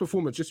 Not on his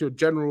performance, just your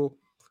general.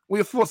 What are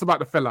your thoughts about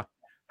the fella?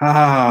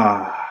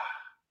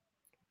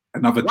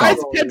 Another Why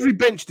dub. has Pedri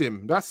benched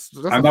him? That's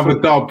another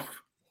dub.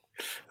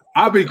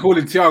 I've been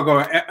calling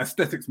Thiago an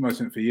aesthetics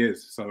merchant for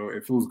years, so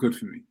it feels good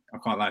for me. I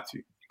can't lie to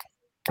you.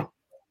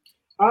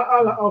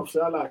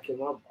 Obviously, I like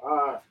him.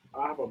 I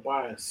have a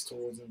bias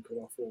towards him because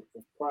I thought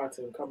prior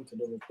to him coming to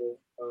Liverpool,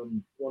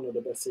 one of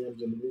the best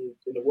CMs in the league,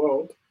 in the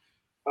world.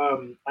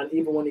 And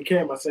even when he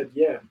came, I said,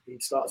 yeah, he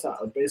starts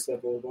at a base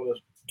level of one of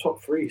the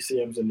top 3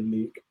 CMs in the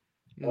league.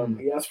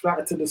 He has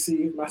flattered to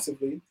deceive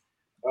massively,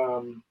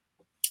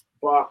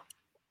 but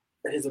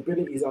his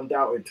ability is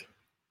undoubted.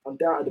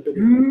 Undoubted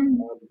ability.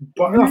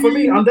 But for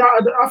me,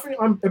 undoubted. I think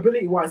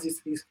ability-wise,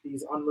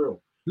 he's unreal.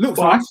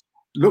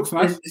 Looks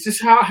nice. It's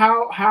just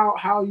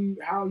how you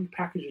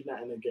packaging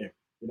that in a game.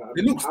 You know,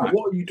 it looks nice.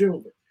 What are you doing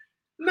with it?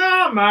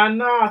 Nah, man,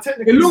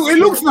 technically it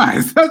looks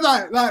nice.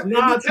 like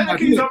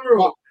technically he's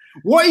unreal.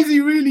 What is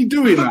he really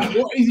doing? Like,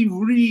 what is he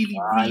really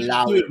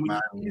doing?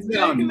 Man. He's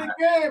making the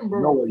game,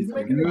 bro. He's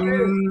making the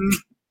game.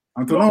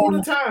 I don't know. Not all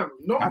the time.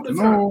 Not all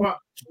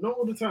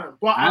the time.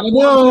 But I don't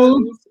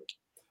know.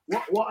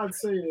 What I'd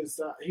say is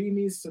that he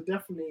needs to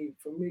definitely,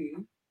 for me,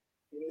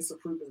 he needs to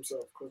prove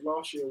himself because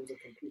last year was a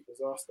complete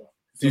disaster.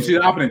 Do you see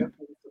that happening?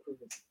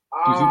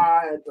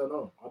 I don't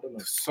know.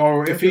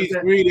 So if he's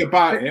really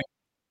about it,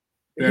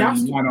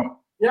 then why not?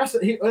 Yes,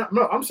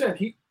 I'm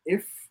saying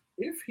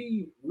if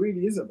he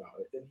really is about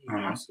it, then he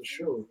has to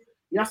show.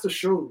 He has to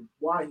show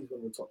why he's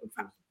going to top the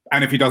field.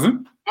 And if he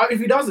doesn't? If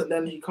he doesn't,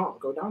 then he can't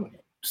go down again.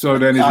 So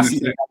then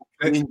he's an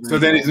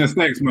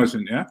aesthetics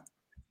merchant, yeah?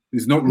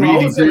 He's not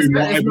really doing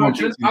what everyone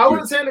thinks he's I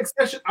wouldn't say an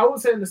aesthetics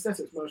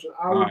merchant.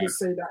 I would just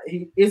say that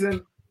he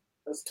isn't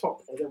as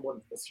top as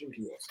everyone assumed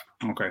he was.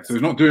 Okay, so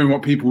he's not doing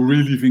what people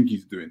really think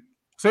he's doing.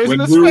 So he's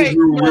when an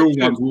real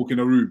ones walk in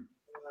a room.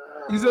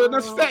 He's an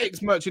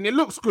aesthetics merchant. It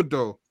looks good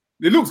though.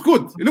 It looks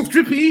good. It looks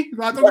drippy.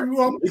 Like, don't get me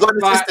wrong. He got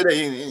this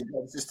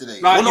yesterday.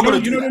 Like, you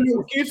know them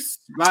little gifts?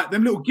 Like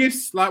them little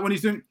gifts, like when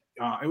he's doing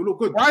it will look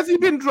good. Why has he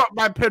been dropped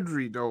by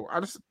Pedri though? I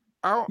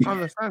don't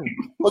understand.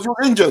 Because he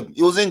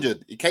was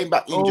injured. He came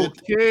back injured.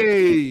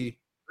 Okay.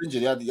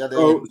 Injured.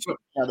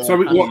 So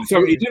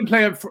he didn't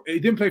play. He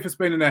didn't play for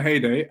Spain in their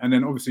heyday, and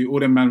then obviously all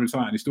them man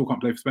retired, and he still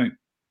can't play for Spain.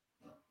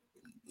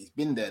 He's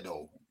been there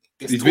though.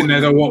 He's been there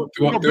though. What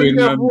doing?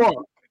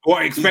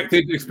 What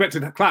expected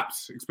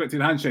claps,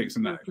 expected handshakes,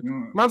 and that.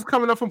 Man's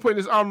coming up and putting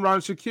his arm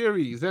around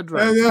Shaqiri's head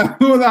right. Yeah,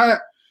 all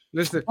that.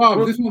 Listen,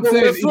 this one's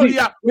saying we'll sort you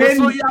out with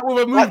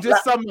a move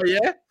this summer,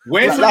 yeah.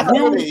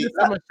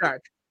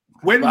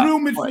 When real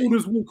Right.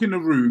 midfielders walk in the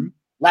room,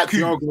 Like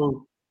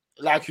Thiago,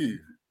 like who?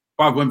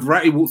 but when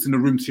Verratti walks in the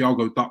room,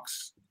 Thiago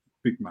ducks.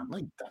 Big man.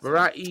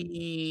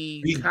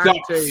 Verratti, He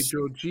Kante, ducks.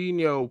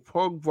 Jorginho,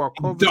 Pogba,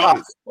 He Kovacic.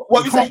 ducks.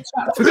 What you say?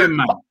 To them,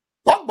 man.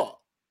 Pogba?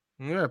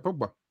 Yeah,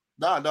 Pogba.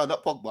 No,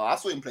 not Pogba. I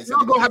saw him play.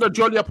 Thiago had a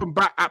jolly up and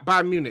back at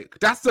Bayern Munich.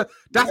 He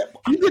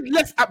did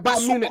less at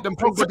Bayern Munich than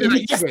Pogba did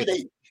at Juve.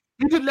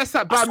 He did less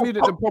at Bayern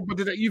Munich than Pogba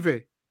did at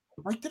Juve.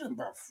 I didn't,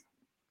 bruv.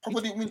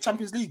 Pogba didn't win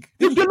Champions League.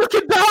 You're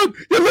looking down.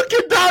 You're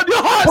looking down.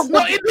 Your heart's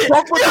not in it.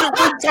 Pogba didn't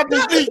win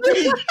Champions League.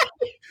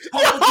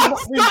 Pogba did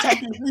not win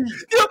Champions League.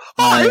 Your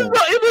heart is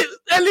not in it,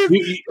 Ellis.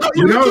 You know,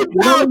 You're looking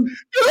down.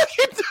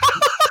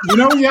 you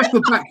know when you have to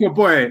back your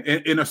boy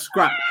in a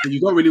scrap, and you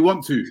don't really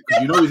want to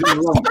because you know he's in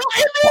the wrong.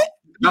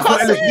 That's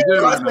what Ellis is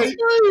doing right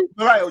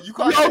now. Right, you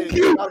can't say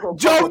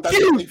Joe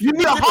Q. You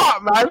need a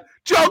heart, man.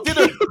 Joe Q.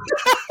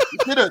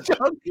 You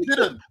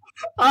didn't.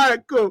 All right,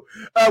 cool.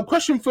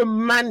 Question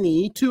from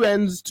Manny,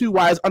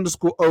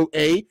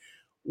 2Ns2Ys_OA.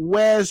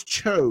 Where's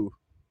Cho?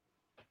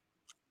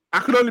 I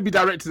could only be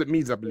directed at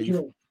Meads, I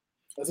believe.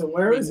 I said,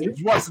 where is he?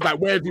 What's like?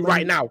 Where is he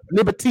right now?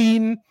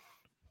 Libertine,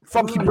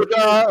 Funky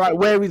Buddha. Like,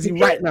 where is he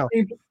right now?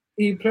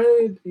 He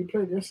played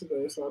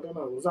yesterday, so I don't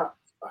know. Was that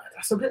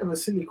That's a bit of a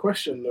silly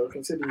question, though.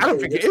 Considering I don't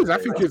think it is. I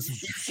think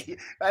it's.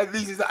 At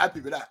least he's not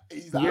happy with that.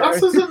 He's not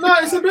That's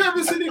it's a bit of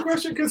a silly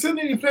question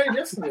considering he played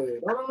yesterday.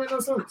 That don't make no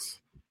sense.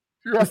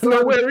 You have to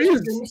know where he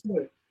is.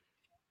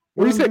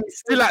 What you saying? He's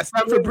still at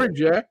Stamford Bridge,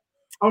 yeah?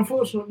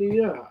 Unfortunately,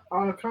 yeah.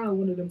 I kind of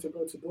wanted him to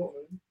go to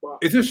Dortmund, but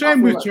It's a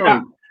shame with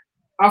Joe.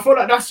 I feel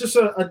like that's just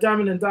a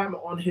damning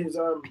indictment on his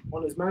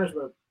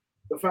management.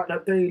 The fact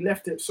that they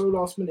left it so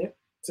last minute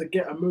to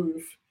get a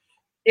move.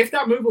 If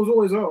that move was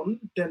always on,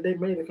 then they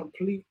made a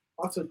complete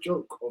utter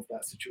joke of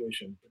that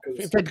situation.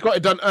 Because if they got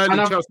it done early,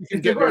 Chelsea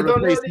can get a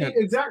replacement.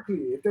 Exactly.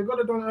 If they got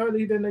it done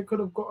early, then they could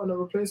have gotten a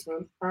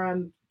replacement.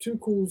 And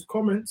Tuchel's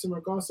comments in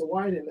regards to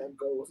why they didn't let him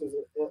go was,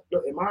 look,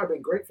 it might have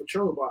been great for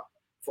Cho, but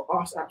for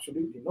us,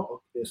 absolutely not.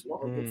 It's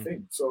not a good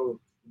thing. So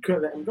you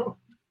couldn't let him go.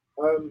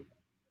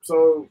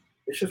 So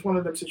it's just one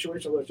of them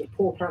situations where it's just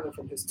poor planning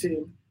from his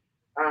team,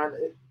 and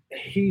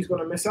he's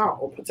going to miss out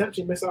or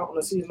potentially miss out on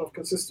a season of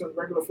consistent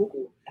regular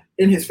football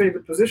in his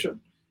favoured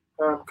position,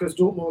 because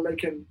Dortmund were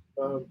making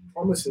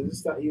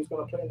promises that he was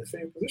going to play in his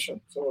favoured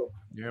position. So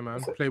yeah, man,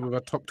 play with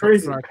a top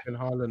striker in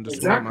Haaland.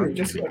 Exactly, man.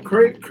 just a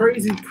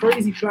crazy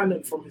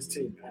planning from his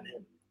team and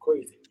him.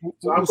 Crazy.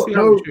 So I've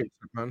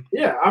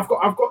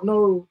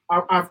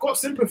got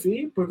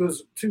sympathy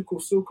because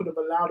Tuchel still could have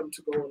allowed him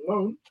to go on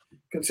loan,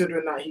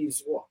 considering that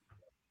he's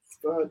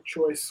third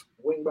choice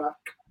wing back,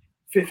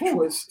 fifth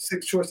choice,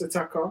 sixth choice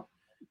attacker.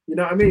 You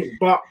know what I mean?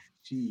 But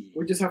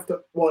we just have to.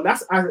 Well,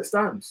 that's as it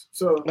stands.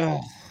 So,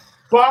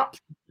 but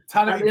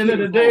at the end of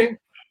the day,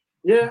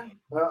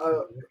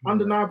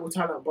 undeniable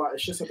talent, but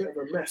it's just a bit of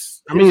a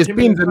mess. I mean, it's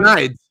been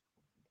denied.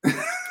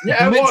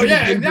 Exactly.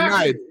 Yeah,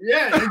 exactly.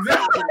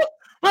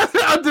 What's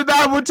the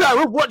undeniable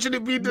talent? We're watching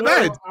it be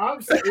denied. No, I'm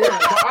saying,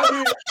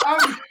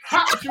 I'm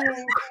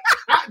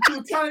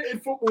actual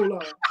talented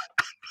footballer.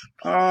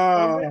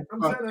 I'm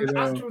saying an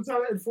actual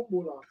talented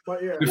footballer,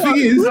 but yeah. The thing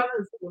is,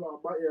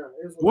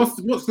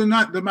 what's the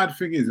mad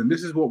thing is, and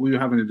this is what we were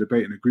having a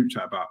debate in a group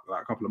chat about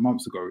like a couple of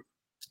months ago.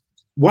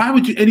 Why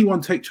would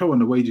anyone take Cho on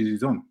the wages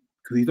he's on?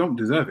 Because he don't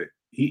deserve it.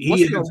 He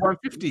is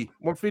 150,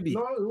 150,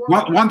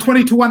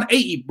 120 to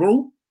 180,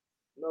 bro.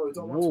 No, he's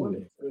on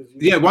 120.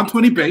 Yeah,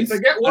 120 base. To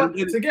get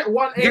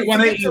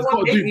 180, he's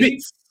got to do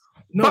bits.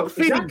 No,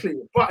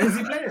 exactly. But is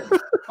he playing?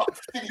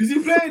 Is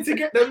he playing to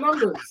get them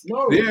numbers?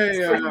 No.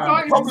 Yeah.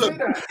 Problem.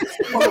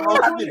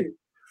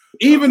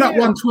 Even at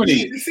 120.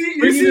 You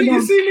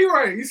see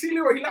Leroy.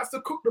 He likes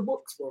to cook the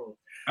books, bro.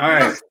 All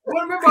right.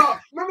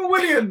 Remember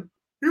William?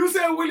 He was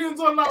saying Williams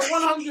on like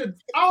 100.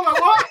 I was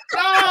like, what?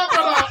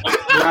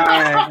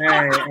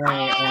 Right.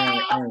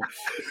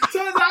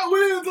 Turns out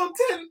Williams on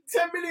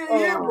 10 million a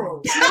year,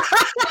 bro.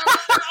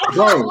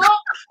 Bro.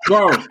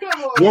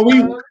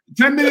 Well,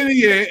 10 million a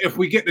year if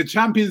we get the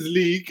Champions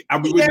League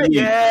and we win the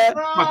league.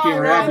 Fucking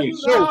rubbish.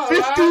 So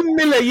 15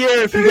 million a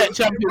year if you get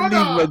Champions League,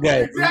 my guy.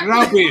 Exactly.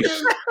 Rubbish.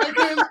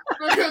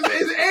 Because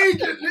his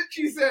agent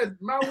literally said,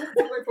 man, walked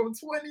away from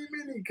 20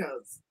 million,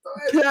 cuz.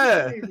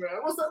 Yeah.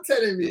 What's that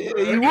telling me?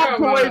 You walk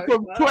away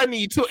from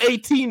 20 to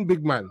 18,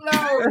 big man.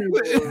 No,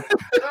 bro.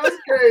 That's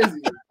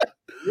crazy.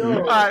 Yo.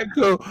 All right,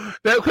 cool.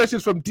 That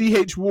question's from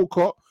DH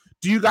Walcott.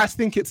 Do you guys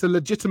think it's a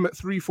legitimate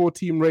 3-4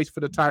 team race for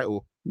the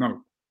title?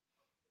 No.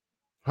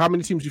 How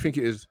many teams do you think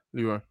it is,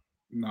 Leroy?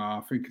 No,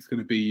 I think it's going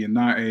to be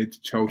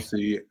United,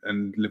 Chelsea,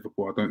 and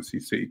Liverpool. I don't see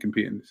City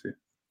competing this year.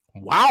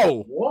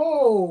 Wow.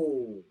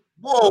 Whoa.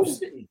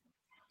 Okay.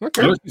 I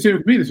don't see City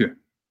competing this year.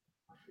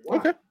 Wow.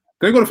 Okay.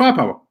 They got the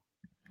firepower.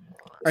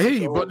 I hear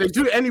you, but they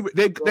do it anyway.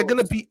 They're going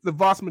to beat the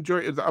vast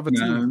majority of the other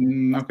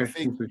teams. Okay.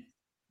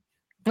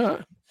 We'll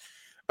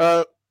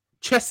see.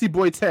 Chelsea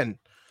Boy 10.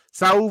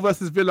 Saul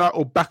versus Villa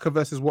or Baka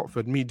versus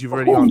Watford? You've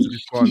already answered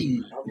this one.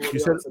 You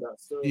said,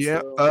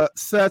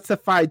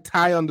 certified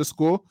tie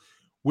 _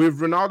 with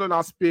Ronaldo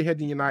now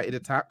spearheading United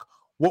attack.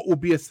 What will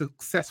be a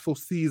successful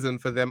season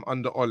for them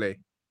under Ole?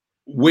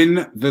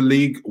 Win the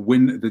league,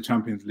 win the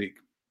Champions League.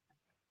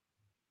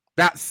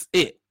 That's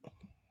it.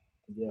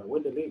 Yeah,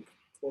 win the league.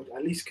 Or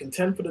at least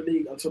contend for the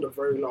league until the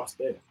very last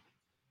day.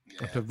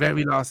 Yeah. The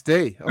very last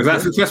day. Okay. Is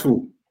that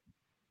successful?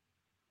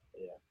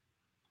 Yeah.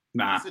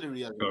 Nah.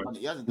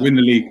 Win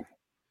the league.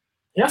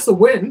 He has to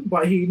win,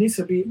 but he needs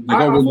to be.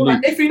 I feel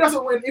like if he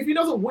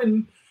doesn't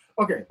win,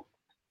 okay.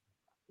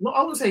 No,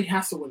 I wouldn't say he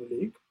has to win the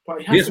league,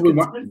 but he has to win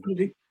the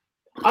league.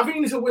 I think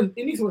he needs to win.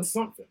 He needs to win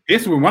something. He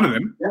has to win one of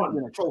them.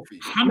 Win a trophy.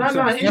 He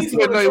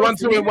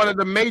wants to win one of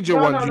the major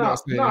ones. I don't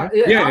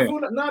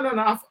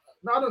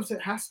say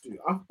it has to.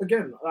 I'm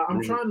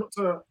trying not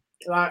to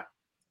like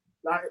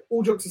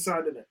all jokes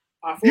aside in it.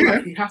 I feel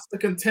like he has to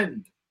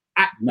contend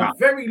at the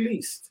very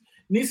least.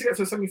 He needs to get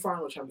to a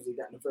semi-final Champions League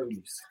at the very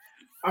least.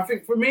 I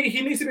think for me,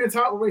 he needs to be in a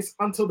title race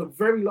until the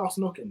very last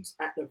knock-ins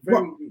at the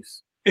very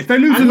least. If they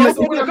lose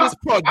nobody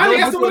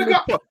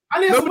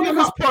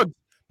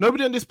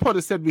on this pod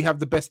has said we have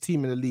the best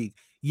team in the league.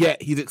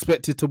 Yet he's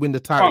expected to win the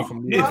title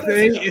from the if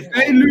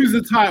they lose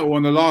the title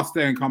on the last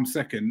day and come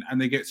second and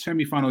they get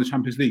semi-final of the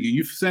Champions League, are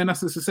you saying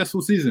that's a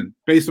successful season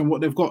based on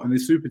what they've got in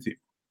this super team?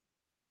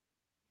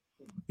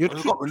 You're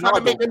trying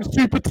to make them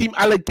super team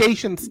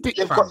allegations stick.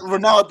 You've got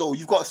Ronaldo.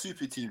 You've got a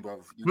super team,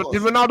 bro.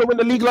 Did Ronaldo win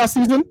the league last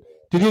season?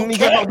 Did he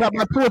get knocked out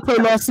by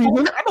Porto last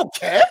season? I don't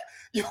care.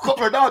 You've got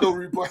Ronaldo,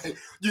 rude boy.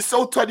 You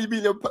sold $20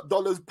 million,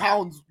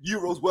 pounds,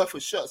 euros worth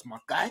of shirts, my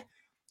guy.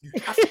 You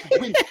have to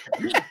win.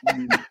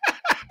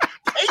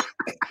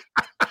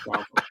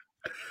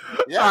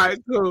 Yeah. All right,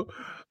 cool.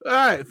 All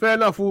right, fair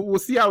enough. We'll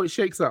see how it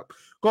shakes up.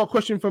 Got a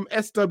question from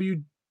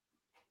SWVG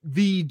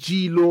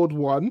Lord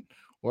 1.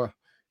 Well,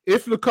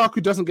 if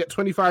Lukaku doesn't get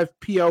 25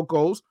 PL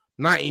goals,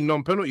 19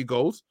 non-penalty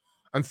goals,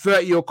 and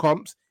 30 or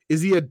comps,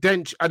 is he a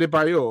Dench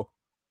Adebayor?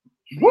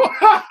 What?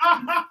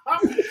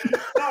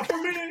 No, for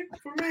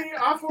me,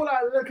 I feel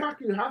like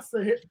Lukaku has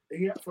to hit.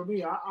 For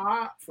me,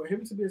 for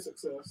him to be a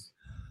success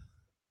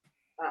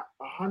at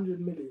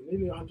 100 million,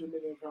 nearly 100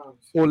 million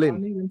pounds, all in. I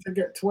need him to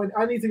get 20.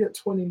 I need to get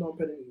 20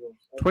 non-penalty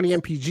goals. 20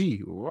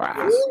 MPG.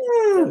 Wow.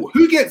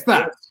 Who gets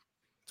that?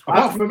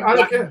 I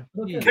don't care.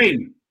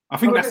 Kane. I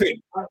think that's it.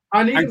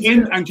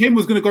 And Kane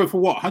was going to go for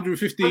what?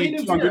 150,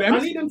 200 I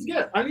need him to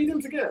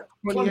get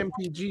 20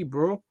 MPG,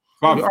 bro.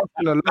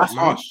 That's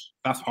harsh.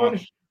 That's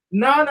harsh.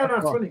 No,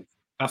 20.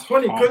 That's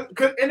 20.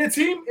 Because in a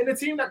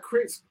team that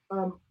creates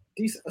a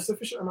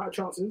sufficient amount of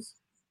chances.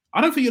 I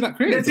don't think you're that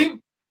creative.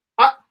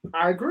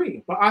 I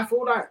agree, but I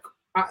feel like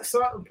at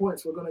certain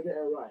points we're gonna get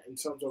it right in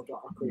terms of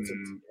our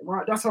creativity.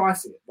 Right, that's how I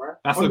see it. Right,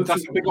 that's a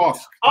big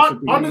ask.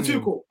 Under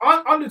Tuchel.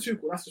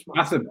 That's just my.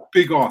 That's a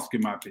big ask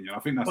in my opinion. I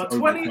think that's. But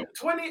 20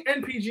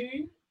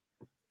 NPG.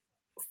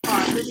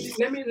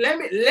 Let me allow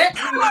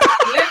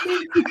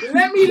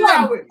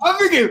it. I'm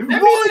thinking,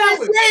 what are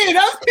you saying?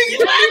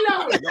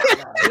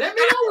 Let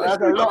me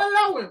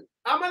allow him.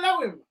 I'm allow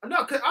him.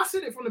 No, because I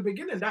said it from the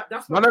beginning.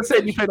 That's what I'm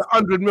saying. You paid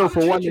 100 mil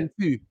for 1 and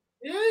 2.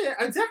 Yeah,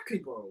 exactly,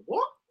 bro.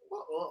 What?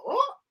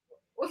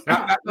 What's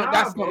that?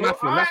 That's not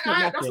nothing.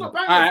 That's not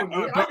bad.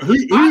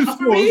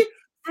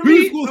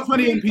 Who scores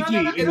 20 MPG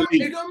in the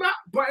league? It don't matter.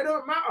 But it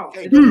don't matter.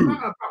 It doesn't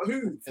matter about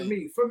who.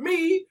 For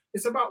me,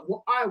 it's about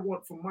what I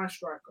want from my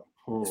striker,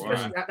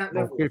 especially at that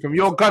level. Okay, from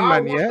your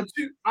gunman, yeah.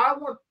 I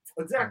want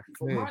exactly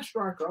for my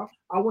striker.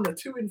 I want a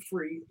 2 in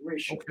 3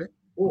 ratio. Okay.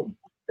 Boom.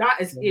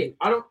 That is it.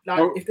 I don't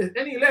like if there's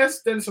any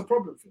less, then it's a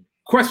problem for me.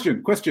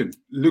 Question: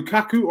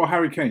 Lukaku or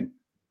Harry Kane?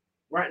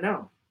 Right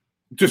now,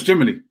 just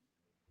generally.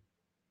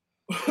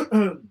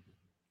 Why?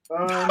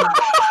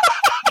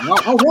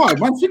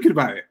 I'm thinking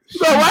about it.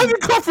 No, why are you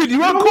coughing? You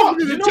weren't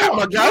coughing in the chat,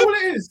 my guy. Do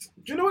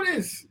you know what it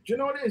is? Yeah?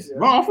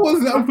 Well, I thought it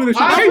was the unfinished.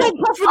 I'm not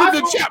coughing in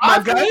the chat, my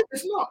guy.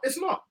 It's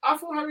not. I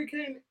thought Harry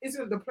Kane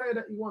isn't the player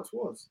that he once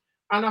was,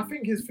 and I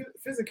think his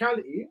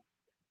physicality.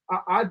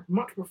 I'd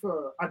much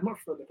prefer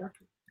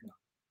Lukaku. No.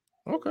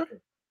 Okay.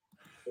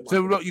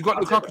 So look, you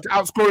got Lukaku to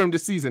outscore him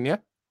this season, yeah?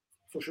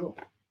 For sure.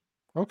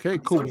 Okay,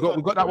 cool.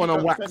 We got that one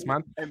on wax,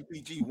 man.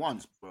 MPG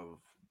once, bro.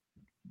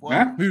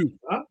 Huh? Who?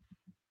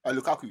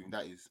 Lukaku,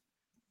 that is.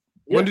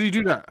 Yeah. When did he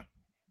do that?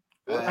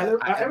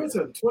 At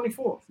Everton,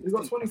 24. He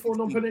got 24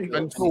 non-penalty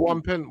goals. And for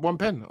one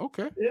pen.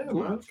 Okay. Yeah,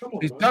 cool. Man. Come on.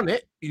 He's done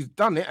it.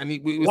 And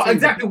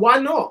exactly. Why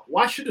not?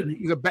 Why shouldn't he?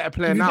 He's a better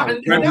player now.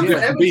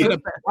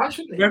 Why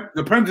shouldn't he?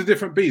 The Prem's a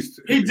different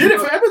beast. He did it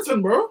for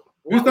Everton, bro.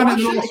 Who's done it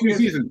in the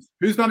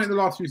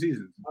last few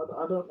seasons?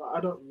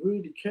 I don't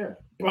really care.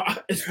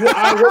 But it's what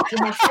I want for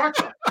my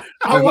striker.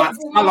 I want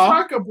for my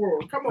striker, bro.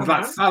 Come on,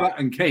 man. Salah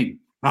and Kane.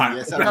 Right.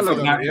 Yeah, Salah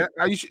done it.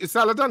 Yeah. Is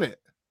Salah done it?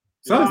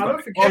 I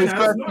don't think his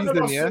first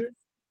season, yeah.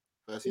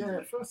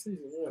 First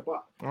season, yeah.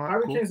 But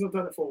Harry Kane's not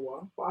done it for a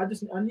while. But I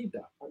need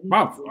that.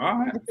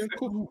 Okay,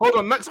 cool. Hold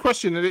on. Next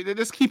question. They're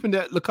just keeping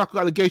the Lukaku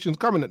allegations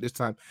coming at this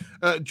time.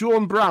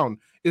 John Brown,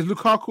 is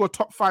Lukaku a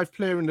top 5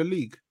 player in the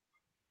league?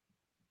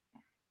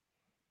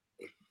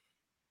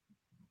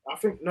 I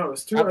think no,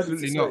 it's too early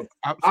to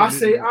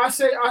say. I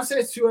say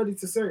it's too early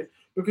to say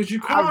because you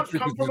can't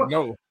come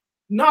from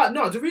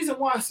No. The reason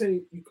why I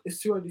say it's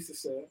too early to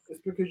say is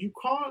because you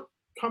can't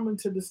come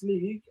into this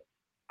league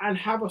and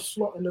have a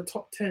slot in the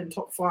top 10,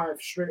 top 5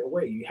 straight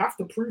away. You have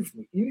to prove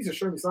me. You need to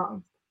show me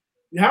something.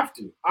 You have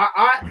to.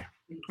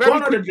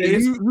 Gone are the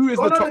days. Who is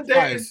the top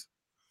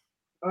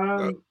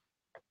 5?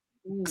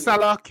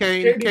 Salah,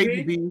 Kane,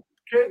 KDB.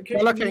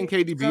 Salah, Kane,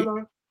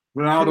 KDB.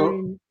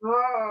 Ronaldo.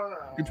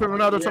 You put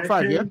Ronaldo top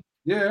 5, yeah?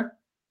 Yeah.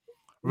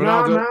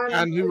 Ronaldo,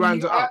 and who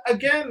rounds it up?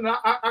 Again,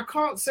 I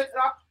can't say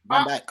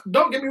that.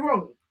 Don't get me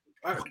wrong.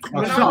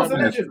 Ronaldo's a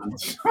legend.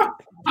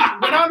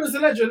 Ronaldo's a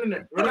legend, isn't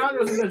it?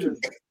 Ronaldo's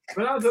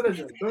a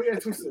legend. Don't get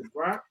it twisted,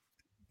 right?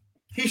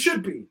 He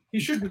should be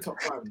top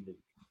 5 in the league.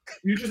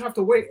 You just have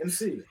to wait and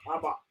see. You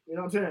know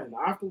what I'm saying?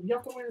 You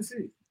have to wait and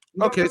see.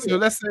 Okay, so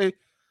let's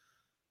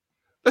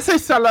say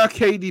Salah,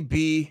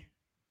 KDB,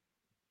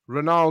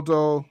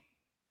 Ronaldo,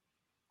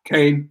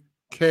 Kane,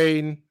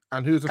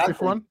 and who's the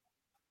fifth one?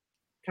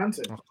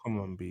 Kante. Oh, come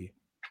on, B.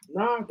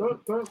 Nah,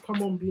 don't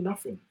come on, be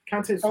nothing.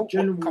 Kante's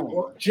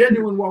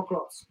genuine world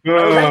class.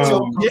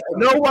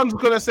 No one's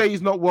gonna say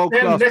he's not world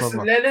class.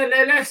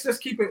 Let's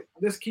just keep it.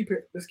 Let's keep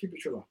it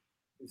true.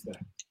 It's there.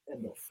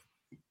 End of.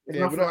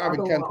 Yeah, we're not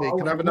having Kante.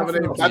 Can I have another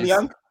name?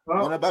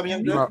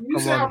 Bamiyang? You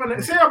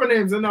say other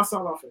names and I'll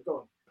start laughing. Go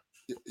on.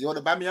 You want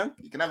a Bamiyang?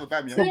 You can have a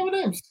Bamiyang. Say your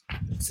names.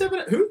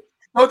 Who?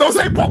 No, don't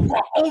say Pogba.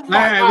 Oh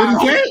my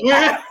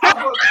God.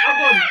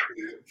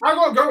 I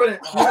gotta go with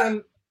it.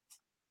 Man,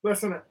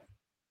 listen it.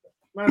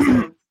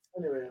 Man,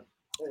 anyway.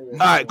 All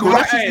right, cool.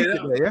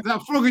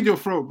 That frog in your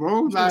throat,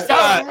 bro. Like,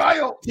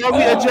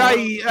 Tommy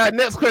Ajayi.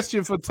 Next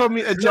question for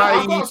Tommy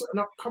Ajayi.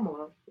 No, come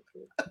on.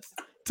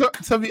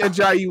 Tommy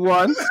Ajayi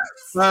 1.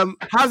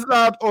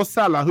 Hazard or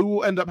Salah? Who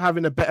will end up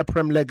having a better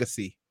Prem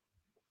legacy?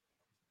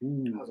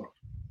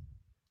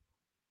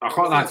 I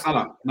can't like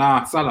Salah.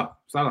 Nah, Salah.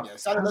 Yeah,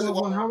 Salah doesn't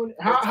want.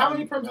 How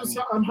many Prems has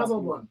Hazard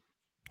won?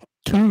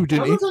 2,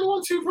 didn't he? Hazard's only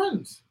won 2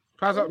 Prems.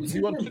 He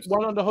won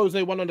 1 under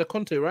Jose, 1 under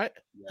Conte, right?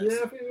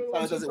 Yeah, I think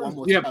Salah does it one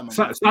more yeah, time.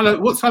 Salah.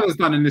 What Salah's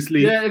done in this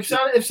league? Yeah, if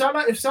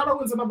Salah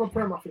wins another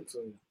Prem, I think so.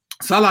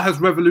 Salah has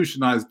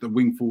revolutionized the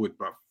wing forward,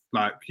 bro.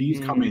 Like he's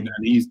come in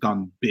and he's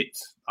done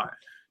bits. Like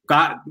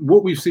that.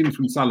 What we've seen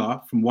from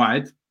Salah from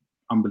wide,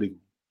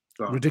 unbelievable.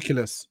 So,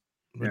 Ridiculous.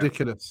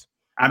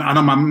 And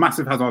I'm a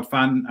massive Hazard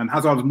fan, and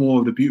Hazard's more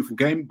of the beautiful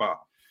game, but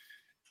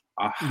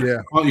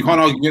you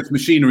can't argue against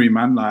machinery,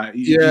 man. Like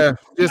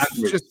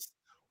just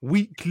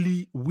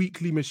weekly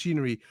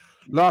machinery.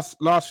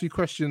 Last few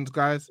questions,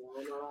 guys.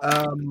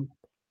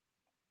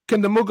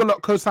 Can the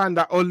Mugalot co-sign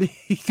that Oli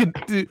can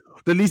do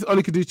the least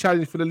Oli can do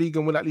challenge for the league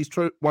and win at least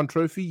 1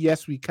 trophy?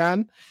 Yes, we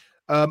can.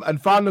 And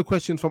final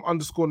question from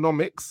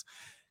 _nomics.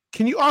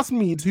 Can you ask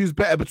me who's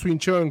better between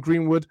Cho and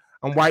Greenwood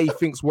and why he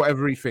thinks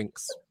whatever he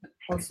thinks?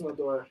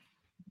 Hudson-Odoi.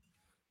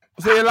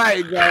 So you're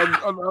lying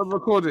on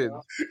recording.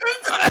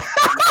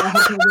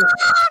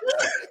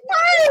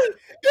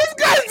 This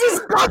guy's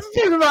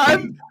disgusting,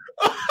 man.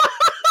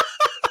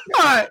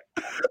 Right.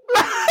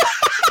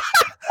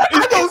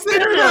 I don't see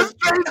him on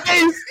straight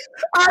face,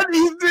 and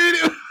he's doing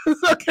it.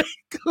 Okay,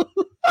 cool.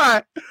 All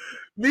right.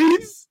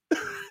 Meads,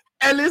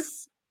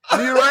 Ellis,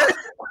 Leroy.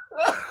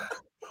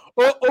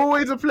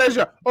 Always a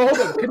pleasure. Oh, hold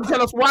on. Can you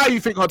tell us why you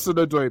think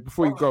Hudson-Odoi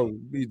before you go,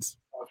 Meads?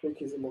 I think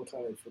he's a more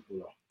talented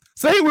footballer.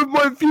 Say it with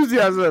more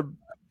enthusiasm.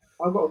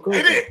 I've got to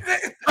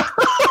go.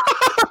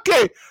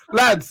 Okay,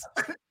 lads.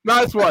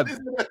 Nice one.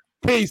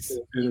 Peace.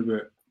 In a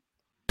bit.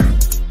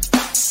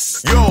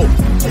 Yo.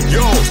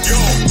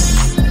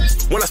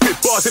 When I spit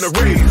bars in a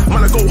rave,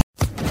 man, I go.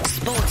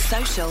 Sports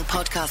Social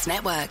Podcast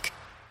Network.